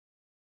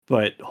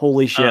 but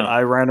holy shit, Um,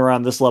 I ran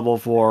around this level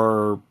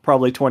for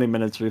probably 20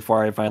 minutes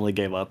before I finally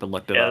gave up and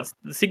looked it Yeah, up.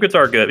 the secrets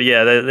are good. But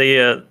yeah,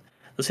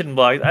 those hidden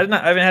blocks. I haven't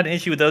had an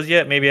issue with those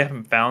yet. Maybe I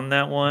haven't found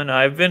that one.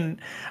 I've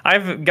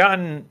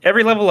gotten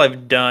every level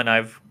I've done.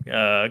 I've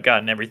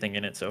gotten everything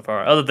in it so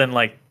far, other than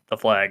like the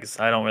flags.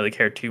 I don't really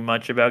care too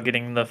much about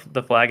getting the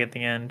flag at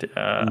the end.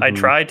 I Hmm.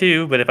 try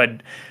to, but if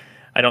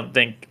I don't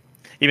think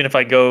even if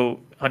I go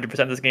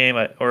 100% this game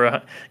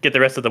get the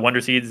rest of the wonder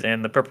seeds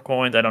and the purple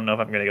coins, I don't know if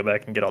I'm gonna go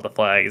back and get all the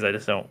flags. I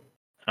just don't.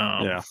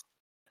 Um, Yeah.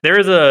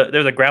 there's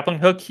a grappling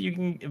hook you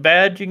can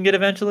get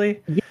eventually.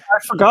 Yeah, I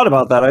forgot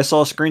about that. I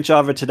saw a screenshot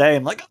of it today.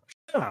 I'm like,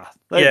 ah,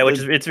 Yeah, which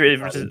is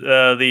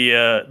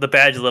the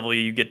badge level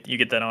you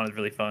get that on is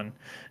really fun.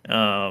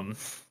 Um,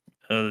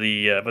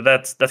 but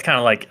that's kind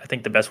of like I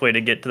think the best way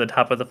to get to the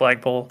top of the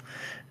flagpole.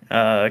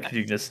 Could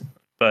you just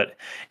but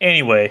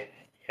anyway,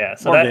 yeah.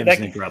 So more that games that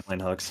need grappling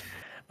hooks.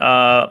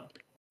 uh,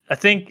 I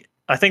think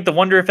the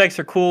wonder effects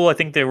are cool. I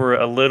think they're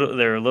a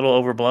little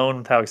overblown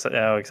with how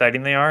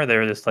exciting they are.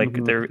 They're just like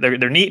Hmm.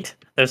 they're neat.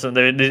 There's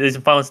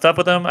some fun stuff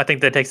with them. I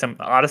think they take some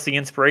Odyssey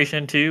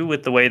inspiration too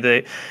with the way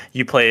that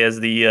you play as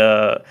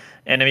the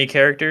enemy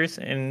characters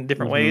in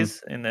different Hmm.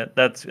 ways, and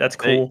that's They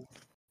cool.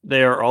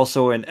 they are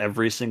also in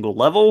every single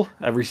level,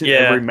 every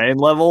Yeah, main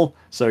level.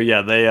 So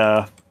yeah,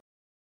 yeah,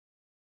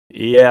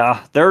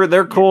 they're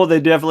yeah, cool. They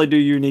definitely do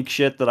unique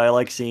shit that I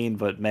like seeing,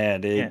 but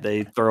man, they yeah.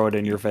 they throw it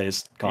in your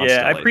face Yeah, I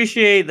constantly.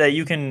 appreciate that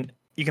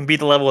you can beat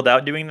the level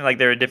without doing it. Like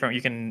there are different.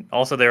 You can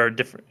also there are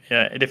different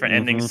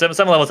endings. Hmm.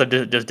 Some levels have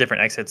just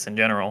different exits in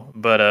general,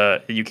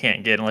 but you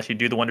can't get unless you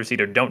do the Wonder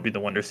Seed or don't do the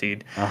Wonder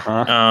Seed. Uh-huh.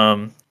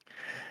 Um,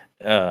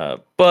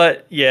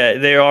 but yeah,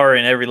 they are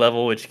in every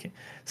level,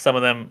 some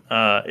of them.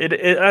 I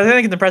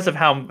think it's impressive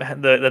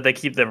that they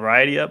keep the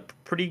variety up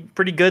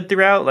pretty good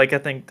throughout. Like I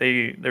think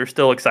they're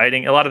still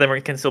exciting. A lot of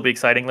them can still be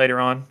exciting later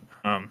on.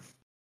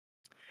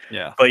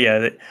 Yeah. But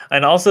yeah,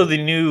 and also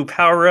the new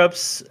power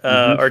ups Hmm.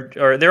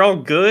 are they're all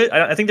good.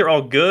 I think they're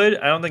all good.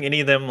 I don't think any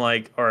of them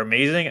like are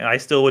amazing. I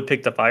still would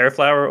pick the fire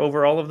flower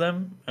over all of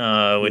them,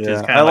 which is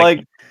Yeah. I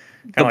like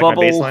the my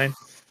bubble. baseline.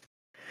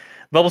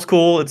 Bubble's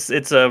cool.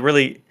 It's a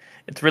really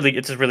it's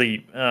just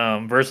really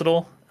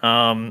versatile.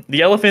 The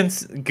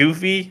elephant's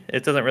goofy.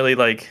 It doesn't really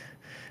like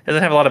it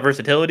doesn't have a lot of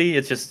versatility.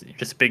 It's just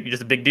a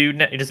big dude.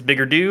 You're just a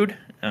bigger dude.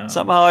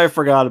 Somehow I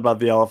forgot about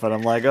the elephant.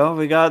 I'm like, oh,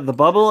 we got the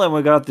bubble and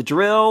we got the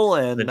drill The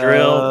and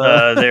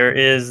drill. There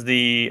is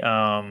the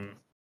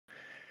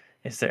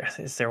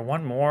is there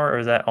one more or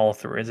is that all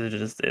three? Is it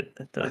just I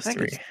those think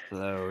three? it's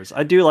those.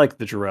 I do like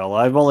the drill.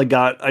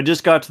 I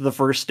just got to the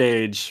first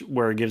stage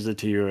where it gives it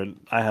to you, and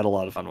I had a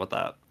lot of fun with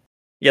that.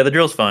 Yeah, the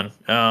drill's fun.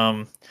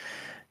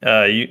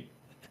 You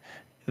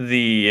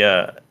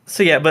the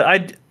so yeah,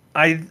 but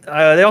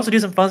they also do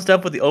some fun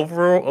stuff with the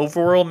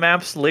overworld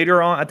maps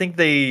later on. I think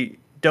they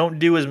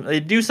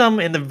do some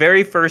in the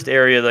very first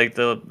area, like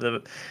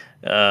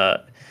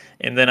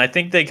and then I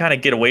think they kind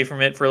of get away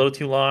from it for a little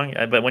too long.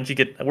 But once you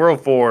get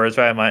World 4 is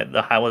probably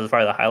was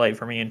probably the highlight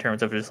for me in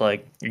terms of just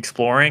like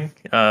exploring.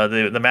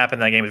 The map in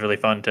that game is really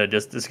fun to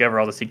just discover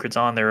all the secrets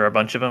on. There are a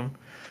bunch of them.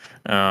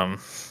 Um,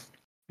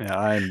 Yeah,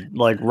 I'm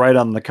like right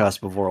on the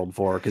cusp of World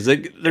 4 because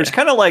there's yeah,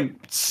 kind of like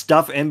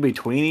stuff in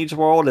between each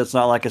world. It's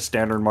not like a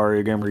standard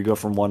Mario game where you go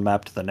from one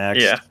map to the yeah,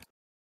 next,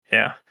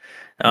 yeah.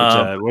 which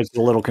Um, was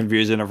a little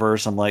confusing at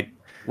first. I'm like,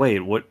 wait,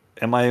 what?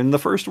 Am I in the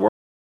first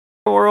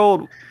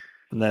world?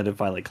 And then it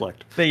finally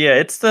clicked. But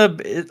yeah,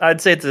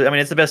 I'd say I mean,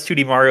 it's the best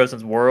 2D Mario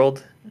since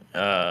World,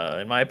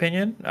 in my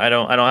opinion.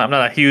 I'm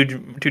not a huge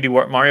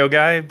 2D Mario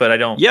guy, but I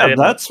Yeah, didn't,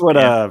 that's what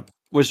yeah.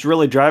 was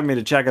really driving me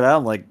to check it out.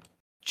 I'm like,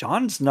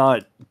 John's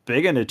not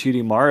big into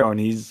 2D Mario, and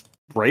he's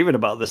raving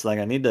about this thing.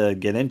 I need to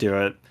get into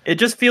it. It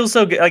just feels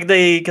so good. Like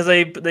because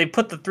they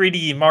put the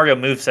 3D Mario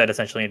moveset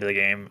essentially into the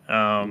game,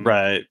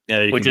 Right.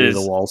 Yeah, you which can do the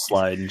is wall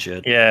slide and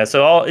shit. yeah.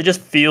 It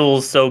just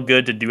feels so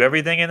good to do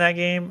everything in that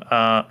game.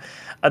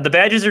 The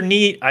badges are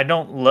neat. I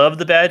don't love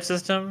the badge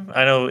system.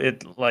 I know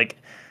it like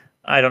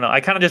I don't know. I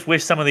kind of just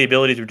wish some of the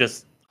abilities were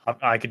just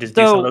I could just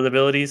do some of So those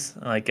abilities.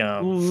 Like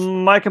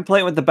my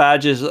complaint with the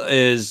badges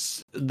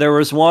is there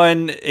was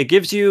one. It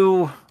gives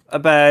you a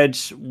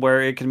badge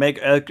where it can make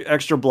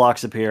extra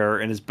blocks appear,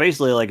 and it's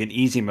basically like an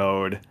easy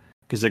mode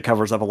because it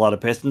covers up a lot of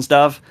pits and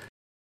stuff.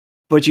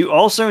 But you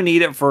also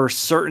need it for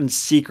certain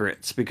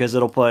secrets because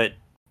it'll put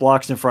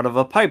blocks in front of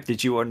a pipe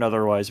that you wouldn't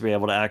otherwise be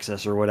able to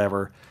access or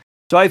whatever.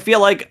 So I feel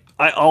like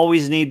I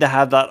always need to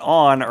have that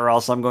on or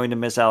else I'm going to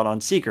miss out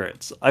on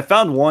secrets. I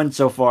found one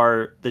so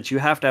far that you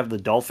have to have the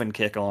dolphin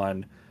kick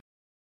on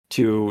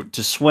to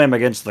swim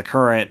against the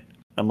current.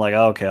 I'm like,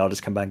 oh, okay, I'll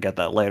just come back and get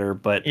that later.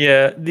 But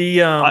yeah,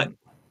 the I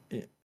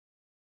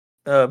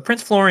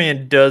Prince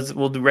Florian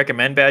will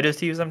recommend badges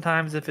to you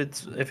sometimes if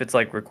it's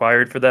like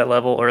required for that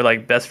level or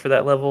like best for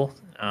that level.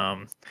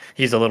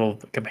 He's a little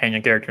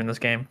companion character in this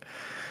game.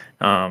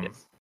 Um,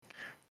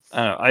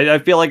 I don't know, I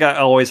feel like I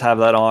always have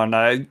that on.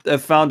 I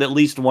found at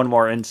least one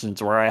more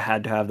instance where I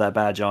had to have that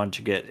badge on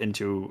to get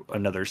into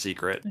another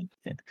secret.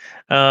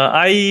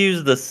 I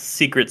use the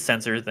secret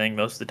sensor thing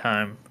most of the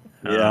time.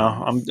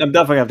 Yeah, I'm definitely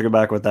gonna have to go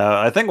back with that.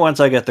 I think once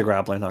I get the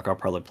grappling hook, I'll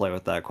probably play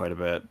with that quite a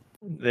bit.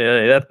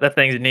 That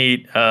thing's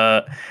neat.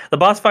 The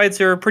boss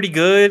fights are pretty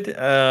good.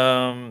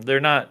 They're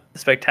not Are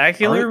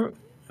spectacular,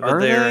 but are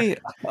they're they?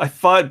 I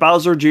fought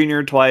Bowser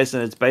Jr. twice,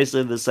 and it's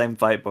basically the same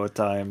fight both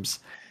times.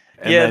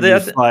 And yeah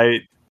then you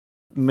fight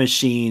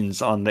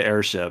machines on the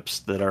airships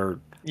that are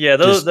yeah,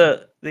 just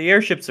the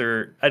airships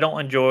are. I don't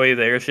enjoy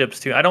the airships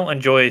too. I don't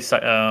enjoy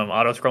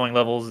auto scrolling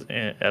levels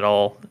at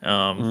all.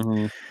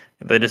 mhm.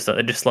 They just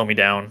slow me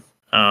down.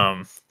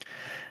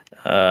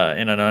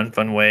 In an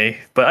unfun way.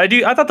 But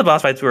I thought the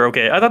boss fights were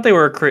okay. I thought they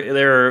were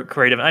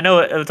creative. I know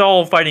it's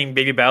all fighting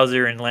Baby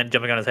Bowser and land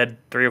jumping on his head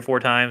 3 or 4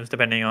 times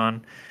depending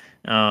on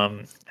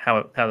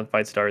how the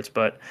fight starts.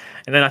 But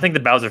and then I think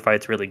the Bowser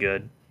fight's really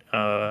good.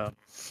 Uh,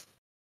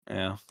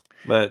 Yeah.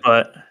 But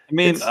but I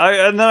mean, it's I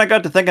and then I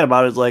got to thinking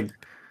about it, it's like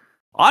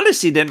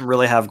Odyssey didn't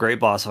really have great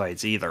boss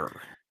fights either.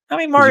 I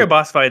mean 'Cause Mario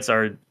boss fights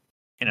are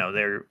they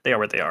are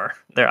what they are.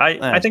 I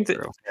that's think that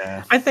true.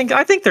 Yeah. I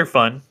think they're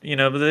fun.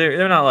 But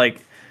they're not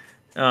like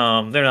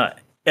they're not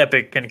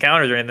epic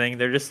encounters or anything.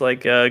 They're just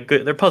like good.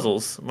 They're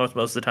puzzles most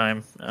of the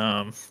time.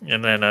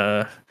 And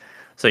then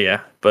so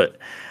yeah, but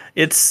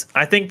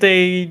I think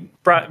they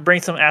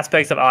bring some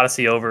aspects of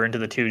Odyssey over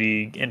into a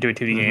 2D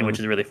game, Hmm. which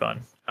is really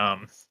fun.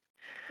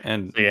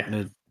 And So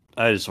yeah,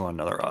 I just want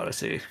another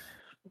Odyssey.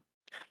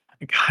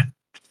 God,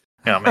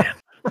 oh man,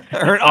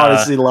 Or an uh,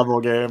 Odyssey level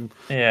game.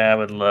 yeah, I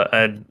would love.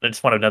 I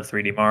just want another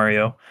 3D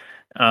Mario.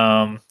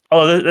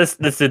 Oh, this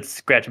did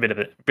scratch a bit of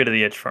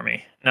the itch for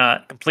me.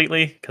 Not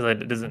completely because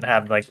it doesn't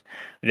have like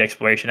the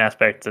exploration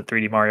aspect that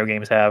 3D Mario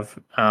games have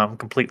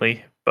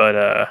completely.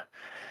 But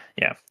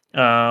yeah.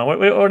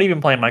 What have you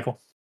been playing, Michael?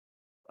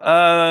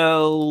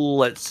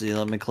 Let's see.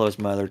 Let me close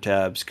my other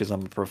tabs because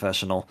I'm a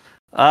professional.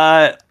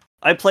 Uh,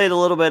 I played a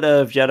little bit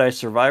of Jedi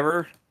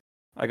Survivor.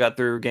 I got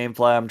through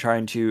GameFly. I'm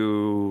trying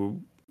to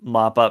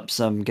mop up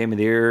some Game of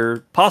the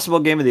Year, possible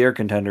Game of the Year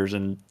contenders,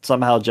 and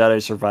somehow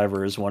Jedi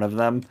Survivor is one of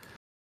them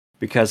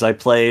because I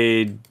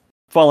played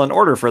Fallen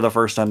Order for the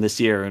first time this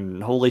year,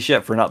 and holy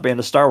shit, for not being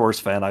a Star Wars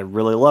fan, I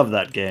really love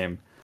that game.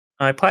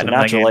 I So platinum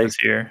that game naturally,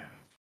 this year.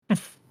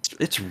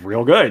 it's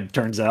real good.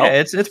 Turns Yeah, out.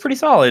 it's pretty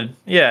solid.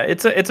 Yeah,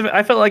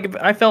 I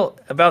felt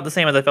about the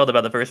same as I felt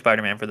about the first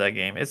Spider-Man for that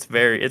game. It's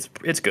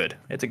good.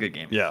 It's a good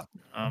game. Yeah.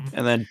 Um,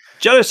 And then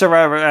Jedi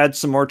Survivor adds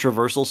some more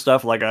traversal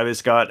stuff. Like I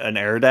just got an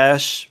air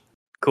dash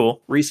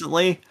cool.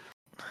 recently.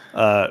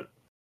 Uh,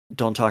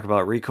 don't talk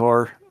about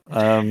Recore.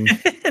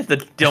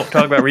 The don't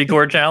talk about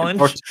record challenge.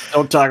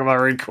 Don't talk about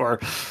Recore.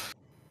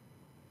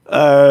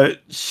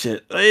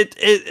 Shit.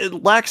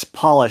 It lacks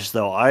polish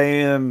though. I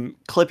am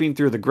clipping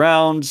through the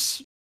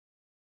grounds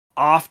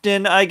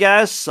often, I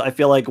guess. I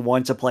feel like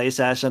once a play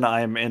session,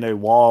 I'm in a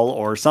wall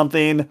or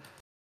something.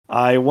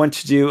 I went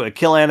to do a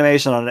kill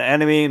animation on an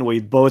enemy, and we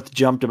both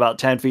jumped about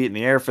 10 feet in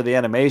the air for the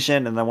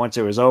animation, and then once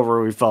it was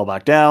over, we fell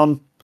back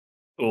down.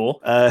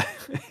 Cool.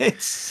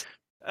 It's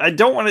I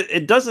don't want to.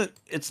 It doesn't.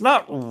 It's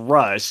not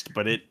rushed,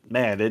 but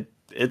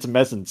it's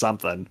missing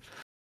something.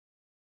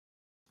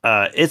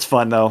 It's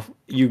fun though.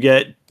 You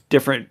get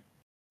different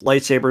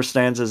lightsaber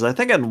stances. I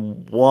think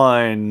in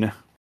one,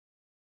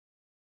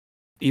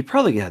 you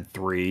probably had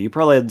three. You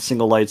probably had the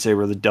single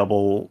lightsaber, the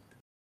double,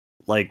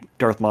 like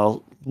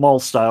Maul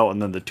style,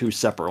 and then the two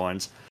separate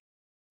ones.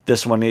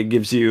 This one it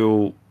gives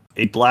you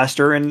a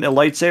blaster and a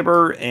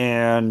lightsaber,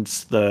 and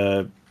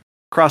the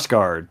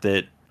crossguard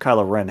that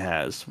Kylo Ren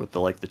has with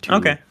the two.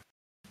 Okay.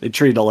 They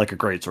treat it like a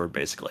greatsword,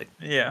 basically.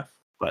 Yeah.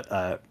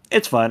 But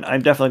it's fun.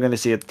 I'm definitely going to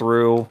see it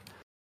through.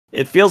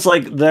 It feels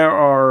like there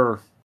are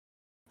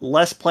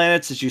less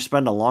planets that you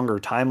spend a longer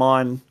time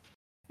on,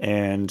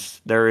 and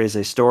there is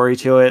a story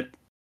to it.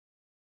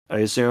 I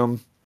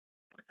assume.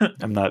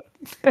 I'm not.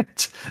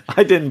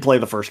 I didn't play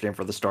the first game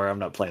for the story. I'm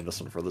not playing this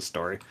one for the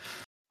story.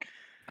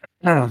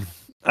 um,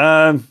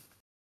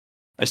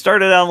 I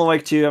started Alan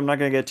Wake 2. I'm not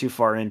going to get too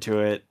far into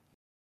it.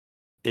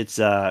 It's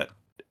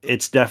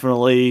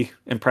definitely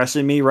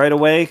impressing me right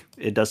away.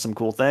 It does some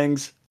cool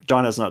things.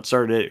 John has not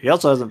started it. He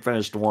also hasn't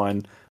finished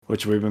one,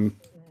 which we've been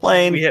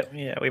playing.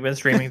 We've been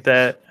streaming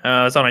that.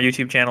 It's on our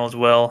YouTube channel as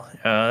well.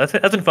 That's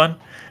been fun.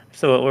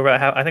 So we're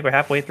I think we're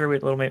halfway through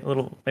it,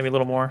 maybe a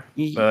little more.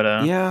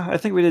 But Yeah, I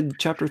think we did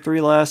chapter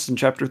 3 last, and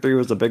chapter 3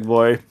 was the big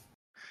boy.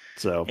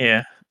 So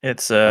yeah,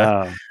 it's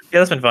uh, yeah,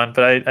 that's been fun.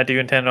 But I do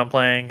intend on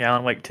playing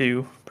Alan Wake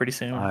 2 pretty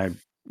soon.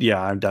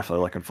 I'm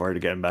definitely looking forward to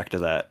getting back to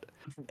that.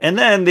 And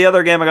then the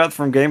other game I got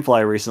from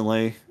GameFly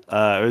recently,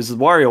 it was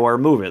WarioWare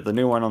Move It, the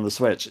new one on the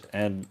Switch.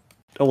 And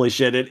holy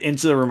shit, it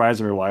instantly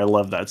reminds me why I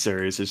love that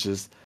series. It's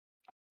just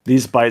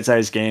these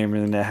bite-sized games,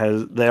 and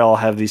they all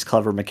have these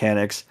clever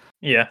mechanics.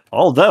 Yeah.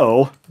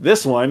 Although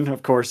this one,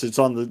 of course, it's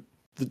on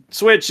the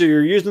Switch, so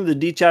you're using the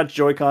detached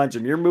Joy-Cons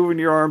and you're moving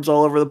your arms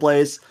all over the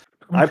place.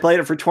 I played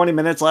it for 20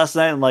 minutes last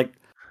night, and like,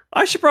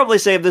 I should probably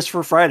save this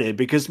for Friday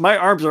because my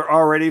arms are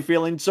already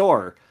feeling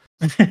sore.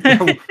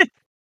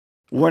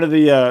 One of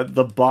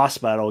the boss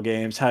battle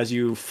games has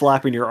you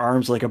flapping your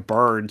arms like a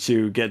bird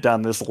to get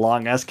down this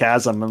long ass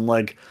chasm, and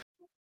like,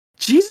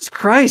 Jesus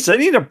Christ, I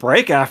need a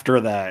break after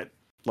that.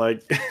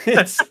 Like,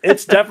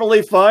 it's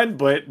definitely fun,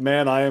 but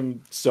man, I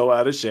am so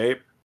out of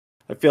shape.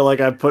 I feel like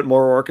I've put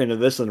more work into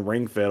this than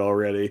Ring Fit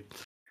already.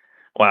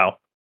 Wow.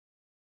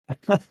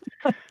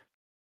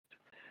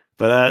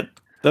 But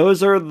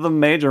those are the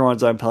major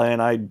ones I'm playing.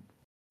 I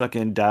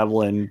fucking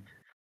dabble in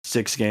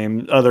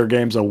other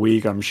games a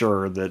week, I'm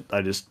sure, that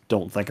I just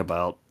don't think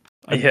about.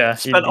 I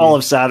spent all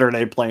of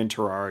Saturday playing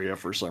Terraria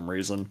for some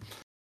reason.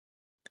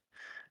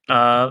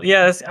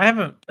 Yeah, I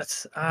haven't.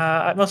 That's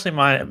mostly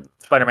mine.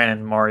 Spider-Man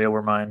and Mario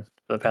were mine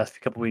for the past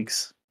couple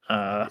weeks.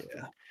 Yeah.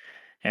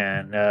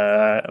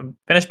 And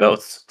finished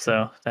both.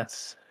 So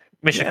that's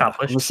mission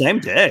accomplished. On the same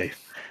day.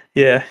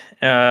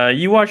 Yeah.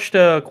 You watched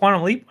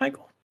Quantum Leap,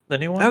 Michael? The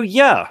new one? Oh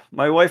yeah,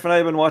 my wife and I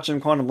have been watching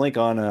Quantum Leap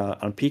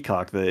on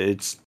Peacock.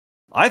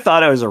 I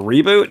thought it was a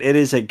reboot. It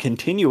is a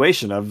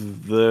continuation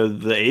of the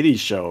 '80s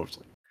show.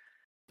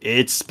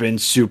 It's been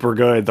super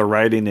good. The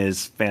writing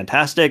is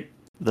fantastic.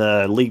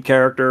 The lead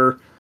character,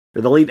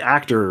 or the lead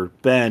actor,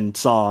 Ben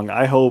Song.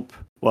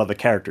 Well, the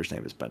character's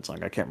name is Ben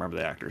Song. I can't remember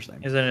the actor's name.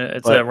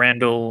 It's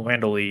Randall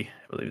Lee,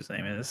 I believe his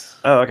name is.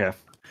 Oh, okay.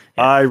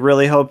 Yeah. I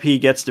really hope he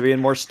gets to be in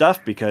more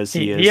stuff because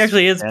he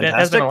actually has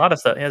been a lot of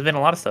stuff. He has been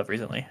a lot of stuff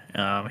recently.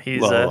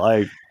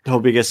 I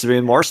hope he gets to be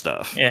in more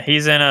stuff. Yeah,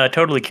 he's in a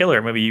Totally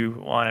Killer movie. You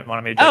wanted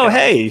me to check out.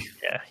 Hey.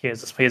 Yeah, he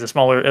has a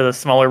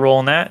smaller role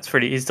in that.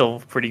 He's still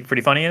pretty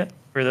funny in it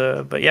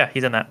but yeah,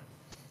 he's in that.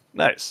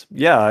 Nice.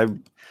 Yeah, I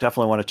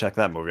definitely want to check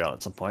that movie out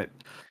at some point.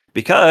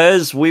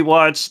 Because we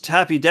watched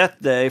Happy Death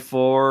Day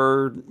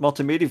for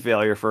Multimedia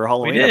Failure for a We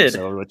Halloween did.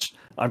 episode, which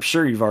I'm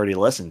sure you've already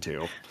listened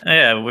to.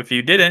 Yeah, if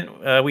you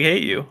didn't, we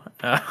hate you.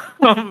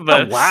 Oh,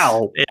 But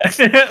wow. yeah,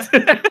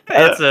 I,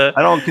 it's a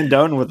I don't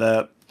condone with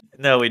that.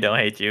 no, we don't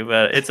hate you,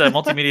 but it's a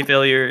multimedia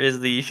failure is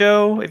the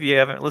show. If you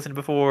haven't listened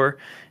before,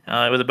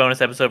 it was a bonus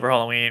episode for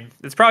Halloween.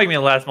 It's probably gonna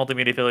be the last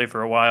multimedia failure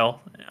for a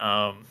while.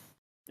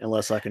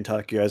 Unless I can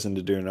talk you guys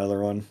into doing another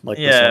one like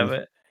this Yeah, one.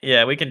 but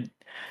yeah, we can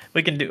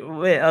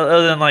do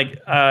other than like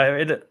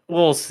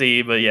we'll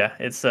see, but yeah,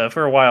 it's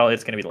for a while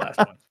it's gonna be the last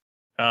one.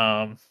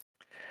 Um,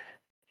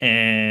 But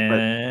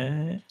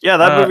and yeah,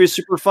 that movie's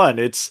super fun.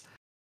 It's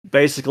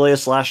basically a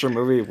slasher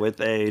movie with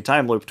a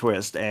time loop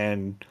twist,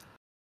 and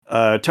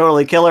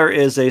Totally Killer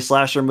is a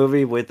slasher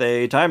movie with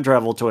a time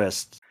travel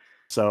twist.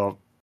 So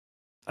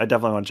I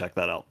definitely want to check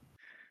that out.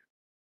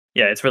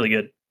 yeah, it's really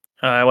good.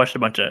 I watched a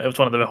bunch of. It was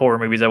one of the horror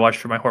movies I watched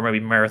for my horror movie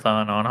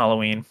marathon on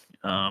Halloween.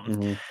 Um,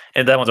 Hmm.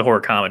 and that one's a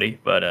horror comedy,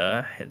 but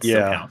it still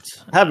Yeah,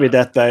 counts. Happy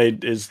Death Day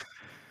is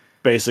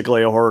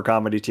basically a horror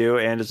comedy too,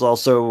 and it's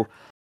also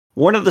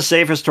one of the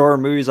safest horror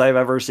movies I've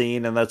ever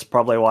seen, and that's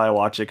probably why I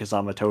watch it because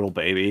I'm a total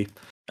baby.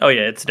 Oh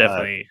yeah, it's Uh,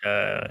 definitely.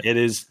 it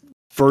is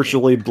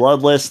virtually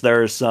bloodless.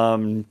 There's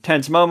some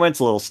tense moments,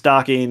 a little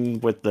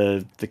stalking with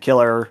the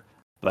killer,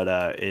 but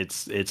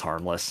it's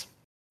harmless.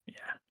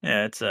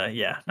 Yeah, it's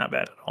yeah, not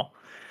bad at all.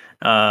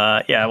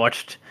 Yeah, I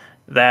watched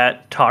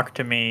that. Talk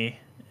to Me.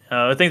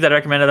 The things that I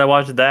recommended, I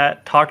watched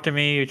that. Talk to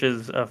Me, which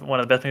is one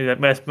of the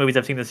best movies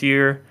I've seen this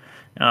year.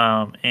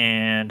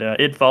 And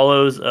it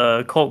follows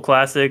a cult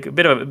classic, a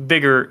bit of a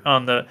bigger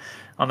on the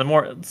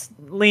more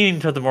leaning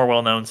to the more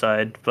well known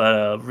side,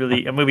 but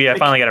really a movie I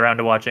finally got around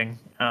to watching.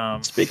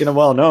 Speaking of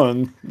well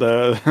known,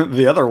 the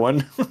the other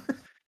one,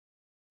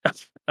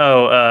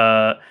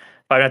 Oh,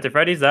 Five Nights at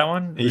Freddy's. That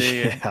one.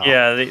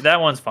 yeah.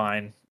 That one's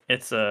fine. It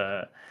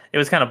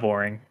was kind of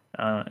boring.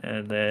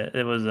 And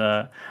it was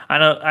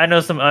I know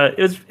some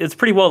it's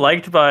pretty well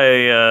liked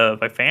by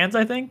fans.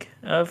 I think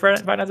Five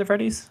Nights at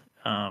Freddy's.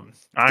 I'm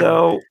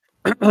So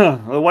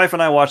the wife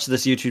and I watch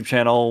this YouTube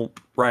channel,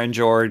 Ryan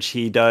George.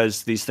 He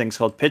does these things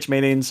called pitch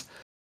meetings,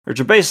 which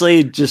are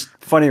basically just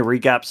funny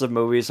recaps of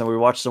movies. And we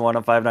watched the one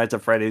on Five Nights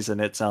at Freddy's,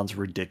 and it sounds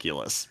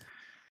ridiculous.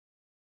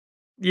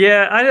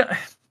 yeah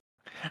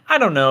I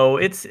don't know.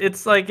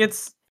 It's like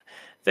it's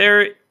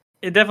there.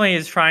 It definitely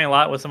is trying a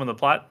lot with some of the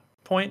plot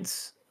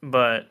points,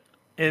 but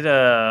it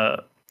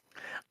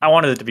I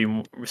wanted it to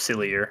be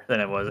sillier than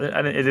it was. It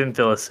didn't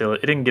feel as silly.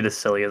 It didn't get as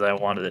silly as I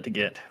wanted it to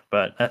get.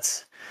 But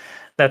that's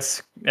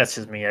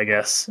just me, I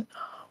guess.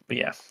 But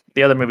yeah,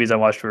 the other movies I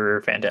watched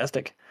were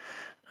fantastic.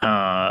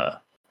 Uh,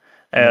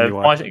 And then you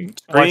watch watched.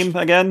 Scream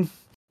again.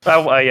 Yeah,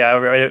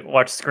 I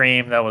watched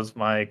Scream. That was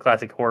my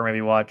classic horror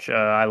movie watch.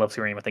 I love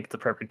Scream. I think it's a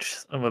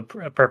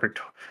perfect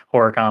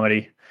horror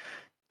comedy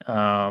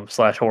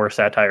slash horror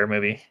satire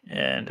movie,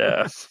 and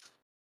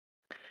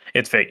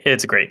it's fake.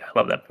 It's great. I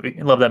love that movie.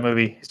 I love that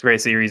movie. It's a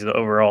great series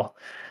overall.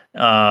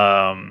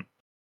 Um,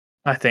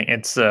 I think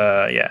it's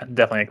yeah,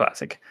 definitely a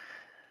classic.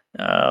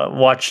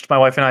 Watched my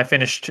wife and I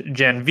finished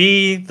Gen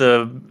V,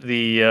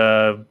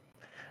 the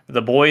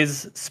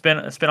Boys spin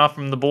off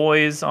from the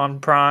Boys on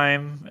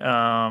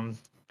Prime.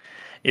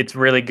 It's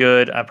really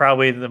good. I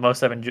probably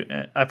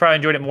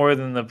enjoyed it more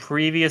than the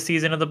previous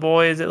season of the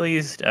Boys. At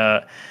least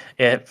it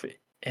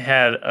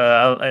had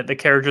the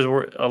characters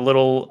were a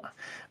little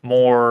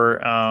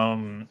more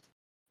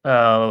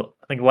I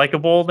think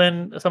likable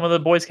than some of the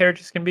Boys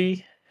characters can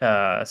be.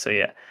 So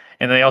yeah,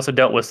 and they also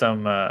dealt with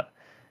some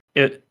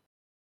it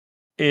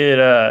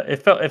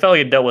it felt like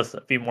it dealt with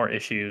a few more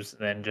issues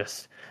than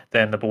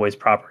the Boys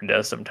proper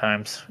does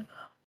sometimes.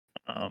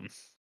 Um,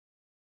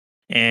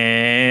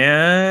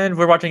 and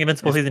we're watching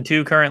Invincible If season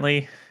 2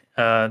 currently.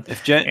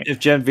 if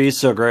Gen V is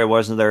so great,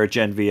 wasn't there a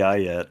Gen VI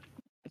yet?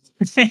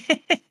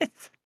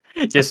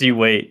 Just you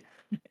wait.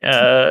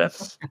 Uh,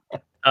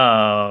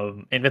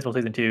 Invincible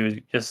season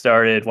 2 just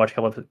started. Watch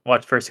the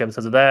first two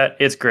episodes of that.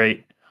 It's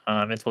great.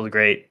 Invincible's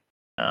great.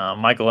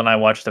 Michael and I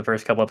watched the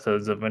first couple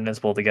episodes of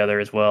Invincible together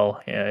as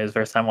well. Yeah, his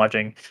first time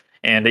watching,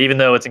 and even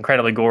though it's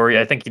incredibly gory,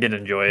 I think he did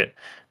enjoy it.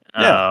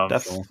 Yeah, Um,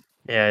 definitely.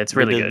 yeah, it's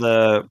We really did good.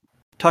 the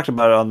talked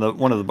about it on the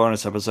one of the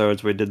bonus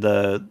episodes. We did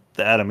the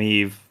Adam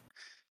Eve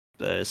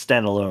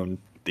standalone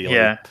dealy.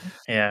 Yeah,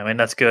 yeah, I mean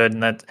that's good,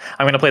 and that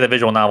I'm gonna play the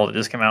visual novel that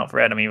just came out for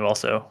Adam Eve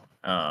also.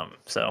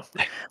 So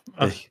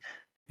uh,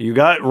 You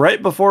got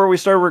right before we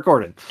started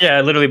recording. yeah,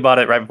 I literally bought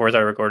it right before I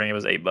started recording. It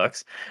was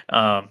 $8.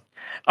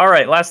 All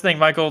right, last thing,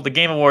 Michael. The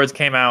Game Awards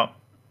came out.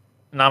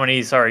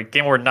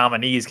 Game Award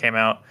nominees came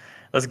out.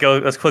 Let's go.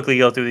 Let's quickly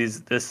go through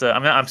these.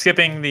 I'm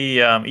skipping the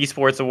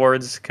esports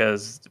awards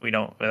because we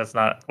don't. That's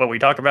not what we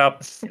talk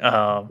about.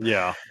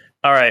 Yeah.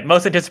 All right,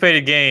 most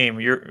anticipated game: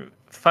 your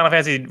Final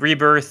Fantasy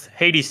Rebirth,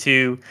 Hades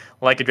 2,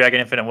 Like a Dragon: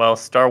 Infinite Wealth,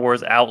 Star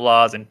Wars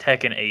Outlaws, and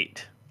Tekken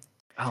 8.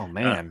 Oh Uh,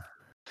 man.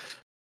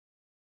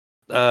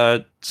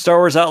 Star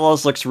Wars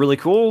Outlaws looks really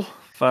cool.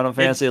 Final it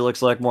Fantasy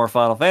looks like more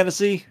Final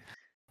Fantasy.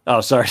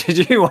 Oh, sorry.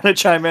 Did you want to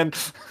chime in?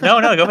 no,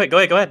 go ahead, go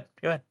ahead, go ahead,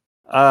 go ahead.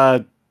 Uh,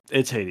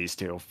 it's Hades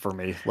 2 for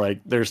me. Like,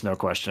 there's no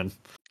question.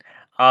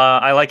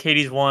 I like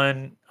Hades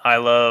 1. I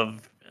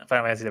love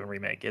Final Fantasy 7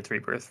 Remake. It's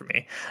Rebirth for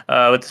me.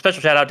 With a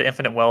special shout out to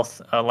Infinite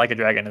Wealth. Like a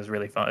Dragon is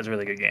really fun. It's a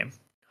really good game.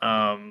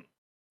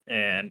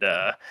 And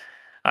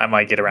I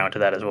might get around to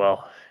that as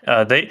well.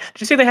 Did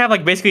you see they have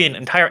like basically an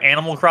entire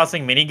Animal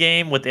Crossing mini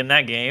game within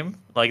that game?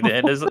 Like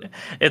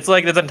it's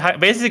like this entire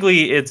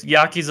basically it's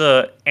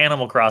Yakuza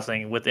Animal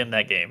Crossing within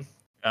that game.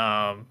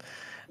 Um,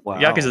 Wow.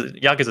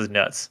 Yakuza's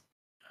nuts.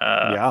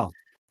 Uh, Yeah.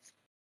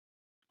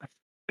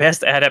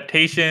 Best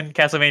adaptation: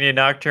 Castlevania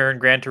Nocturne,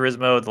 Gran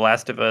Turismo, The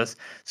Last of Us,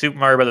 Super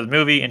Mario Brothers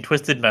movie, and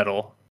Twisted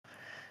Metal.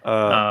 Uh,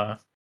 Uh,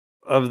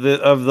 of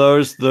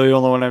those, the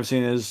only one I've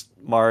seen is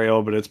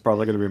Mario, but it's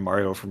probably going to be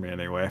Mario for me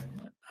anyway.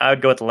 I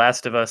would go with The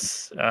Last of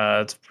Us.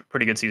 It's a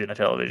pretty good season of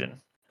television.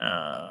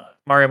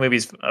 Mario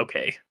movie's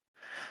okay.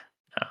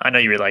 I know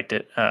you really liked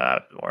it.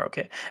 More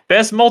okay.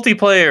 Best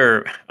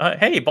multiplayer.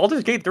 Hey,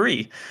 Baldur's Gate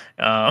 3,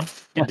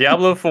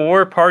 Diablo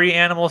 4, Party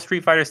Animal,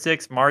 Street Fighter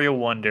 6, Mario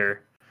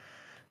Wonder.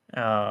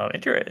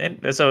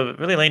 So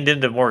really leaned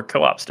into more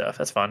co-op stuff.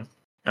 That's fun.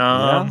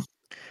 Yeah. Um,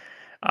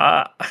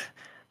 uh,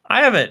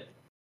 I haven't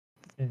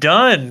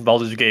done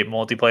Baldur's Gate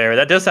multiplayer.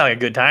 That does sound like a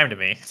good time to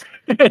me.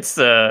 It's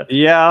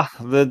Yeah,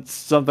 that's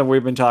something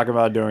we've been talking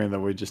about doing that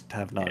we just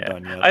have not yeah.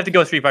 done yet. I have to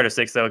go Street Fighter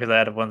 6 though because I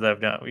had ones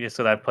I've done. Just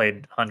so I've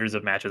played hundreds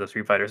of matches of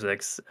Street Fighter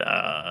 6.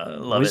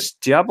 Love it. Was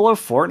Diablo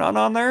 4 not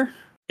on there?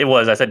 It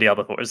was. I said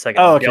Diablo 4. The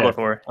second Oh, one. okay. Diablo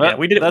 4. Yeah,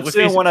 we did it That's with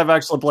the only PC. one I've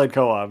actually played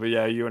co-op. But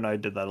yeah, you and I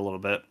did that a little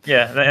bit.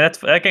 Yeah,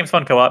 that game's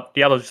fun co-op.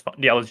 Diablo's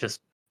just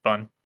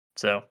fun.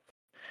 So,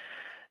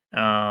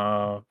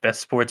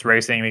 best sports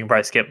racing. We can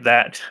probably skip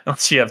that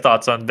unless you have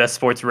thoughts on best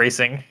sports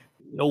racing.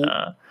 Nope.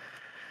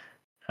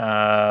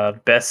 Uh,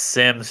 Best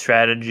sim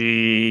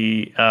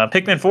strategy.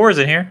 Pikmin 4 is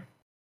in here.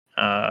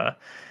 Uh,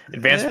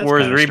 Advanced It's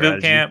Wars kind of Reboot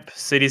strategy. Camp,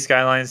 City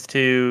Skylines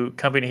 2,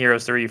 Company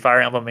Heroes 3, Fire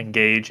Emblem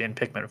Engage, and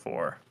Pikmin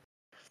 4.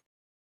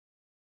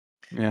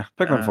 Yeah,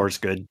 Pikmin Uh, 4 is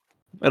good.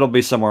 It'll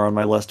be somewhere on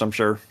my list, I'm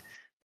sure.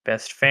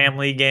 Best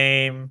family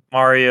game: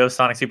 Mario,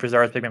 Sonic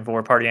Superstars, Pikmin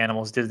 4, Party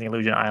Animals, Disney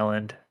Illusion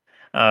Island.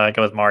 I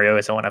go with Mario.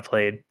 It's the one I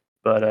played,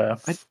 but I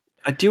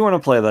I do want to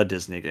play that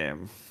Disney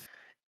game.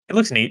 it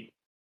looks neat.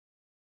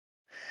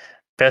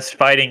 Best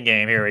fighting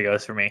game. Here we go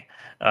for me.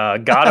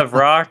 God of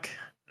Rock.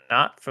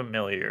 Not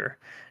familiar.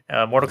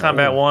 Mortal Kombat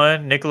No.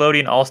 1,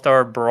 Nickelodeon All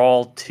Star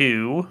Brawl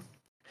 2,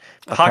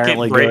 Pocket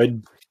Apparently Break,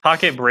 good.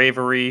 Pocket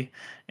Bravery,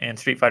 and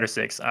Street Fighter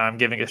 6. I'm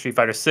giving it Street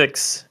Fighter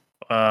 6.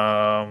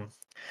 Um,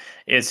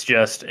 it's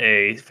just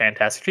a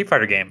fantastic Street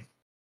Fighter game,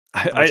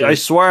 which I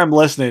is swear I'm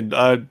listening.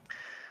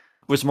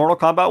 Was Mortal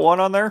Kombat 1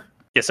 on there?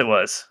 yes, it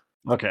was.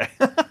 Okay.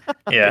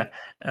 Yeah,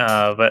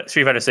 but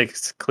Street Fighter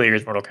 6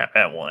 clears Mortal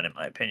Kombat 1 in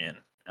my opinion.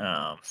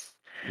 Um,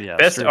 Yeah,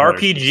 Best Street Fighter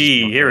 6 is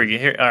RPG. still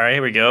good. All right,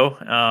 here we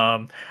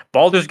go.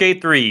 Baldur's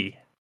Gate 3,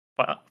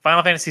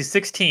 Final Fantasy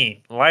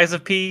 16, Lies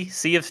of P,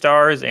 Sea of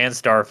Stars, and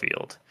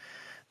Starfield.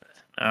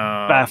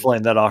 Um,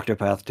 Baffling that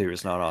Octopath 2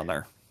 is not on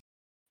there.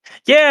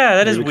 yeah,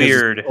 that is Maybe because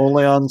it's weird.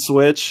 only on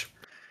Switch.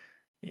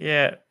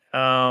 Yeah.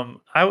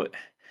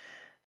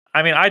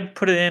 I mean, I'd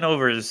put it in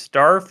over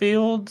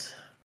Starfield,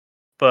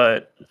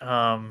 but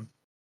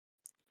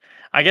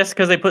I guess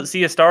because they put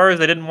Sea of Stars,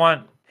 they didn't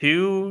want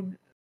two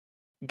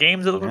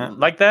games Yeah.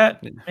 like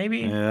that. Maybe,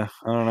 Yeah,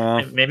 I don't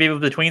know. maybe it was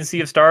between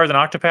Sea of Stars and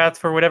Octopath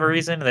for whatever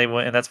reason. They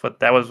went, and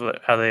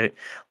how they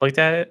looked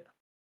at it.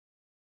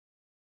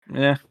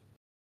 Yeah.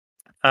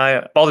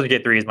 Baldur's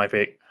Gate 3 is my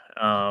pick.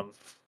 Um,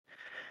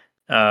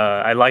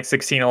 I like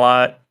 16 a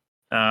lot.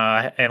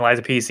 And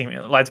Liza P.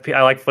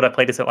 I like what I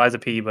played at Liza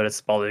P, but it's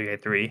Baldur's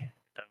Gate 3.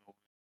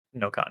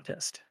 No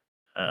contest.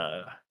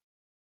 Uh,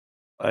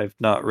 I've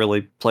not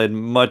really played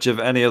much of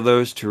any of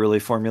those to really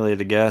formulate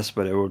a guess,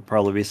 but it would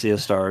probably be Sea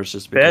of Stars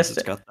just because best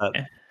it's got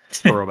that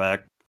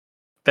throwback.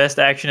 Best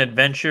action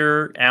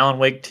adventure: Alan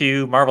Wake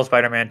 2, Marvel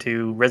Spider-Man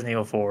 2, Resident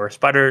Evil 4,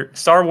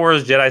 Star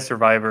Wars Jedi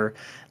Survivor,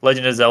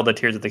 Legend of Zelda: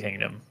 Tears of the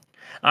Kingdom.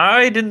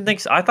 I didn't think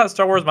so. I thought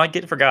Star Wars might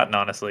get forgotten,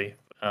 honestly.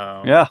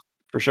 Yeah,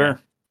 for Yeah, sure.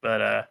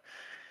 but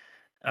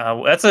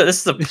this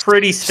is a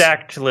pretty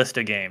stacked list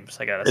of games.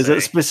 I gotta Is it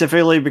say,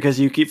 specifically because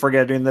you keep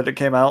forgetting that it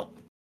came out?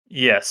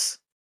 yes.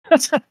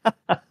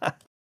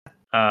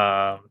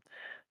 Um,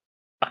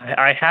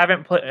 I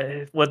haven't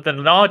played with the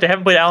knowledge I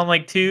haven't played Alan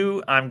Wake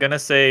 2. I'm gonna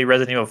say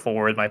Resident Evil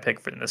 4 is my pick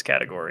for in this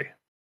category.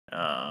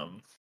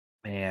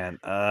 Man,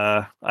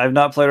 I've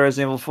not played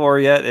Resident Evil 4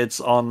 yet. It's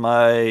on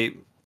my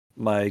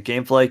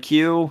GameFly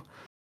queue,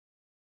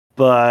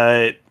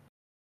 but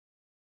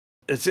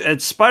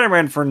it's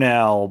Spider-Man for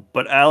now.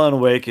 But Alan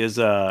Wake is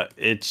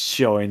it's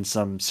showing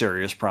some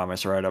serious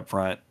promise right up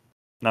front.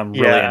 And I'm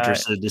really Yeah,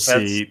 interested to that's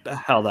see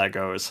how that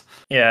goes.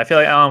 yeah. I feel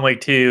like Alan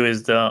Wake 2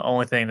 is the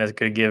only thing that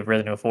could give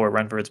Resident Evil 4 a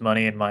run for its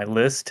money in my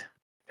list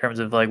in terms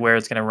of like where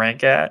it's gonna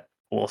rank at.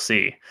 We'll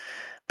see.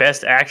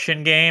 Best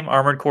action game: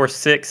 Armored Core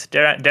 6,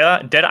 Dead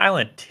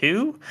Island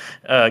 2,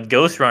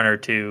 Ghost Runner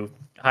 2,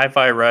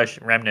 Hi-Fi Rush,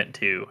 Remnant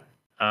 2.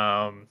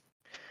 Um,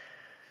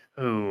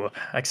 Ooh,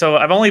 like so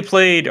I've only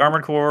played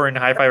Armored Core and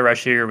Hi-Fi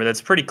Rush here, but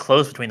it's pretty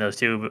close between those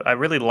two. But I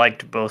really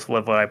liked both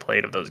what I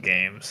played of those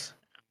games.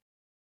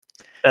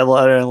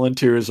 Island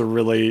 2 is a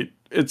really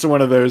it's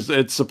one of those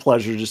it's a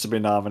pleasure just to be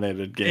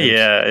nominated games.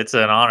 Yeah, it's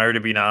an honor to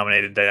be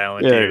nominated to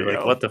Island There 2. you Like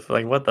go. what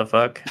the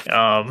fuck?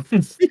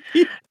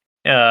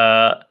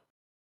 Uh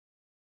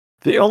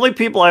The only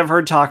people I've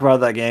heard talk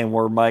about that game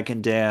were Mike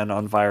and Dan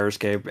on Fire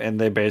Escape, and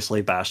they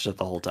basically bashed it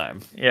the whole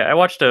time. yeah, I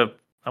watched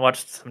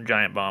some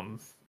Giant Bomb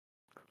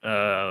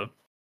uh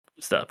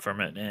stuff from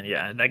it, and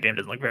yeah, that game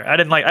doesn't look very. I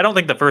don't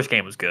think the first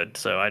game was good,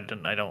 so I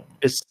don't.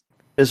 Is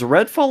is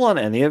Redfall on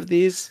any of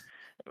these?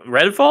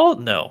 Redfall?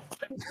 No,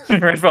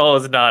 Redfall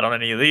is not on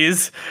any of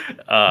these.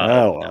 Oh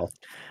No. well.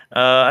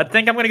 I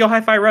think I'm gonna go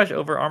Hi-Fi Rush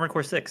over Armored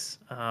Core 6.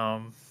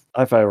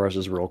 Hi-Fi Rush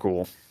is real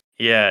cool.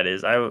 Yeah, it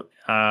is.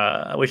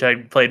 I wish I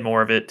played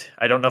more of it.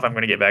 I don't know if I'm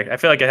gonna get back. I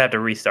feel like I'd have to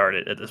restart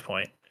it at this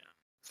point.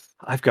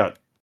 I've got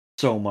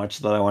so much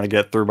that I want to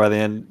get through by the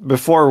end.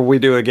 Before we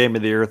do a game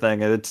of the year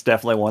thing, it's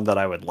definitely one that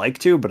I would like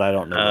to, but I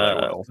don't know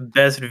that I will.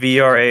 Best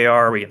VR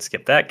AR, we can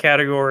skip that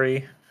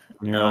category.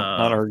 You know,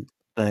 not Um, our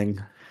thing.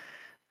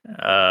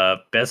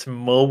 Best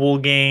mobile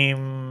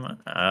game.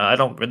 I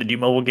don't really do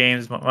mobile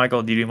games.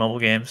 Michael, do you do mobile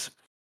games?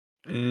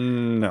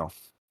 No.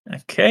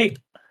 Okay.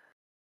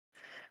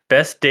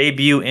 Best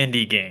debut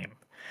indie game.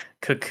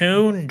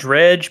 Cocoon,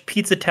 Dredge,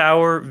 Pizza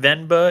Tower,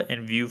 Venba,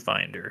 and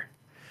Viewfinder.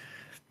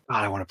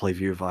 God, I want to play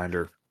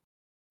Viewfinder.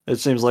 It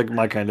seems like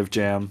my kind of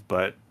jam,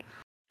 but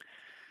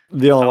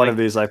the only I one of like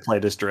these I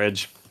played is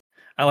Dredge.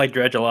 I like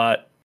Dredge a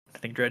lot. I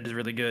think Dredge is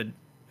really good.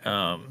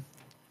 Um,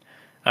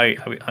 I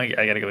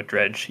gotta go with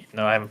Dredge. Even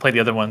though I haven't played the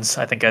other ones,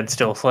 I think I'd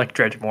still select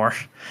Dredge more.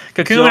 So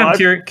I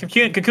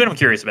Cocoon, I'm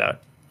curious about.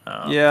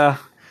 Um, yeah,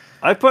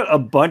 I put a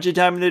bunch of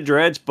time into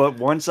Dredge, but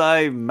once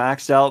I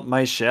maxed out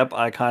my ship,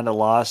 I kind of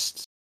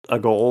lost a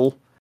goal.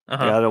 Like,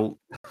 uh-huh. I don't,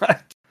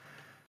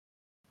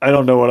 I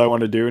don't know what I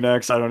want to do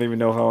next. I don't even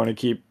know if I want to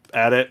keep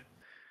at it,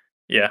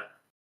 Yeah.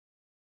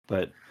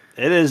 but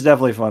it is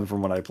definitely fun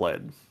from what I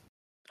played.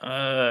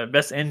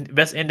 Best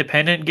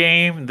independent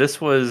game.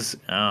 This was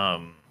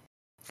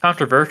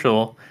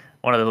controversial.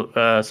 One of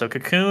the so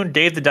Cocoon,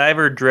 Dave the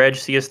Diver, Dredge,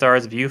 Sea of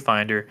Stars,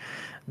 Viewfinder.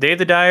 Dave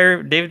the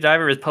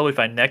Diver is published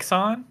by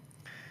Nexon.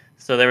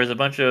 So there was a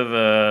bunch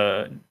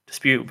of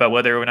dispute about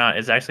whether or not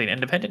it's actually an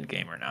independent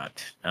game or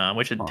not,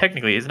 which it Huh.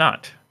 technically is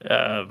not.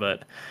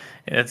 But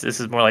this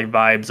is more like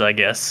vibes, I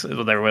guess, is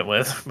what they went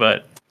with.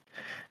 But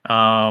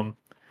um,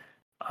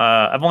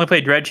 I've only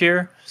played Dredge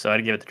here, so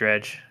I'd give it to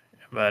Dredge.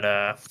 But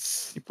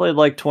You played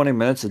like 20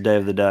 minutes of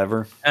Dave the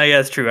Diver. yeah,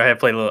 it's true. I have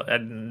played a little.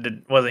 I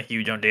wasn't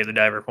huge on Dave the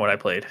Diver from what I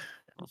played.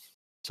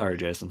 Sorry,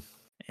 Jason.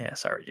 Yeah,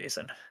 sorry,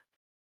 Jason.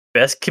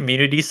 Best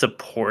community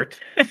support.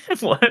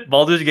 What?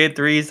 Baldur's Gate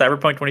 3,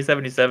 Cyberpunk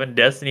 2077,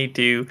 Destiny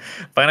 2,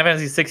 Final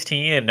Fantasy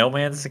 16, and No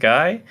Man's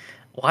Sky.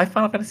 Why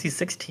Final Fantasy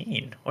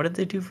 16? What did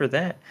they do for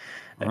that?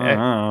 I don't Uh,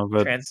 know,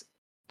 but trans.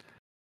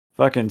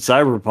 fucking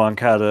Cyberpunk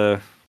had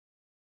a.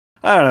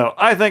 I don't know.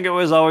 I think it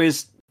was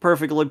always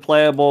perfectly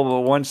playable, but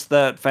once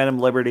that Phantom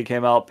Liberty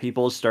came out,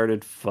 people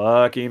started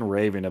fucking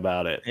raving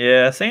about it.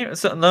 Yeah, same.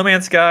 So No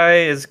Man's Sky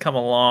has come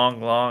a long,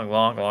 long,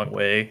 long, long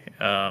way.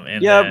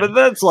 And Yeah, but then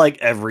that's like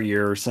every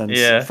year since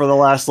yeah, for the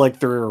last like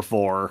 3 or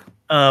 4.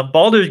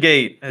 Baldur's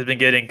Gate has been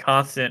getting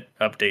constant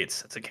updates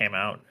since it came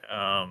out.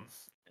 Uh,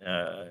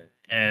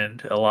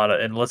 and a lot of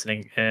and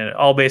listening and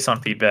all based on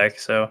feedback.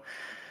 So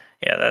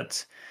yeah,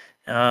 that's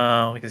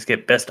we can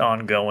skip best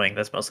ongoing.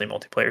 That's mostly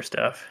multiplayer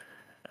stuff.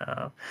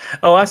 Uh,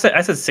 oh, I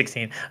said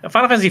 16.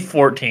 Final Fantasy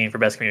 14 for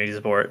best community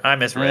support. I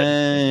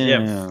misread. Yeah,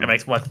 Eh, it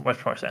makes much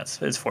more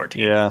sense. It's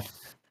 14. yeah,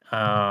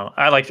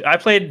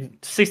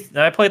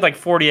 I played like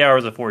 40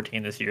 hours of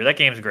 14 this year. That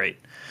game's great.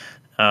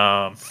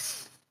 Um,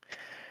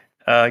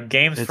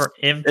 Games it's for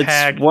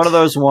it's one of Impact.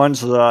 those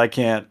ones that I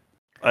can't.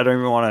 I don't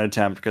even want to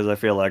attempt because I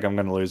feel like I'm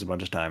going to lose a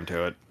bunch of time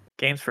to it.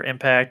 Games for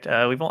Impact.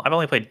 I've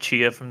only played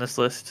Chia from this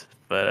list,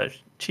 but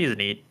Chia's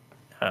neat.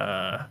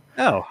 Uh,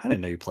 Oh, I didn't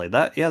know you played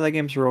that. Yeah, that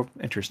game's real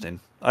interesting.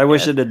 I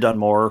wish yeah, it had done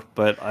more,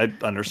 but I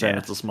understand yeah.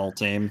 it's a small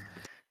team.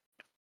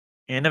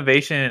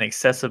 Innovation and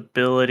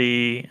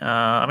accessibility.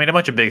 I mean, a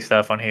bunch of big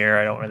stuff on here.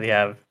 I don't really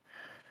have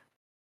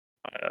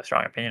a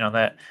strong opinion on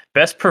that.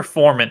 Best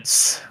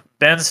performance: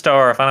 Ben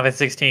Starr, Final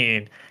Fantasy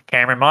 16;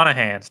 Cameron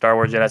Monaghan, Star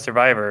Wars Jedi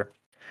Survivor;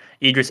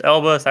 Idris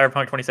Elba,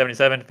 Cyberpunk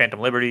 2077, Phantom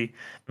Liberty;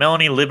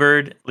 Melanie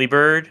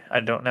Liburd. I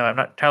don't know. I'm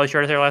not entirely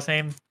sure how to say her last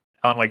name.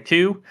 Alan Wake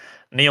 2;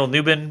 Neil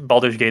Newbin,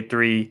 Baldur's Gate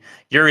 3;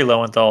 Yuri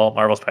Lowenthal,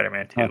 Marvel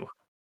Spider-Man Huh. 2.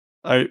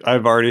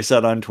 I've already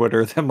said on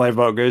Twitter that my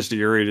vote goes to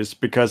Yuri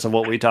just because of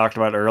what we talked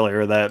about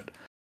earlier. That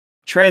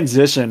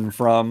transition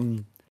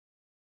from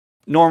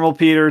normal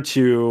Peter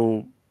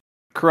to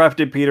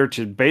corrupted Peter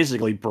to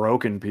basically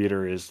broken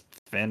Peter is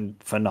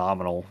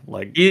phenomenal.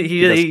 Like He he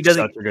he does he does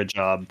such a good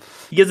job.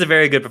 he gives a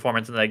very good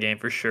performance in that game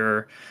for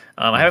sure.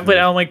 I haven't played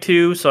Hmm. Alan Wake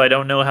 2, so I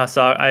don't know how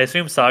Saga. I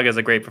assume Saga is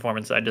a great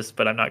performance.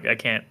 But I'm not. I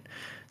can't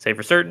say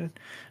for certain.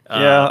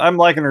 Yeah, Uh, I'm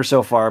liking her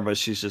so far, but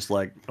she's just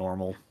like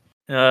normal.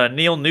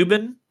 Neil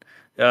Newbin.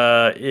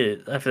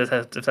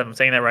 if I'm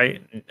saying that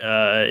right,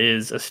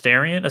 is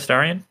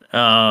Astarion.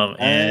 Oh,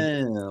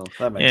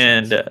 that makes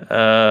And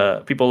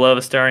sense. people love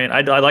Astarion.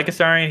 I like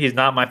Astarion. He's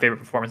not my favorite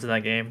performance in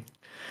that game.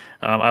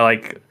 Um, I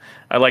like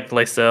I like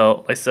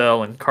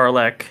Lysel and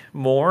Karlach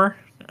more.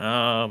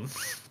 Um,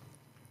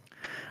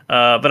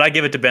 but I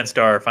give it to Ben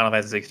Starr, Final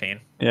Fantasy 16.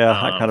 Yeah,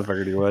 I kind Um, of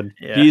figured he would.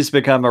 yeah, He's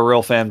become a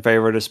real fan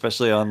favorite,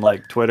 especially on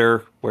like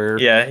Twitter, where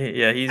yeah,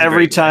 he's a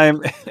every great guy.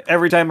 time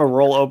every time a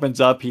role opens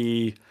up,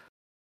 he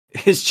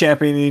is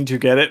championing to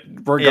get it, Yeah,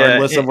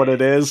 regardless of what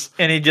it is.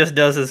 and he just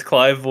does his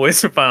Clive voice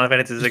for Final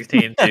Fantasy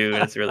 16 too,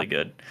 and it's really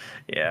good.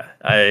 Yeah,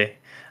 I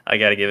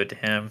got to give it to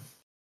him.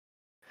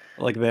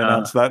 Like they Uh,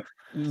 announced that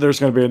there's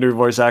going to be a new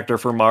voice actor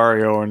for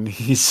Mario, and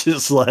he's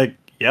just like,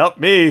 "Yep,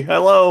 me.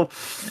 Hello."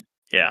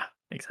 yeah,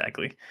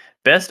 exactly.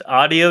 Best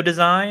audio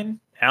design: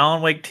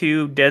 Alan Wake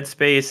 2, Dead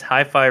Space,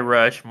 Hi-Fi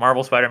Rush,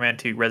 Marvel Spider-Man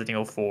 2, Resident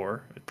Evil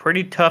 4.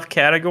 Pretty tough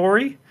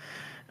category.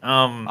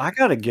 Um, I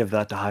gotta give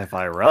that to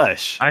Hi-Fi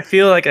Rush. I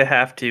feel like I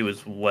have to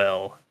as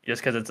well,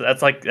 just because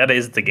that's like that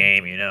is the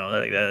game,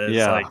 like that is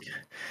Yeah, like,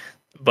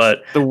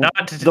 but the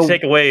not to the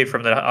take away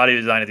from the audio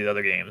design of these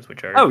other games,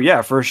 which are oh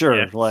yeah, for yeah,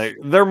 sure. Like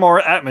they're more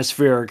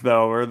atmospheric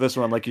though, or this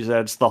one, like you said,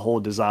 it's the whole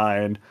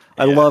design.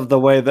 I yeah, love the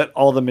way that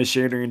all the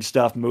machinery and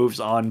stuff moves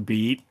on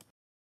beat.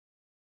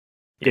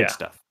 Good yeah,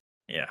 stuff.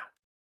 yeah.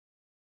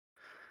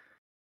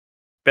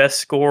 Best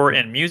score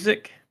and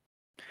music.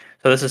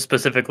 So this is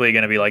specifically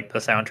going to be like the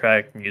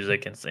soundtrack,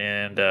 music,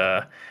 and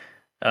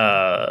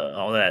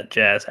all that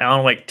jazz.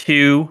 Alan Wake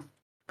 2,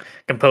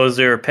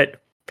 composer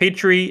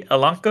Petri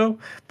Alanko.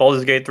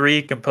 Baldur's Gate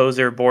 3,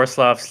 composer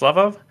Borislav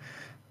Slavov.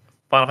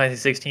 Final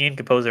Fantasy 16,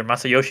 composer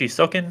Masayoshi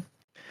Soken.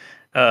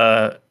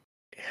 Uh,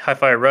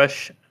 Hi-Fi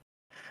Rush,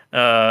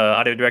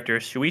 audio director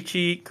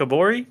Shuichi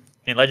Kobori.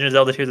 And Legend of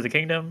Zelda: Tears of the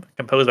Kingdom,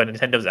 composed by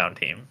Nintendo Sound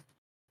Team.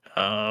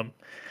 Um,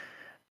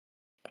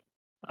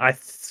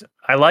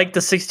 I like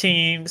the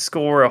 16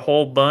 score a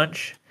whole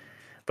bunch,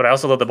 but I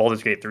also love the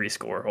Baldur's Gate 3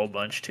 score a whole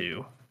bunch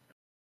too.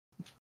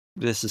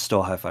 This is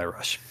still Hi-Fi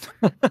Rush.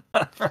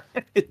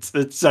 It's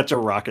such a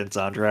rocket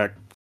soundtrack.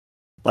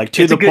 Like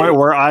to It's a the point good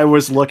where I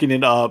was looking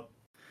it up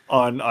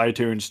on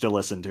iTunes to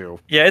listen to.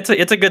 Yeah, it's a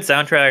good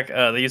soundtrack.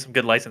 They use some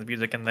good licensed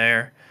music in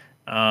there.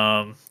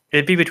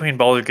 It'd be between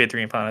Baldur's Gate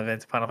 3 and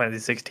Final Fantasy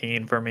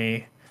 16 for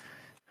me.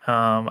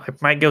 I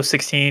might go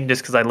 16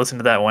 just because I listened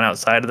to that one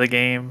outside of the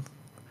game.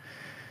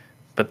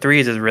 But 3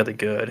 is really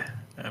good.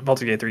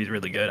 Baldur's Gate 3 is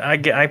really good.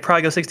 I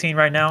probably go 16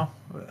 right now.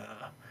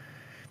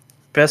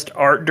 Best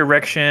art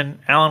direction: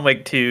 Alan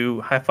Wake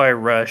 2, Hi-Fi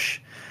Rush,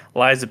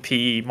 Liza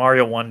P,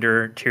 Mario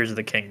Wonder, Tears of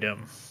the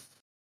Kingdom.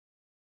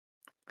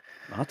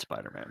 Not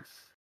Spider-Man.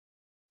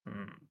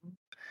 Hmm.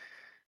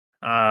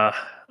 I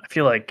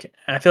feel like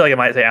I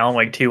might say Alan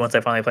Wake 2 once I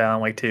finally play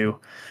Alan Wake 2.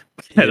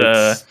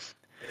 But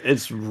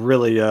It's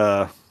really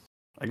I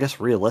guess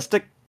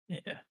realistic. yeah.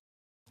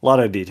 A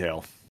lot of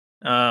detail.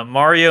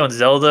 Mario and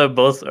Zelda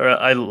both are.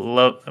 I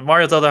love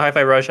Mario, Zelda,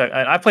 Hi-Fi Rush.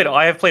 I have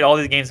played all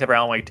these games except for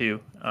Alan Wake 2.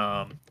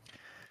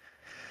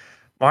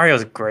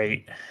 Mario's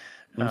great.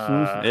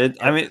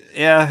 I mean,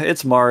 yeah,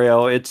 it's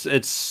Mario.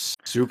 It's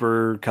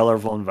super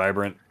colorful and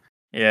vibrant.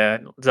 Yeah,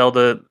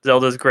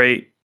 Zelda's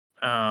great.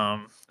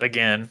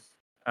 Again,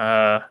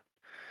 uh,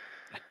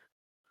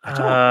 I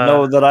don't uh,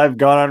 know that I've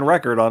gone on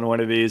record on one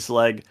of these.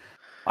 Like,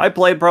 I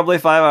played probably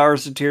 5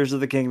 hours of Tears of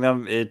the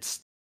Kingdom.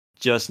 It's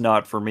just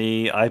not for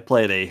me. I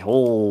played a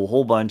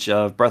whole bunch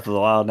of Breath of the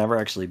Wild. Never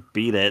actually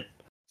beat it.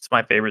 it's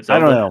my favorite I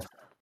don't Zelda.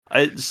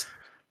 know.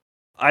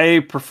 I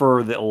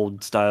prefer the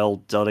old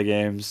style Zelda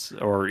games,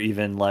 or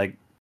even like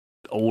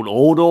old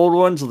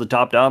ones, the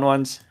top down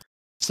ones.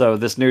 So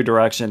this new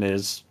direction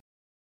is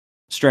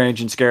strange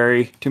and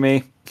scary to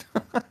me.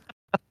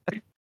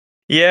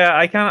 Yeah,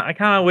 I kind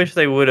of wish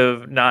they would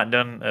have not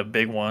done a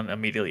big one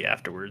immediately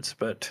afterwards.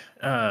 But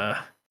I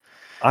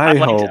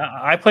hope.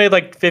 I played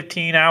like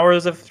 15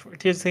 hours of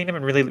Tears of the Kingdom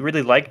and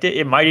really liked it.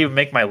 It might even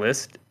make my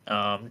list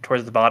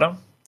towards the bottom.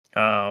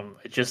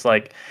 It's just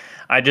like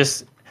I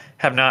just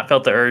have not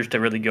felt the urge to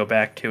really go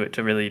back to it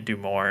to really do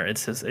more.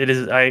 It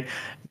is. I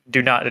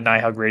do not deny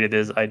how great it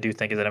is. I do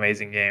think it's an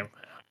amazing game.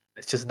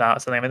 It's just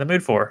not something I'm in the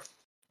mood for.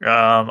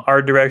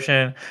 Art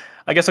direction.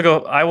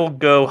 I will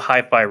go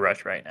Hi-Fi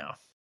Rush right now.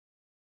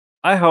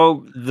 I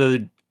hope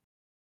the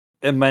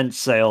immense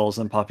sales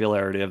and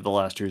popularity of the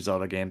last two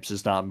Zelda games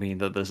does not mean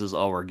that this is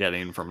all we're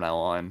getting from now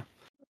on.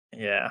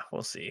 Yeah,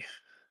 we'll see.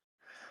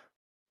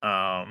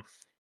 Um,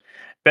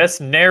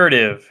 Best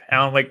narrative: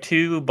 Alan Wake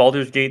 2,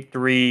 Baldur's Gate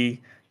 3,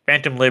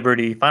 Phantom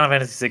Liberty, Final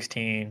Fantasy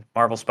 16,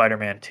 Marvel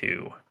Spider-Man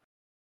 2.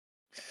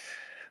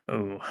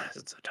 Ooh,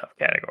 it's a tough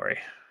category.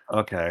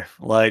 Okay,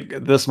 like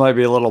this might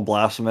be a little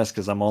blasphemous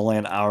because I'm only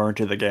an hour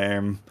into the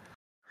game.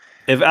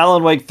 If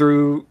Alan Wake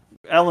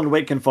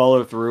can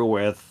follow through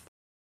with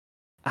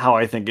how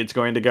I think it's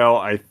going to go,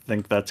 I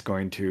think that's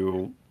going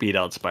to beat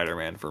out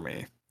Spider-Man for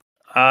me.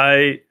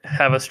 I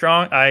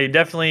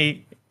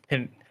definitely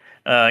can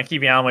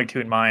keep Alan Wake 2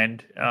 in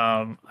mind.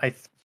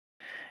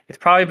 It's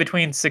probably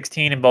between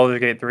 16 and Baldur's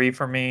Gate 3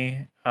 for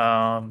me.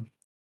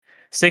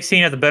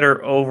 16 has a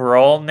better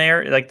overall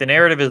narrative. Like the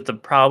narrative is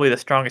probably the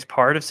strongest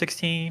part of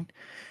 16.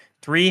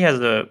 3 has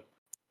a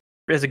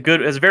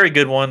very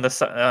good one. It's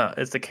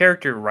the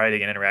character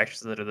writing and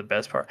interactions that are the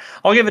best part.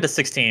 I'll give it a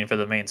 16 for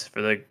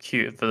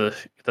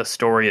the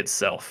story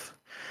itself.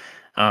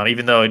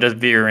 Even though it does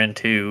veer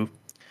into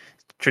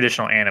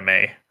traditional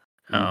anime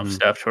Hmm.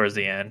 stuff towards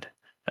the end.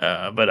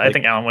 But I Like,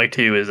 think Alan Wake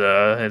 2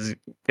 is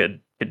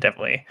could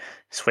definitely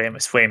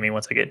sway me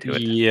once I get to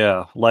it.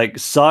 yeah, like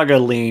Saga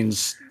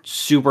leans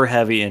super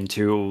heavy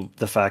into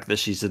the fact that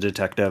she's a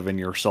detective and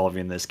you're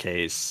solving this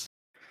case.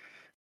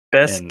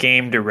 Best And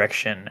game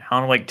direction: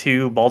 Alan Wake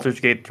 2, Baldur's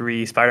Gate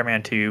 3,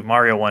 Spider-Man 2,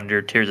 Mario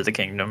Wonder, Tears of the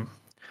Kingdom.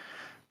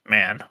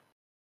 Man,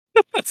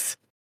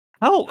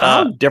 how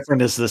uh,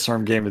 different is this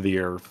from Game of the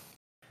Year?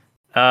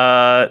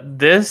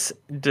 this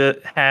Game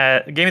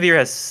of the Year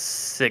has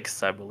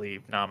 6, I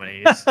believe,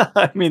 nominees.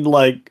 I mean,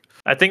 like,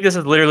 I think this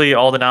is literally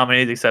all the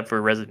nominees except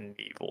for Resident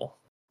Evil.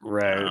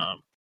 right.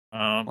 Um,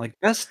 um, Like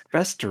best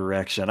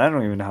direction. I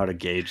don't even know how to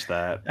gauge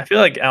that. I feel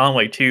like Alan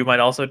Wake 2 might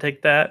also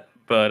take that,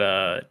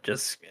 but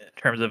just in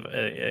terms of,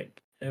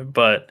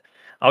 but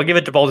I'll give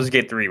it to Baldur's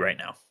Gate 3 right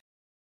now.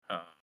 Uh,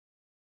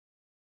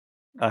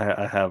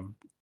 I have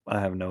I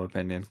have no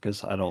opinion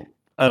because I don't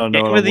know what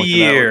Game of I'm the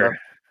looking at with Year: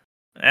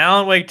 that.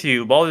 Alan Wake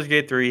 2, Baldur's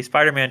Gate 3,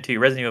 Spider-Man 2,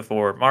 Resident Evil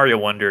 4, Mario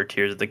Wonder,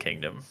 Tears of the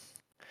Kingdom.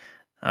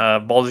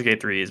 Baldur's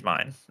Gate 3 is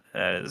mine.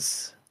 That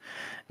is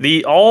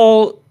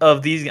all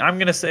of these. I'm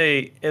gonna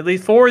say at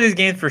least 4 of these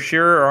games for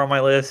sure are on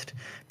my list.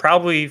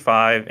 Probably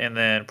 5, and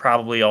then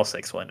probably all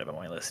 6 will end up on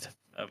my list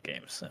of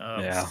games.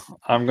 Yeah,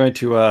 I'm going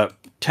to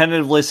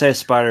tentatively say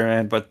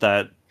Spider-Man, but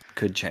that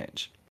could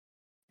change.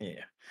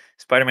 Yeah,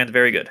 Spider-Man's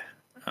very good.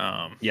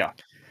 Um, Yeah,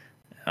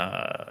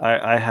 uh,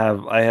 I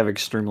have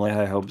extremely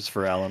high hopes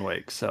for Alan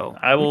Wake. So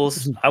I we'll will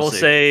see.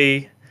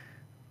 say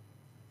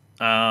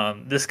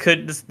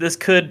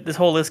this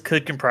whole list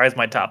could comprise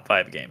my top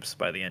 5 games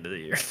by the end of the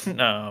year.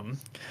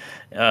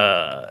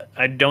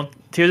 I don't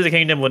Tears of the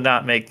Kingdom would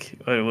not make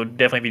it would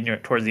definitely be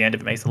towards the end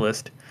if it makes the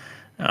list.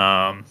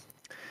 Um,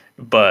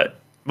 but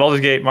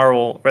Baldur's Gate,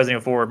 Marvel,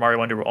 Resident Evil 4, Mario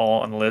Wonder were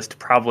all on the list,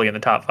 probably in the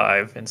top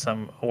 5 in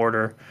some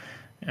order.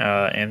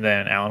 And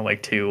then Alan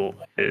Wake 2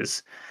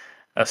 is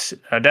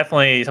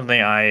definitely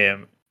something I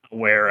am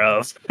aware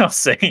of. I'll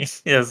say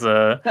is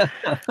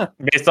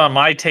based on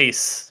my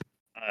tastes.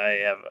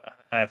 I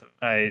have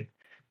I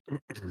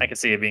can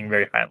see it being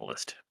very high on the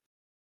list.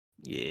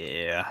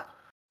 Yeah.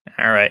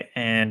 All right,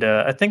 and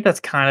I think that's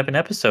kind of an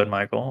episode,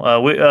 Michael.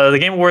 The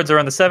Game Awards are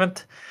on the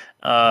 7th,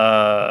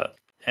 uh,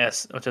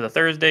 yes, which is a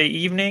Thursday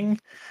evening.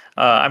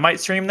 I might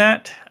stream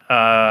that.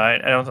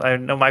 I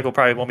know Michael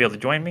probably won't be able to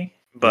join me,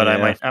 but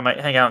Yeah. I might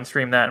hang out and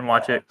stream that and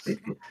watch it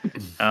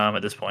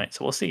at this point.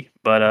 So we'll see.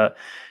 But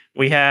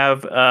we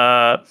have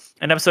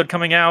an episode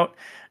coming out.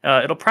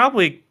 It'll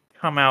probably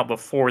come out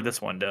before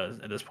this one does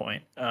at this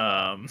point.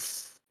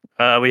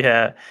 We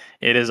have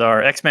it is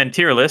our X-Men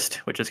tier list,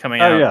 which is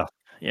coming Oh out. yeah.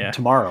 Yeah,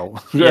 Tomorrow,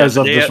 yeah. as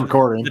of this The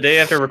recording. day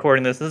after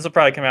recording this, this will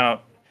probably come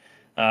out.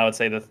 I would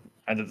say either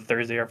the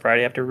Thursday or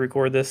Friday after we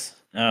record this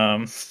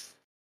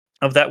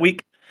of that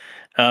week.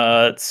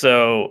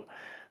 So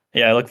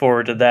yeah, I look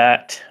forward to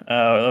that.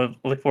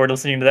 Look forward to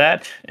listening to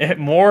that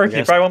more. I You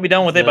guess probably won't be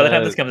done with it by the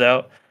time this the comes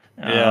out.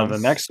 the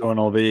next one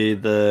will be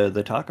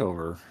the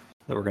talkover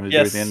that we're going to do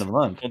at the end Yes, of the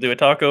month. we'll do a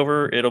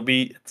talkover.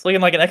 It's looking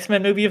like an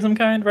X-Men movie of some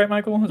kind, right,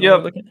 Michael? Is what we're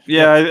Yep. looking.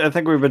 Yeah, Yep. I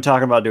think we've been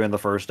talking about doing the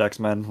first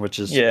X-Men, which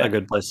is a Yeah,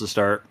 good place to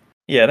start.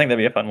 yeah. I think that'd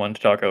be a fun one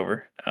to talk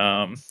over.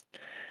 Also,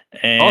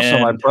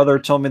 my And brother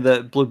told me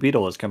that Blue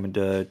Beetle is coming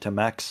to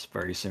Max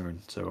very soon,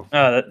 so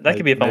that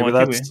could be a fun maybe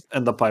one too. that's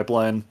in the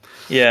pipeline.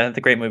 Yeah, it's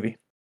a great movie.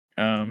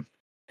 Um,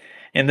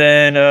 and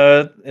then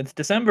it's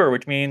December,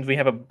 which means we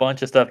have a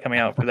bunch of stuff coming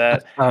out for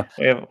that.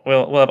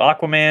 We'll have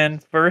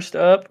Aquaman first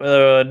up,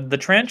 The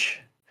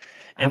Trench,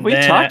 Have and we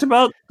then talked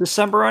about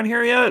December on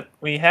here yet?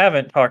 we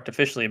haven't talked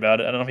officially about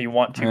it. I don't know if you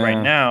want to right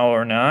Uh, now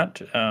or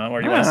not,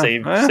 or you want to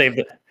eh,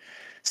 eh.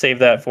 save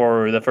that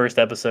for the first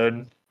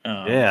episode.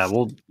 Yeah,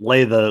 we'll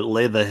lay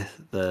the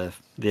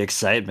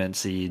excitement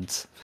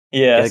seeds.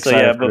 Yeah. Get So yeah,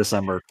 excited for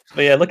December.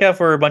 but yeah, look out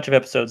for a bunch of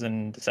episodes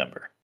in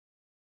December.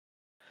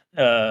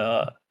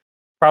 Uh,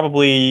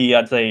 Probably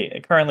I'd say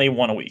currently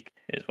one a week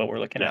is what we're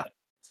looking Yeah. at.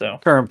 So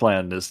Current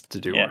plan is to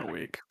do one yeah, a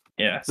week.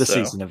 yeah. The So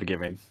season of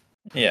giving.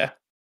 yeah.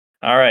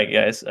 All right,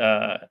 guys.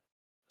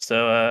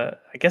 So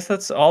I guess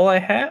that's all I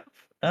have.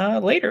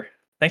 Later.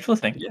 Thanks for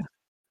listening. Yeah.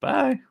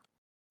 Bye.